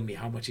telling me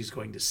how much he's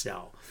going to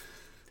sell.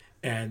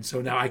 And so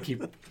now I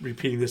keep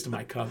repeating this to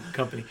my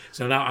company.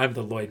 So now I'm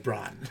the Lloyd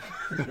Braun.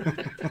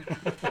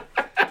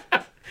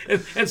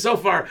 and so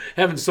far,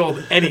 haven't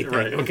sold anything,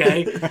 Right.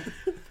 okay?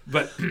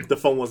 But The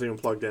phone wasn't even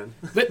plugged in.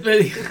 but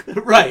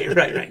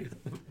right.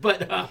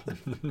 But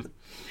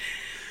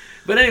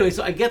anyway,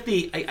 so I get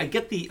the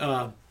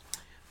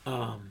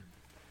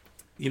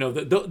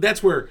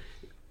that's where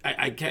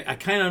I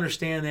kind of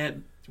understand that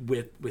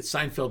with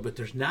Seinfeld, but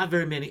there's not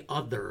very many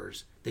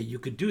others that you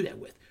could do that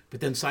with. But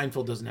then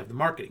Seinfeld doesn't have the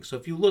marketing. So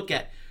if you look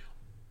at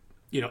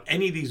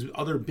any of these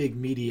other big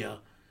media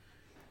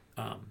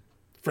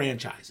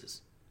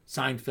franchises,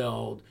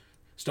 Seinfeld,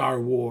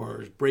 Star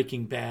Wars,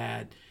 Breaking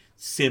Bad,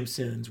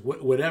 Simpsons,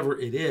 whatever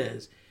it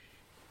is,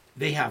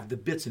 they have the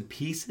bits and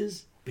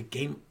pieces. The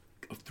Game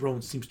of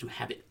Thrones seems to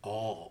have it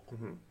all,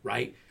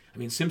 right? I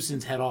mean,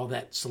 Simpsons had all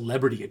that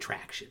celebrity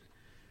attraction.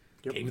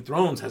 Yep. Game of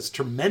Thrones has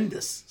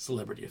tremendous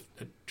celebrity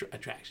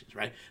attractions,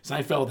 right?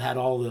 Seinfeld had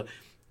all the,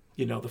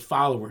 the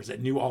followers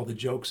that knew all the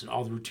jokes and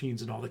all the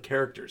routines and all the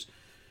characters.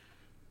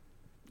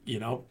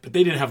 But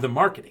they didn't have the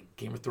marketing.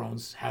 Game of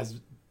Thrones has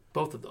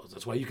both of those.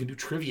 That's why you can do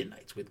trivia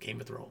nights with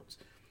Game of Thrones.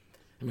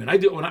 I mean,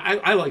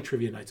 I like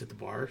trivia nights at the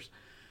bars.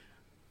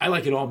 I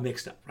like it all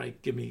mixed up, right?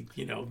 Give me,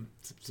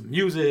 some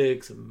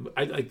music,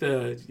 I like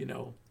the,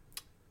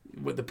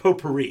 with the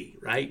potpourri,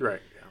 right?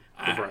 Right.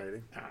 Yeah. The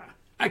variety.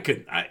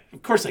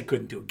 Of course I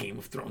couldn't do a Game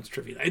of Thrones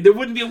trivia. There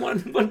wouldn't be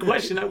one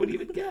question I would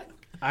even get.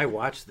 I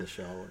watched the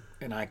show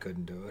and I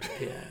couldn't do it.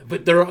 Yeah,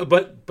 but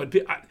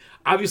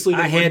obviously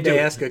I had to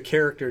ask a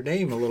character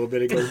name a little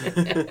bit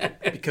ago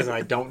because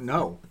I don't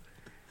know,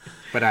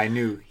 but I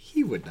knew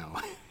he would know.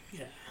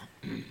 Yeah.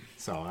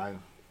 So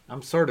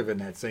I'm sort of in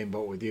that same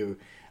boat with you.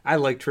 I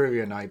like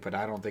trivia night, but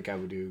I don't think I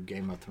would do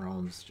Game of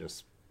Thrones.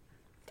 Just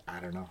I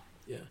don't know.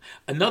 Yeah.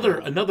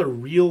 Another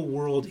real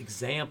world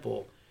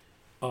example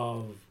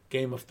of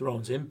Game of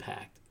Thrones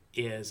impact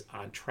is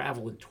on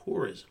travel and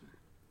tourism.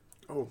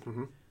 Oh.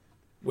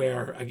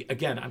 Where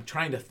again, I'm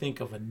trying to think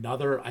of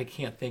another. I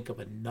can't think of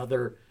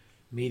another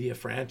media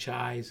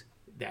franchise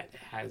that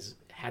has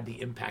had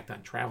the impact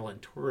on travel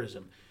and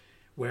tourism,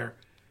 where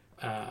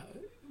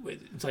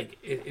it's like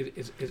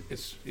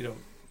it's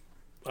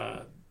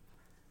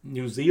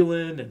New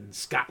Zealand and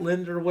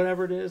Scotland or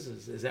whatever it is.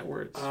 Is that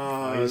where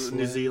it's?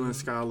 New Zealand,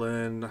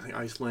 Scotland,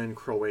 Iceland,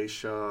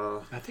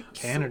 Croatia. I think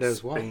Canada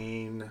as well.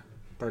 Spain.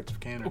 Parts of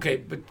Canada. Okay,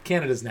 but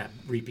Canada's not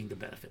reaping the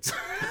benefits.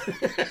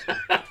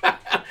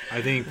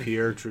 I think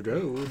Pierre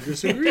Trudeau would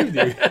disagree with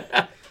you.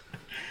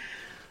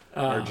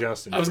 Or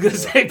Justin. I was going to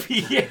say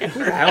Pierre.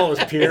 Who the hell is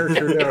Pierre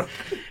Trudeau?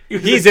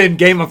 He's in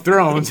Game of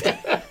Thrones.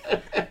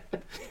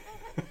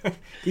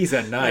 He's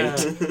a knight.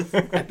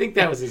 I think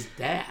that was his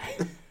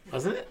dad,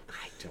 wasn't it?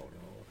 I don't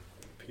know.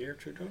 Pierre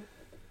Trudeau?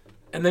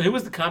 And then who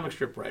was the comic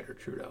strip writer,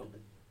 Trudeau?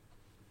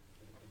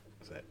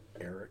 Is that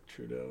Eric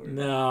Trudeau? Or...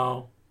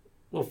 No.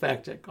 We'll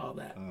fact check all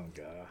that. Oh,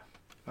 God.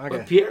 But Okay.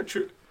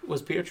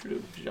 was Pierre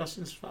Trudeau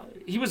Justin's father?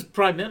 He was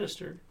prime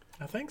minister.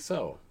 I think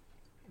so.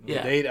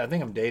 Yeah. I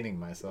think I'm dating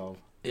myself.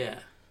 Yeah.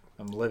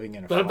 I'm living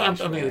in a But I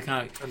flashback. mean, the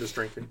comic. I'm just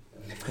drinking.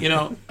 You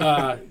know,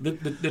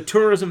 the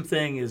tourism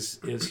thing is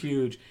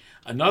huge.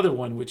 Another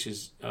one, which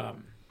is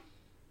kind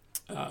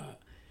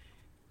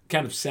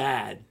of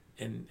sad,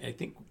 and I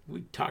think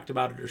we talked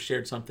about it or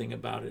shared something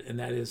about it, and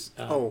that is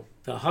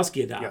the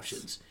husky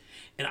adoptions. Yes.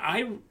 And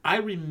I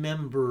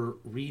remember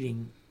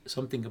reading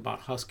something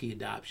about husky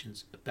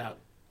adoptions about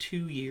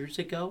 2 years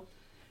ago,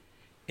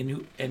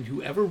 and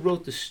whoever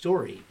wrote the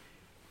story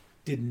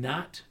did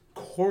not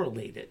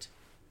correlate it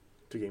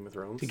to Game of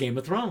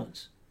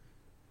Thrones.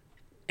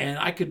 And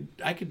I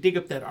could dig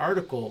up that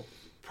article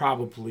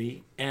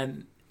probably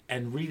and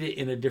read it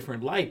in a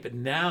different light. But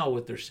now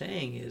what they're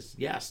saying is,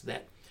 yes,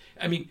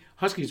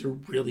 huskies are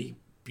really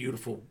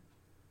beautiful,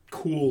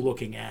 cool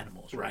looking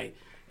animals, right?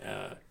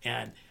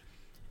 And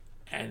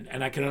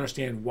I can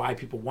understand why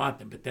people want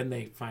them, but then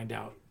they find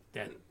out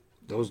that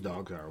those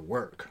dogs are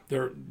work.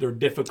 They're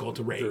difficult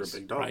to raise. They're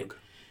a big dog. Right?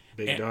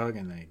 Big dog,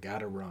 and they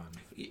gotta run.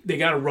 They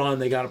gotta run.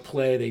 They gotta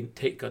play. They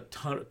take a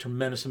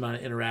tremendous amount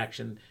of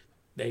interaction.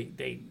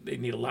 They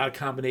need a lot of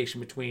combination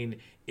between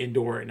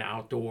indoor and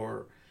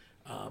outdoor,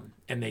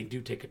 and they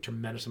do take a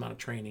tremendous amount of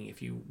training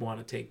if you want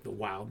to take the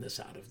wildness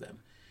out of them.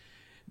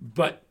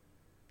 But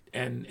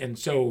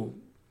so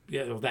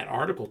that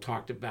article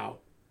talked about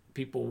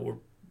people were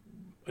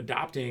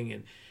adopting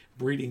and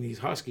breeding these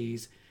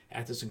huskies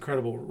at this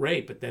incredible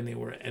rate, but then they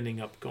were ending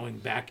up going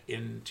back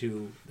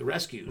into the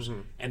rescues.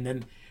 Mm-hmm. And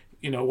then,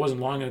 it wasn't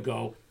long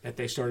ago that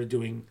they started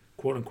doing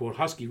quote unquote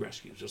husky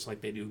rescues, just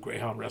like they do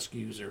greyhound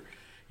rescues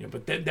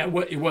but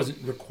it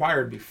wasn't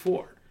required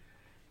before.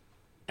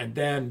 And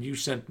then you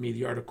sent me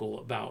the article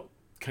about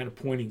kind of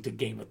pointing to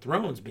Game of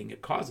Thrones being a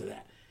cause of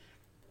that.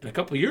 And a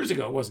couple of years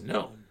ago, it wasn't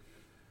known.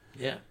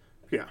 Yeah.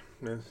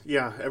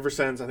 Yeah. Ever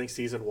since I think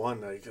season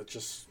 1, like it's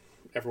just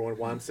everyone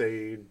wants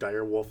a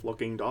dire wolf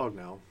looking dog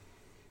now.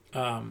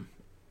 A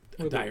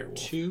dire wolf.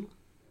 2?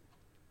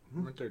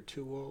 Weren't there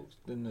 2 wolves?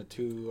 Then the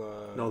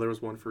 2. No, there was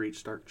one for each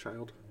Stark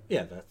child.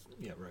 Yeah,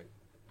 right.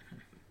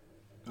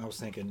 I was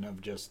thinking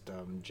of just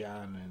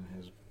John and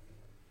his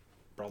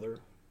brother.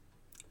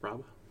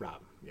 Rob,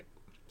 yep.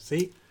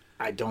 See?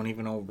 I don't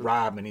even know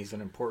Rob, and he's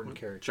an important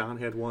character. John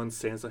had one,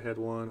 Sansa had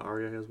one,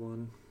 Arya has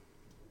one.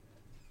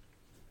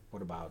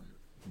 What about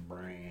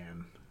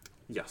Bran?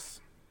 Yes.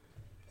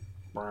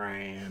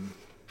 Bran.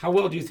 How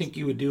well do you think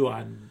you would do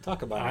on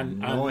Talk about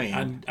annoying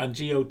on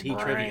GOT Bran.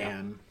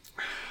 trivia?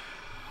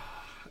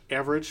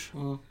 Average.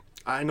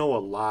 I know a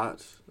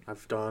lot.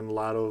 I've done a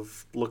lot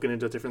of looking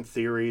into different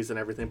theories and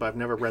everything, but I've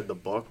never read the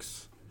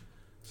books.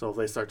 So if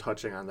they start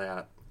touching on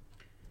that,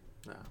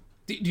 no.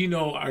 Do you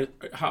know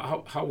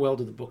how well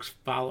do the books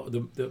follow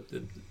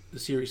the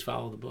series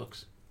follow the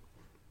books?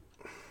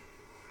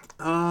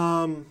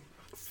 From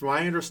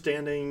my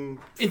understanding,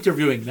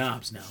 interviewing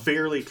knobs now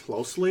fairly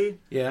closely.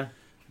 Yeah,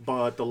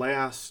 but the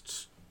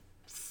last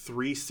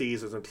 3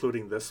 seasons,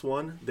 including this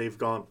one, they've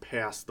gone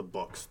past the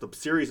books. The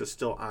series is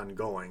still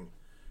ongoing.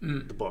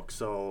 The book,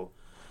 so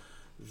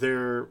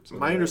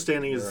my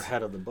understanding is they're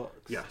ahead of the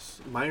books. Yes,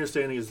 my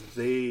understanding is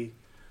the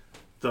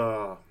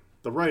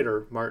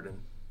writer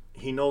Martin,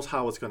 he knows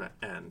how it's going to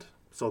end,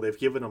 so they've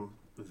given him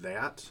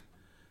that.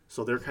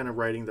 So they're kind of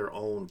writing their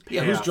own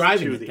path who's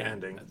driving to it the then?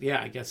 ending.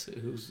 Yeah, I guess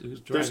who's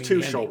driving. There's 2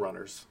 the ending?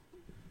 showrunners,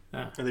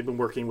 and they've been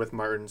working with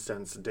Martin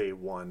since day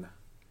 1.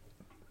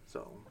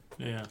 So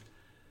yeah.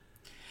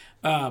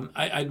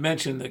 I'd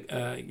mentioned that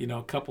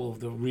a couple of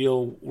the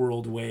real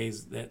world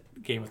ways that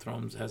Game of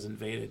Thrones has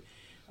invaded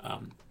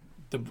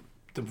the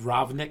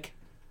Ravnik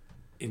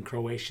in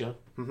Croatia.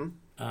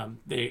 Mm-hmm.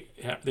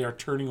 They are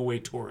turning away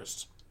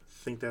tourists.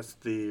 I think that's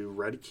the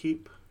Red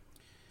Keep,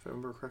 if I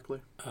remember correctly.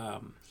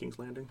 King's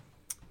Landing.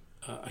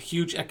 A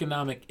huge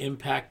economic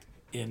impact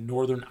in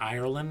Northern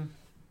Ireland.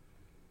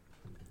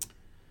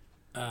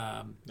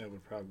 That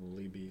would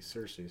probably be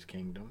Cersei's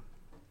kingdom.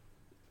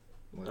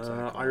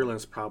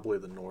 Ireland's probably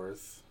the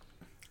north.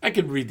 I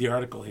could read the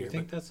article here. You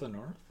think that's the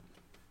north?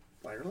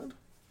 Ireland?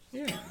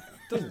 Yeah. It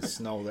doesn't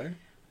snow there.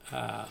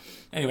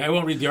 Anyway, I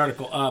won't read the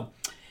article.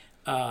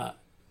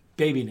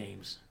 Baby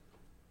names.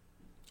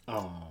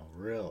 Oh,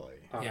 really?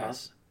 Uh-huh.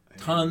 Yes.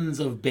 Tons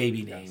of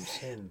baby names.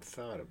 I hadn't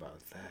thought about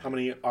that. How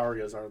many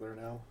Aryas are there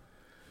now?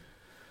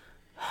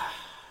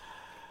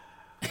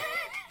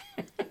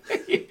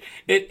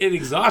 It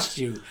exhausts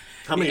you.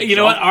 How many? You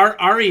know what?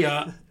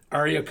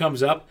 Arya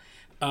comes up.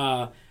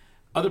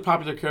 Other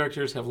popular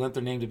characters have lent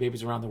their name to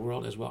babies around the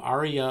world as well.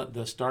 Arya,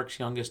 the Stark's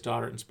youngest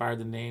daughter, inspired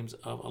the names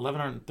of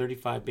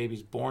 1,135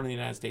 babies born in the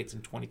United States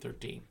in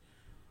 2013.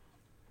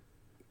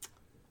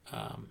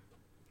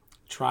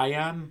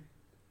 Tryon,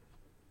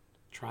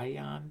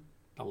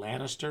 the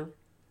Lannister.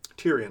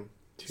 Tyrion.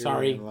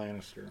 Sorry.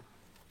 Lannister.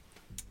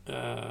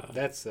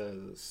 That's a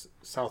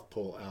South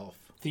Pole elf.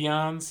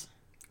 Theons.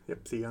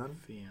 Yep, Theon.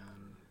 Theon.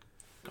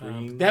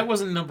 Green. That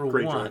wasn't number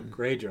Greyjoy. one.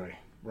 Greyjoy.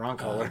 Wrong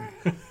color.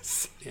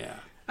 Yeah.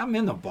 I'm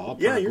in the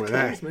ballpark Yeah, you're with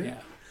close, that. man. Yeah.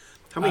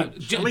 How many,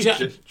 Jo- how many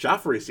Jo-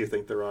 Joffreys do you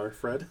think there are,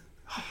 Fred?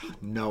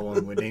 No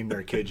one would name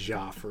their kid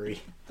Joffrey.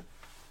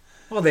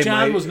 Well, they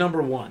John might. was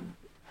number one.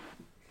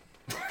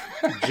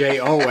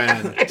 Jon.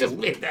 I just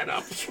made that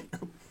up.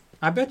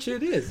 I bet you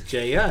it is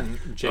Jon.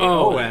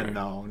 Oh, Jon.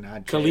 No,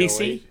 not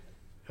Khaleesi?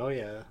 Oh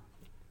yeah,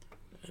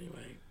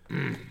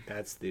 Anyway,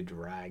 that's the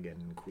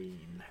Dragon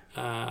Queen.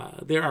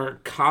 there are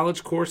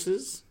college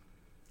courses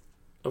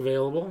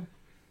available.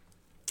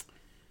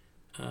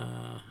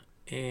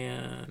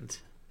 And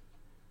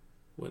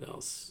what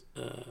else?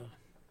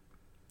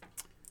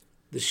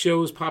 The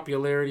show's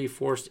popularity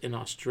forced an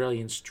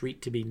Australian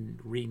street to be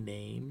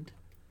renamed.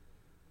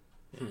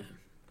 Yeah.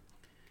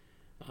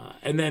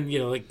 And then,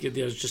 like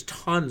there's just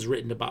tons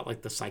written about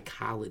like the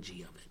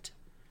psychology of it.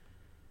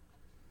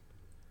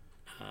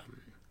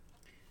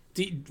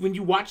 When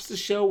you watch the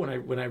show,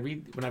 when I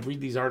read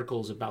these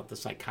articles about the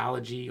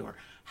psychology or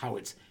how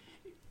it's,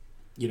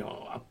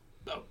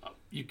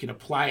 you can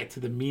apply it to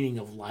the meaning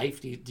of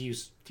life. Do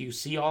you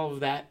see all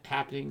of that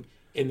happening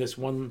in this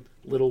one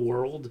little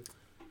world?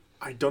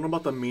 I don't know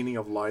about the meaning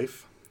of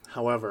life.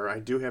 However, I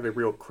do have a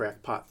real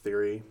crackpot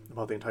theory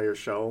about the entire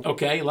show.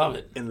 Okay, love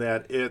it. In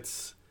that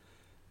it's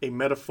a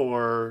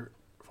metaphor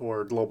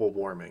for global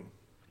warming.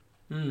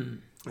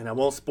 And I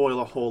won't spoil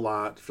a whole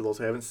lot for those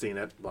who haven't seen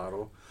it,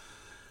 Lotto.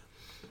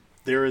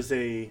 There is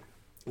a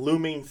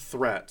looming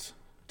threat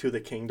to the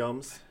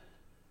kingdoms,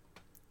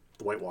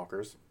 the White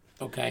Walkers.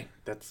 Okay.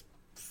 That's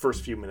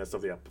first few minutes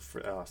of the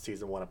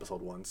season 1,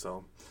 episode 1.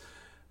 So,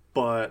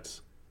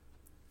 but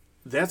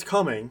that's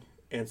coming,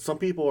 and some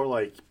people are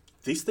like,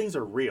 these things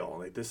are real.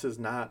 Like, this is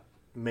not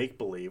make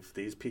believe.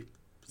 These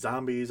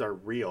zombies are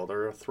real.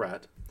 They're a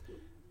threat,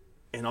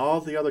 and all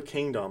the other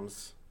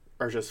kingdoms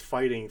are just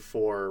fighting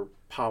for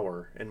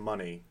power and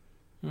money,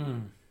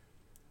 and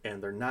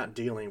they're not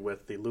dealing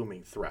with the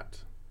looming threat,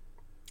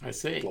 I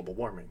see. global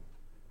warming,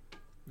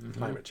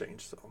 climate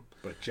change. So,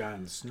 But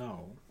Jon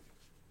Snow.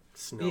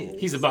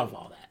 He's above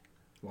all that.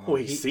 Well,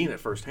 he's seen it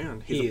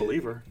firsthand. He's a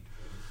believer.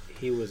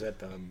 He was at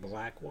the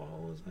Black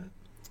Wall, was it?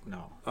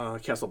 No.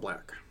 Castle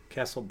Black.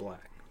 Castle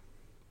Black.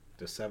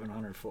 The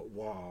 700-foot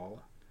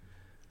wall.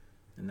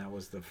 And that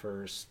was the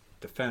first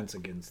defense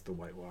against the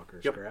White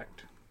Walkers, Yep.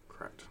 correct?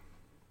 Correct.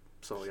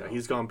 So, yeah,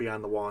 he's gone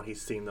beyond the wall and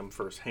he's seen them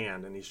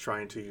firsthand, and he's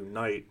trying to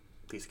unite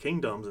these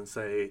kingdoms and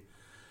say,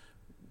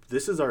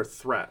 this is our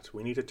threat.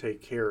 We need to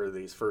take care of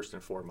these first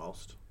and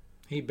foremost.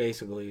 He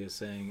basically is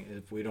saying,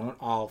 if we don't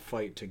all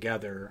fight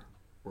together,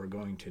 we're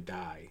going to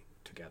die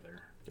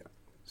together. Yeah.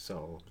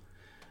 So,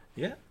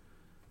 yeah.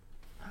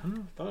 I don't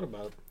know. Thought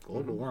about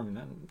global warming.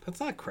 That's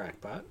not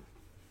crackpot.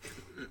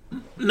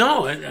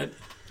 No,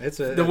 It's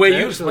the way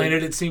you explain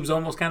it, it seems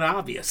almost kind of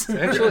obvious.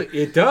 Actually,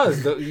 it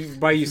does.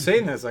 By you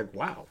saying that, it's like,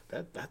 wow,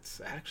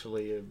 that's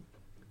actually a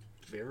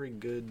very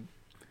good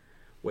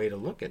way to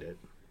look at it.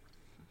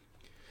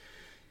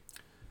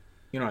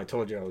 I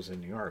told you I was in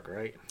New York,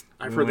 right?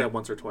 I've heard that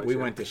once or twice. We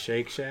yeah. went to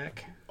Shake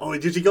Shack. Oh,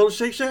 did you go to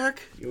Shake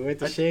Shack? You went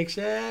to Shake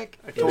Shack?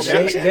 told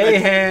They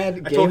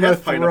had I told Game of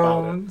Half Pint about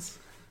it. Thrones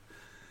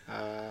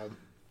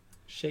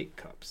shake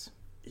cups.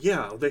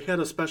 Yeah, they had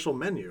a special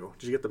menu.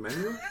 Did you get the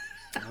menu?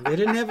 They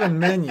didn't have a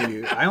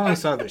menu. I only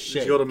saw the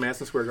shake. Did you go to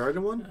Madison Square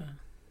Garden one?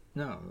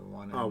 No, the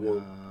one Oh, in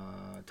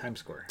well. Times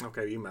Square.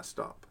 Okay, you messed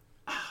up.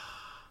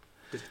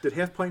 Did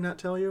Half Pint not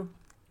tell you?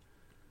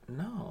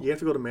 No. You have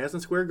to go to Madison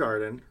Square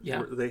Garden. Yeah.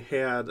 Where they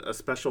had a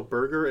special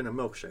burger and a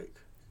milkshake.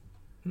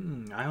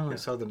 I only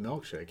saw the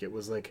milkshake. It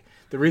was like,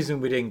 the reason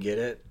we didn't get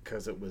it,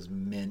 because it was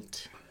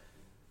mint.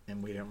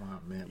 And we didn't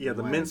want mint. Yeah,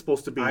 the mint's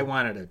supposed to be... I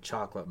wanted a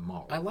chocolate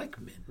malt. I like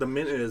mint. The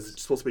mint is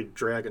supposed to be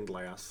dragon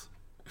glass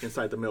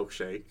inside the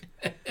milkshake.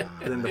 And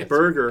then the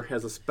burger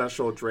has a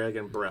special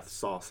dragon breath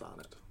sauce on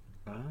it.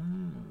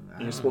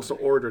 And you're supposed to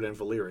order it in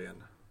Valyrian.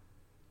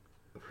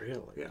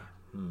 Really? Yeah.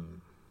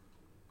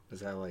 Is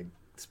that like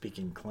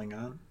speaking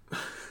Klingon?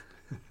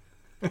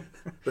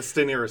 That's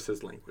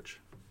Daenerys' language.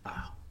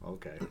 Oh,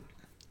 okay.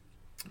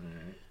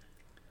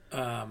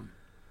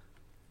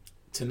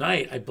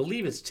 Tonight, I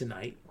believe it's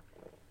tonight,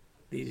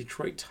 the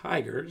Detroit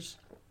Tigers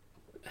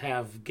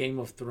have Game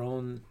of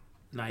Thrones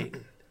night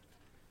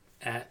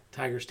at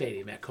Tiger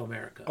Stadium at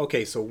Comerica.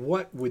 Okay, so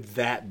what would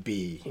that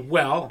be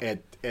Well,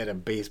 at a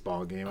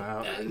baseball game? they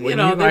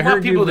I want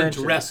heard you people to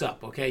mention- dress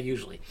up, okay,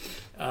 usually.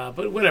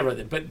 But whatever.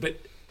 But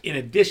in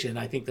addition,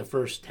 I think the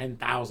first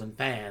 10,000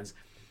 fans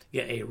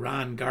get a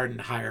Ron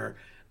Gardenhire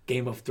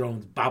Game of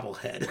Thrones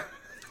bobblehead.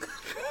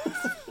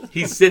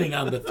 He's sitting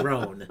on the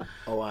throne.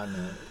 Oh, on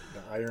the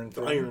Iron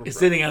Throne. Iron He's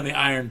sitting on the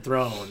Iron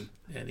Throne,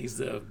 and he's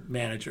the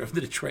manager of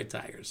the Detroit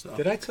Tigers. So.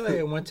 Did I tell you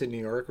I went to New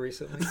York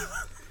recently?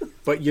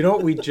 But you know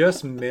what we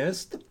just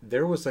missed?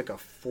 There was like a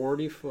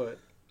 40-foot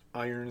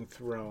Iron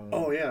Throne.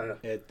 Oh yeah.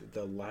 At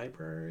the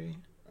library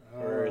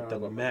or at the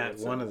Met,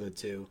 one of the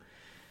two.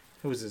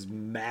 It was this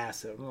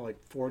massive, like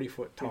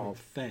 40-foot tall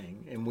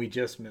thing, and we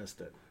just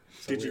missed it.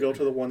 So Did you go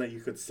to the one that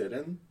you could sit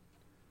in?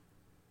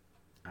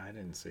 I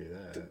didn't see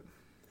that.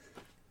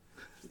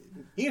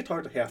 You can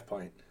talk to Half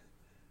Pint.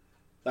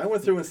 I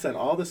went through and sent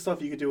all this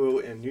stuff you could do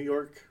in New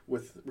York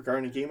with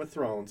regarding Game of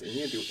Thrones, and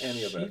you didn't do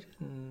any of She it.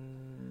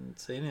 didn't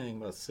say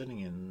anything about sitting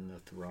in the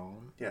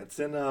throne. Yeah, it's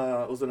in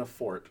it was in a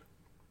fort,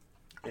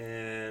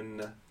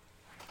 and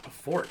A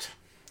fort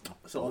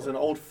so it was an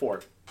old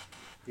fort.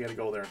 You got to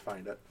go there and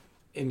find it.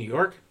 in New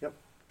York? Yep.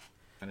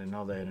 I didn't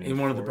know that. In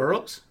one of the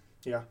boroughs?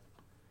 Yeah.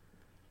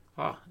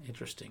 Oh,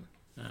 interesting.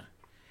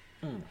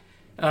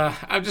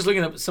 I'm just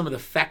looking up some of the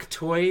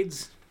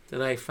factoids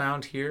that I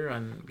found here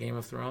on Game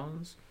of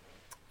Thrones.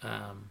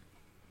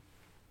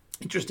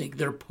 Interesting.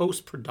 Their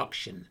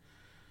post-production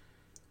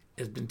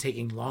has been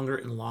taking longer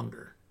and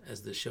longer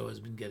as the show has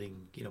been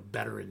getting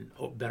better and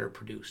better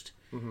produced.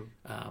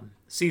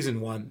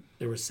 Season 1,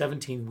 there were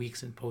 17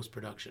 weeks in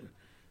post-production.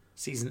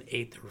 Season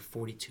 8, there were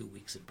 42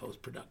 weeks in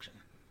post-production.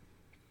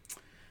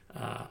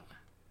 How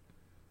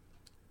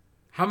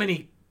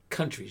many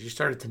countries, you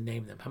started to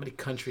name them, how many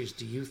countries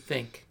do you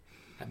think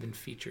have been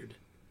featured?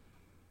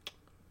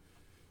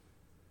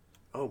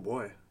 Oh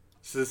boy.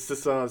 So this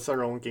is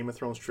our own Game of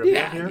Thrones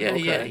trivia here?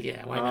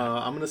 Yeah. Why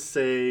not? I'm gonna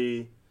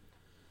say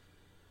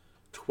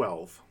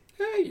 12.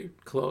 Yeah, you're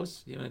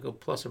close. You want to go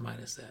plus or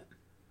minus that?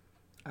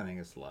 I think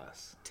it's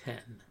less. 10.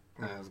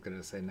 I was going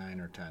to say 9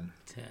 or 10.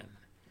 10.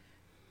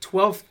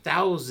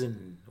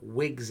 12,000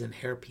 wigs and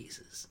hair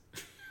pieces.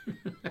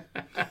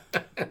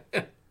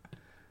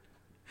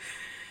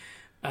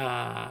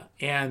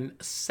 And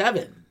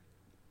 7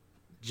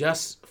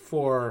 just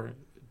for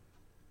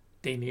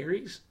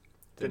Daenerys.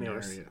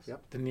 Daenerys.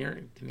 Yep.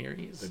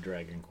 Daenerys. The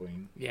Dragon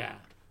Queen. Yeah.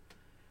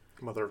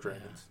 Mother of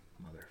Dragons.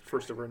 Mother.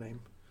 First of her name.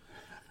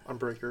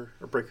 Unbreaker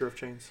or Breaker of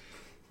Chains.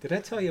 Did I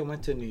tell you I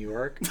went to New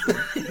York?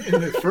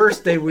 And the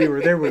first day we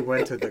were there, we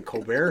went to the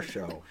Colbert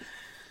Show.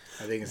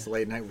 I think it's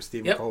Late Night with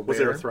Stephen Yep. Colbert. Was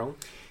there a throne?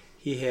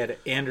 He had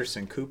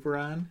Anderson Cooper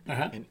on,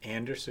 Uh-huh. and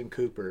Anderson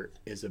Cooper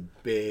is a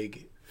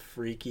big,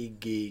 freaky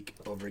geek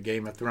over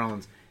Game of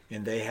Thrones,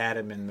 and they had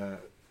him in the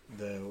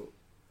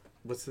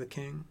what's the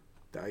king?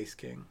 The Ice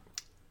King?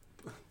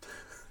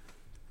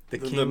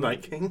 The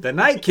Night King? The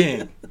Night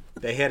King.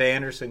 They had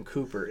Anderson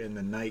Cooper in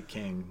the Night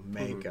King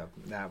makeup.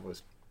 That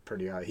was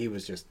pretty odd. He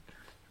was just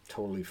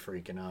totally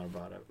freaking out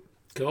about it.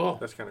 Cool.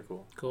 That's kind of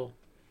cool. Cool.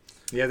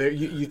 Yeah,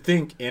 you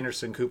think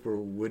Anderson Cooper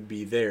would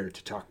be there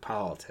to talk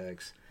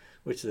politics,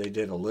 which they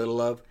did a little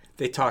of.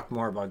 They talked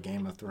more about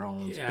Game of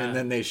Thrones, Yeah. and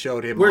then they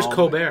showed him. Where's all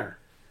Colbert?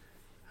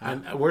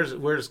 And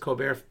where does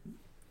Colbert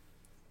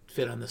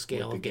fit on the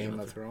scale the of Game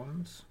of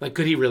Thrones. Like,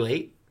 could he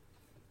relate?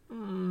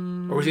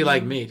 Or was he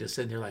like me, just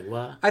sitting there like,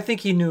 what? I think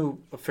he knew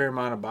a fair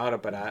amount about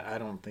it, but I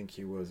don't think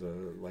he was a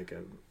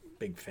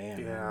big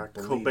fan. Yeah, I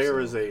believe Colbert so.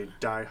 is a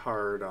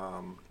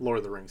diehard Lord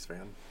of the Rings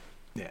fan.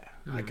 Yeah,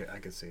 I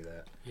could see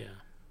that. Yeah.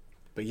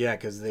 But yeah,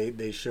 because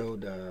they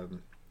showed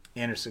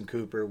Anderson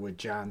Cooper with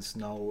Jon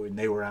Snow, and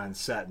they were on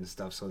set and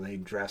stuff, so they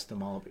dressed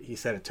him all up. He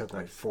said it took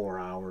like 4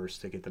 hours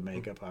to get the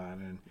makeup on,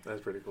 and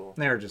That's pretty cool.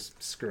 they were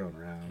just screwing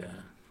around, Yeah.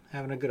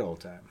 having a good old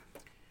time.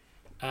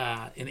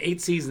 In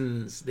 8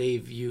 seasons,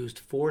 they've used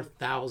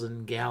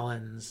 4,000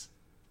 gallons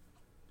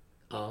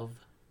of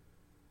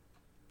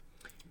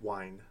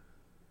Wine.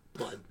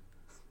 blood.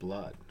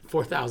 Blood.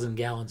 4,000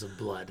 gallons of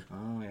blood.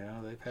 Oh yeah,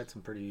 they've had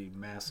some pretty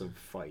massive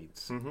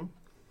fights. Mm-hmm.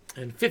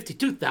 And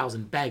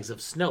 52,000 bags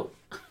of snow.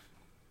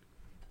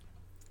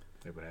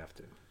 They would have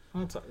to.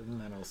 Well, isn't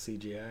that all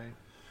CGI?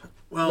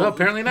 Well,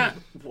 apparently not.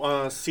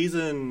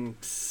 Season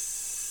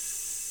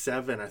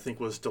 7, I think,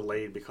 was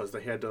delayed because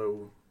they had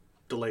to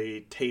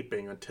delay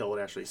taping until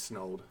it actually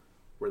snowed.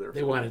 Where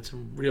They wanted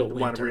some real they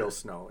winter. wanted real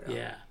snow.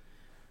 Yeah.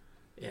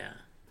 Yeah.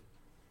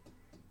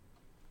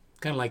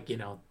 Kind of like,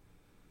 The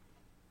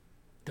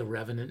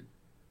Revenant.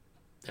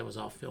 That was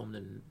all filmed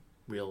in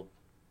real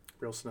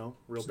Real snow.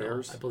 Real snow.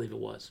 bears. I believe it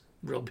was.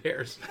 Real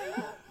bears.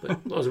 But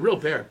it was a real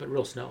bear, but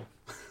real snow.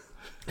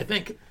 I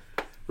think.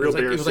 Real it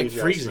bears. was like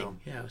CGI freezing. snow.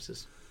 Yeah, it was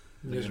just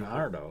miserable.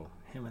 Leonardo,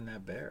 him and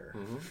that bear,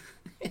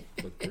 Mm-hmm.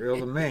 looked real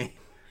to me.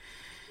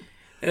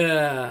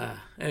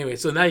 Anyway,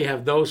 so now you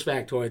have those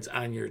factoids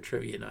on your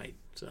trivia night.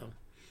 So,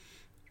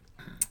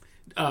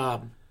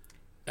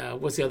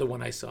 what's the other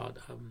one I saw?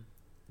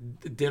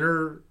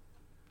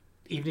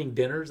 Evening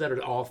dinners that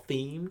are all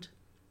themed.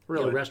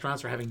 Really?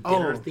 Restaurants are having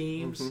dinner Oh,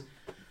 themes mhm.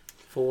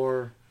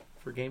 for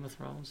for Game of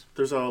Thrones?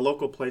 There's a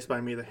local place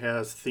by me that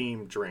has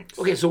themed drinks.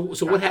 Okay, so what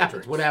Cocktail happens?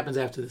 drinks. What happens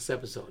after this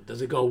episode?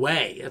 Does it go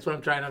away? That's what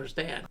I'm trying to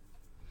understand.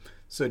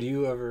 So do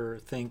you ever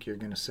think you're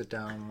going to sit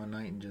down one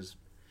night and just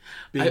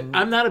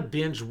I'm not a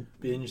binge.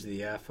 binge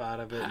the F out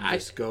of it and I-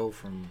 just go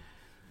from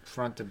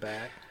front to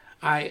back?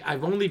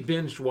 I've only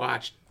binge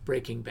watched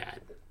Breaking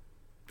Bad.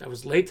 I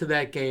was late to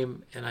that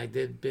game, and I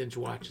did binge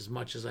watch as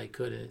much as I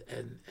could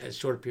in as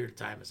short a period of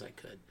time as I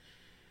could,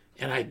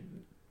 and I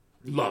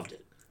loved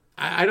it.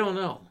 I don't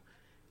know,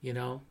 you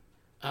know,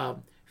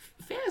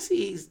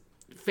 fantasy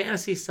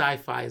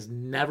sci-fi has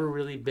never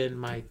really been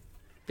my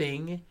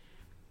thing.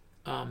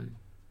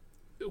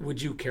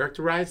 Would you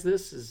characterize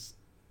this as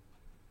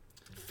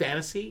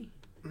fantasy?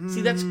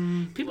 See, that's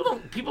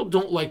people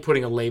don't like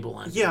putting a label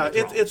on. Yeah,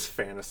 Game of Thrones. it's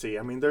fantasy.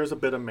 I mean, there's a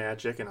bit of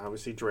magic and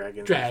obviously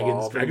dragons Dragons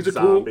involved and are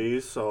cool.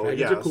 zombies. So Dragons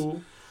yes, are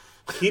cool.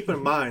 keep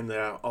in mind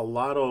that a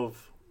lot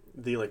of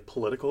the like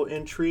political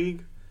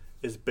intrigue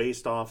is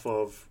based off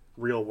of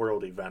real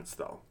world events,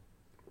 though.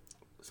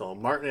 So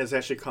Martin has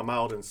actually come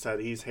out and said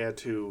he's had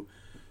to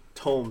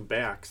tone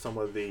back some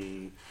of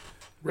the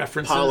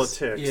References,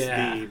 politics,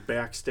 yeah. the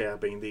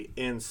backstabbing, the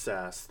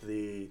incest,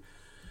 the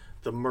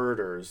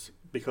murders,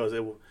 because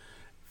it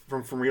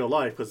from real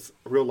life, because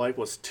real life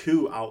was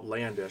too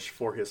outlandish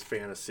for his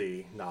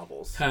fantasy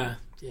novels. Huh,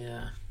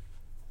 yeah.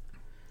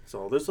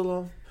 So there's a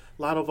lot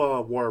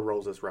of War of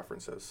Roses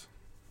references.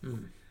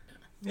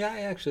 Yeah, I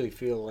actually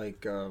feel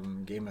like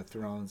Game of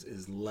Thrones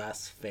is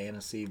less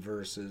fantasy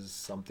versus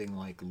something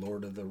like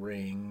Lord of the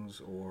Rings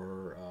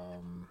or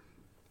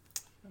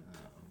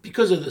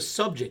Because of the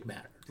subject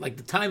matter. Like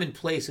the time and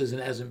place isn't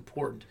as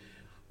important.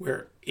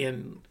 Where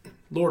in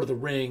Lord of the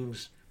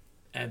Rings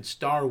and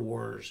Star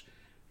Wars,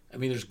 I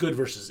mean, there's good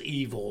versus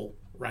evil,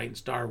 right? In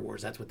Star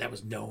Wars, that's what that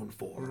was known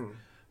for.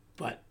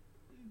 But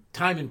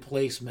time and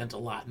place meant a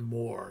lot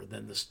more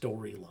than the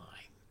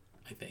storyline,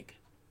 I think.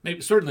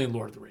 Maybe certainly in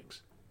Lord of the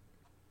Rings.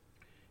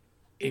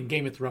 In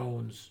Game of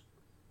Thrones,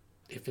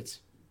 if it's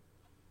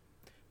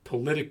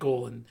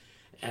political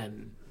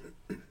and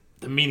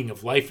the meaning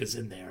of life is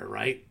in there,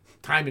 right?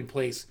 Time and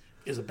place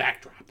is a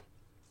backdrop,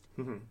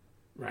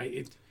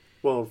 right?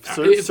 Well,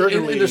 And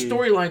certainly the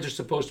storylines are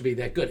supposed to be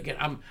that good. Again,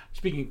 I'm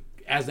speaking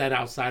as that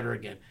outsider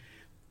again.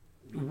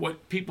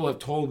 What people have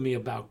told me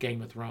about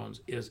Game of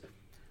Thrones is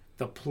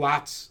the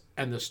plots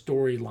and the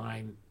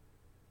storyline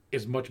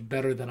is much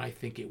better than I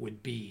think it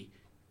would be,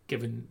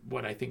 given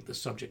what I think the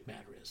subject matter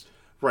is.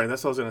 Right,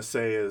 that's what I was going to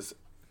say is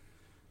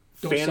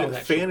Don't sell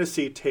that short.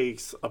 fantasy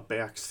takes a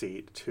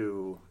backseat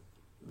to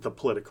the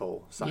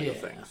political side of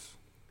Yeah. things.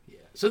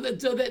 So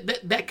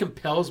that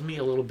compels me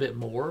a little bit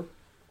more.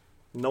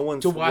 No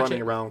one's To watch running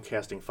it. around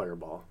casting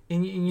fireball.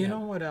 And you Yeah. know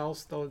what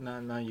else though?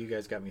 Now you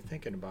guys got me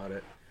thinking about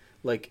it.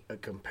 Like a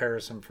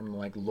comparison from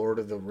like Lord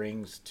of the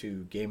Rings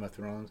to Game of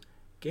Thrones.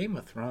 Game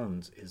of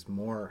Thrones is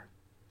more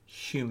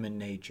human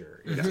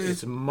nature.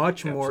 It's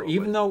much more, Absolutely.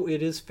 even though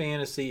it is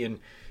fantasy and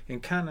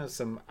kind of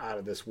some out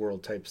of this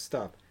world type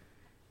stuff.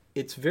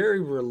 It's very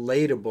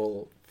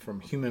relatable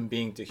from human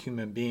being to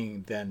human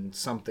being than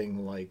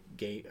something like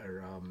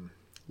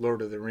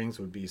Lord of the Rings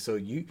would be. So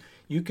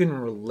you can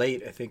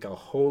relate, I think, a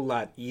whole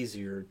lot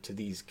easier to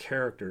these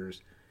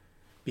characters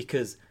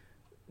because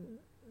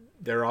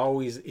they're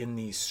always in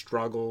these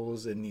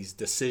struggles and these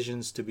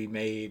decisions to be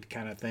made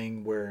kind of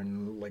thing, where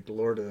in like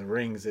Lord of the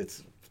Rings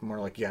it's more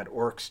like you got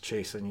orcs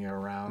chasing you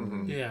around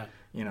and, Yeah.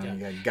 you know, Yeah. you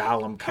got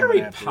Gollum coming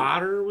Harry after you.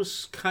 Potter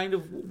was kind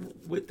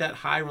of with that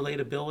high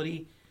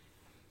relatability.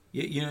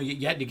 You know,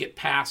 you had to get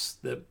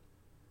past the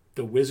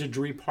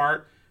wizardry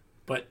part,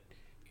 but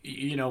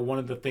you know, one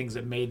of the things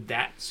that made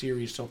that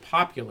series so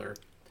popular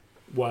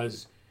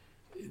was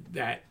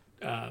that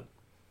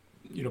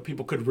you know,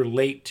 people could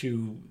relate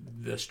to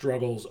the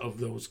struggles of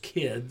those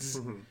kids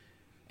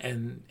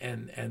and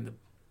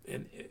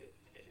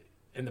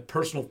the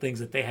personal things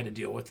that they had to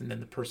deal with, and then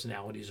the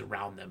personalities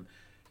around them,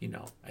 you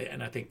know.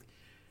 And I think,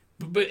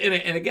 but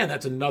and again,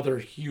 that's another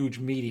huge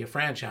media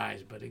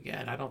franchise. But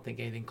again, I don't think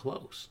anything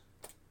close.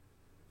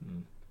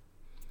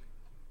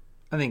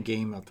 I think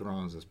Game of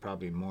Thrones is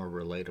probably more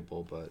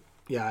relatable, but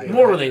yeah,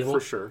 More relatable For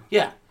sure.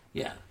 Yeah.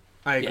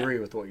 I agree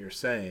with what you're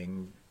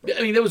saying.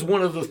 I mean, that was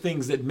one of the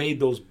things that made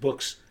those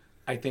books,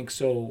 I think,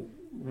 so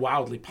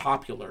wildly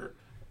popular,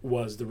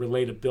 was the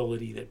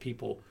relatability that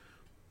people,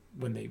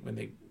 when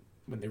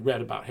they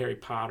read about Harry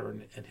Potter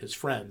and his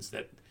friends,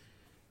 that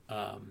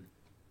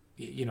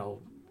you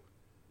know,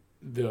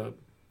 the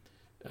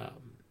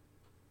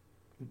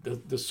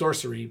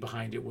sorcery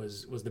behind it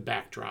was the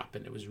backdrop,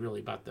 and it was really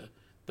about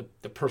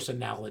the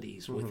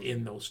personalities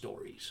within those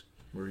stories.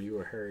 Were you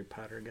a Harry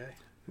Potter guy?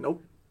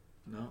 Nope.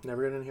 No.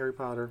 Never got in Harry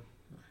Potter.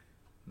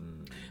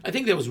 I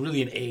think that was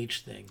really an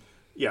age thing.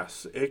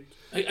 Yes.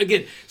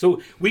 Again,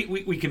 so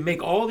we can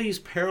make all these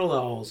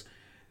parallels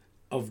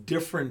of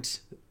different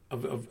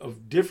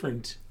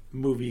different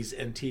movies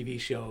and TV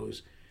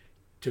shows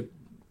to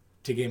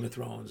Game of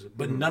Thrones,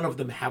 but none of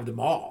them have them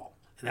all,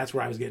 and that's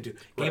where I was getting to.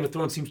 Game of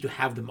Thrones seems to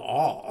have them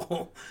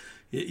all,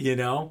 you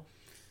know,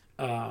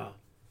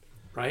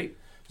 right?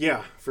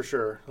 Yeah, for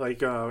sure.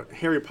 Like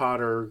Harry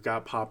Potter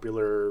got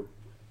popular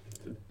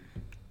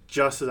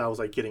just as I was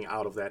like getting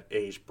out of that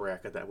age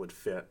bracket that would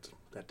fit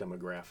that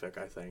demographic,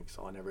 I think.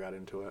 So I never got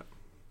into it.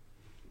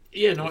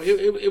 Yeah, no,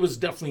 it was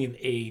definitely an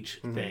age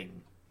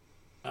thing.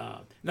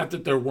 Not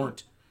that there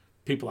weren't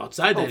people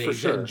outside that for age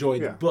sure. that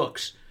enjoyed Yeah. the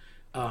books,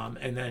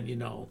 and then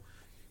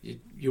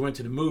you went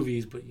to the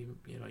movies, but you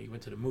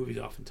went to the movies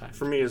oftentimes.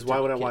 For me, is why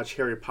would I Kid. watch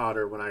Harry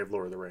Potter when I have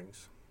Lord of the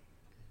Rings?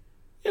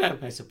 Yeah,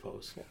 I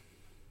suppose.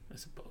 I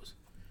suppose.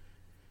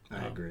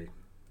 I agree.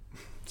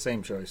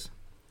 Same choice.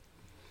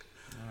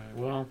 All right.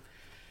 Well,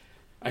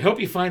 I hope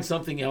you find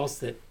something else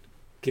that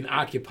can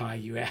occupy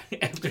you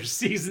after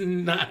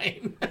season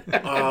 9.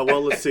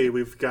 Well, let's see.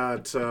 We've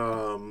got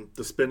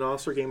the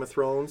spin-offs for Game of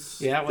Thrones.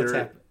 Yeah, what's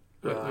They're-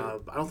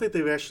 happening? I don't think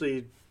they've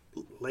actually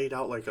laid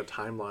out like a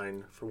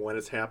timeline for when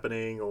it's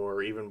happening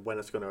or even when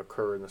it's going to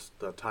occur in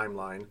the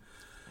timeline.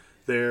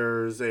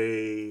 There's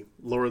a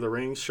Lord of the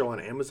Rings show on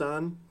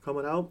Amazon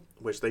coming out,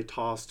 which they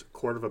tossed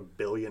 $250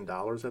 million at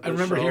the I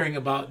remember show. hearing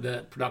about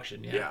the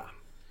production. Yeah.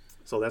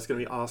 So that's going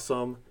to be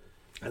awesome.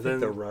 I And think then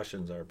the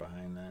Russians are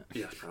behind that.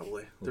 yes,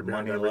 probably. They're With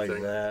behind money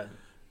everything. like that.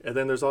 And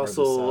then there's the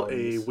also a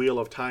Saudis. Wheel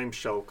of Time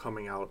show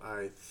coming out,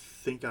 I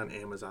think on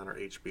Amazon or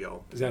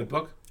HBO. Is that a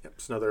book? Yep,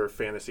 it's another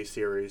fantasy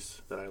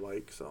series that I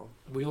like. So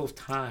Wheel of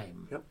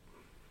Time. Yep.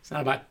 It's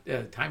not about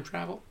time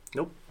travel?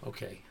 nope.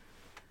 Okay.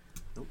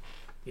 Nope.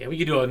 Yeah, we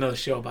could do another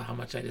show about how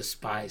much I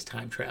despise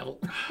time travel.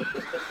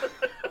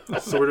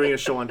 So we're doing a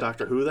show on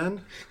Doctor Who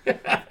then.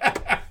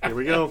 Here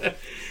we go.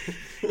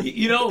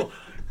 You know,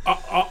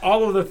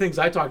 all of the things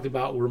I talked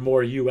about were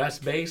more U.S.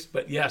 based,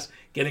 but yes,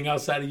 getting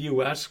outside of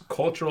U.S.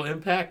 cultural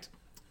impact.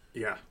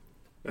 Yeah,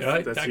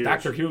 Right? that's huge.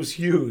 Doctor Who's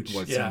huge.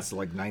 What, yeah. since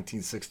like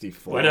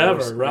 1964? Whatever,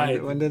 When-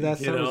 right. When did that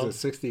You start? know. Was it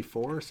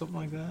 64 or something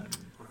like that?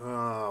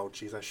 Oh,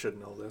 geez, I should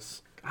know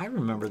this. I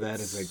remember that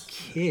as a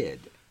kid.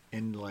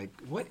 And like,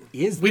 what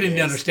is We didn't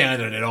this?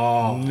 understand it at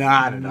all.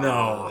 Not at No.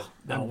 all.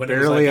 No, I when it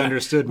was barely like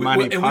understood we-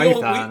 Monty and we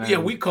Python. yeah,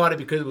 and- we caught it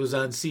because it was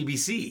on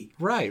CBC.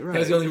 Right, That was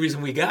right. the only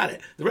reason we got it.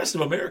 The rest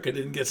of America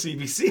didn't get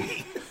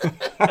CBC.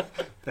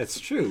 That's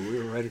true. We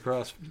were right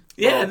across.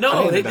 Yeah,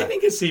 no, they Canada.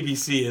 didn't get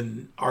CBC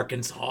in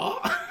Arkansas.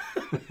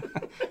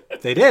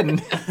 They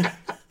didn't.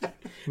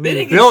 They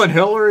didn't Bill and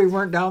Hillary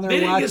weren't down there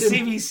They didn't watching.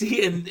 get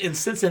CBC in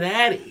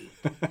Cincinnati.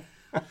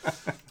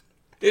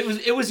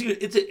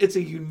 It's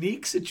a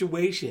unique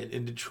situation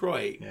in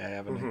Detroit. Yeah, I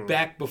haven't.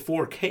 Back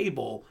before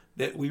cable,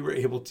 that we were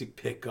able to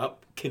pick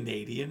up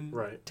Canadian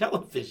Right.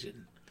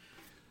 television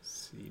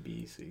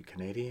CBC,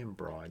 Canadian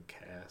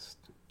Broadcast.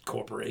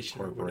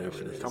 Corporation or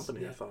whatever it is.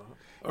 Company, Yeah. I thought.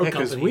 Or Yeah,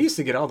 because company. we used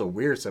to get all the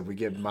weird stuff. We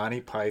get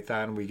Monty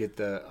Python. We get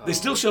the. They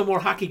still show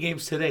more hockey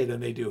games today than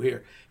they do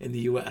here in the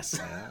U.S.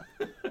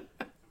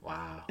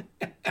 Wow.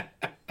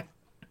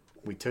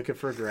 We took it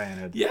for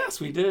granted. Yes,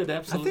 we did I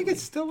absolutely. think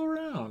it's still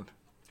around.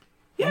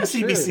 yeah, I'm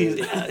sure CBC. it is.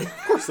 Yeah, Of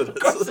course it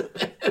is.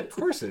 Of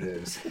course it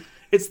is.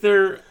 it's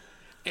their.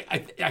 I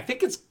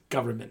think it's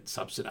government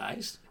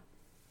subsidized.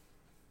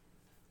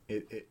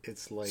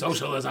 It's like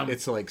Socialism.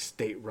 It's like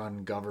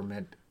state-run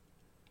government,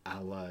 a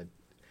la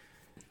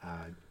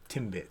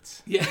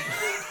Timbits. Yeah.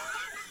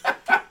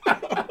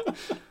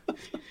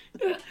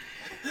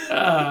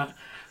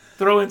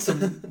 Throw in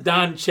some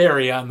Don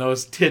Cherry on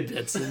those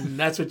tidbits, and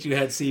that's what you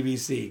had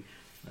CBC.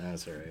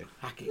 That's all right.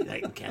 Hockey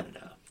Night in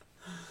Canada.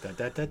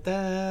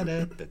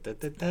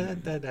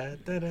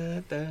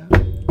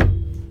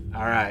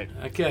 All right.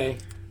 Okay.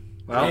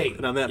 Well, Hey,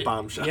 And on that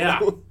bombshell. yeah.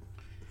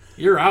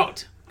 You're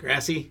out,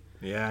 Grassy.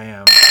 yeah, I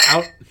am.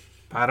 Out.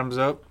 Bottoms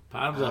up.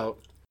 Bottoms up. Out.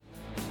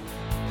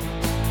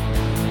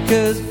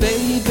 Cause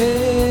baby,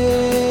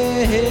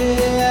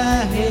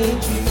 I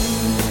hate you.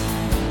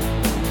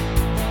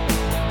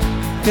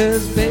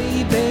 Cause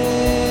baby,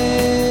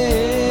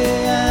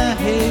 I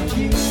hate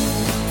you.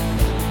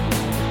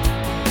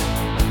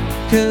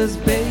 Cause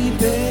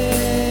baby,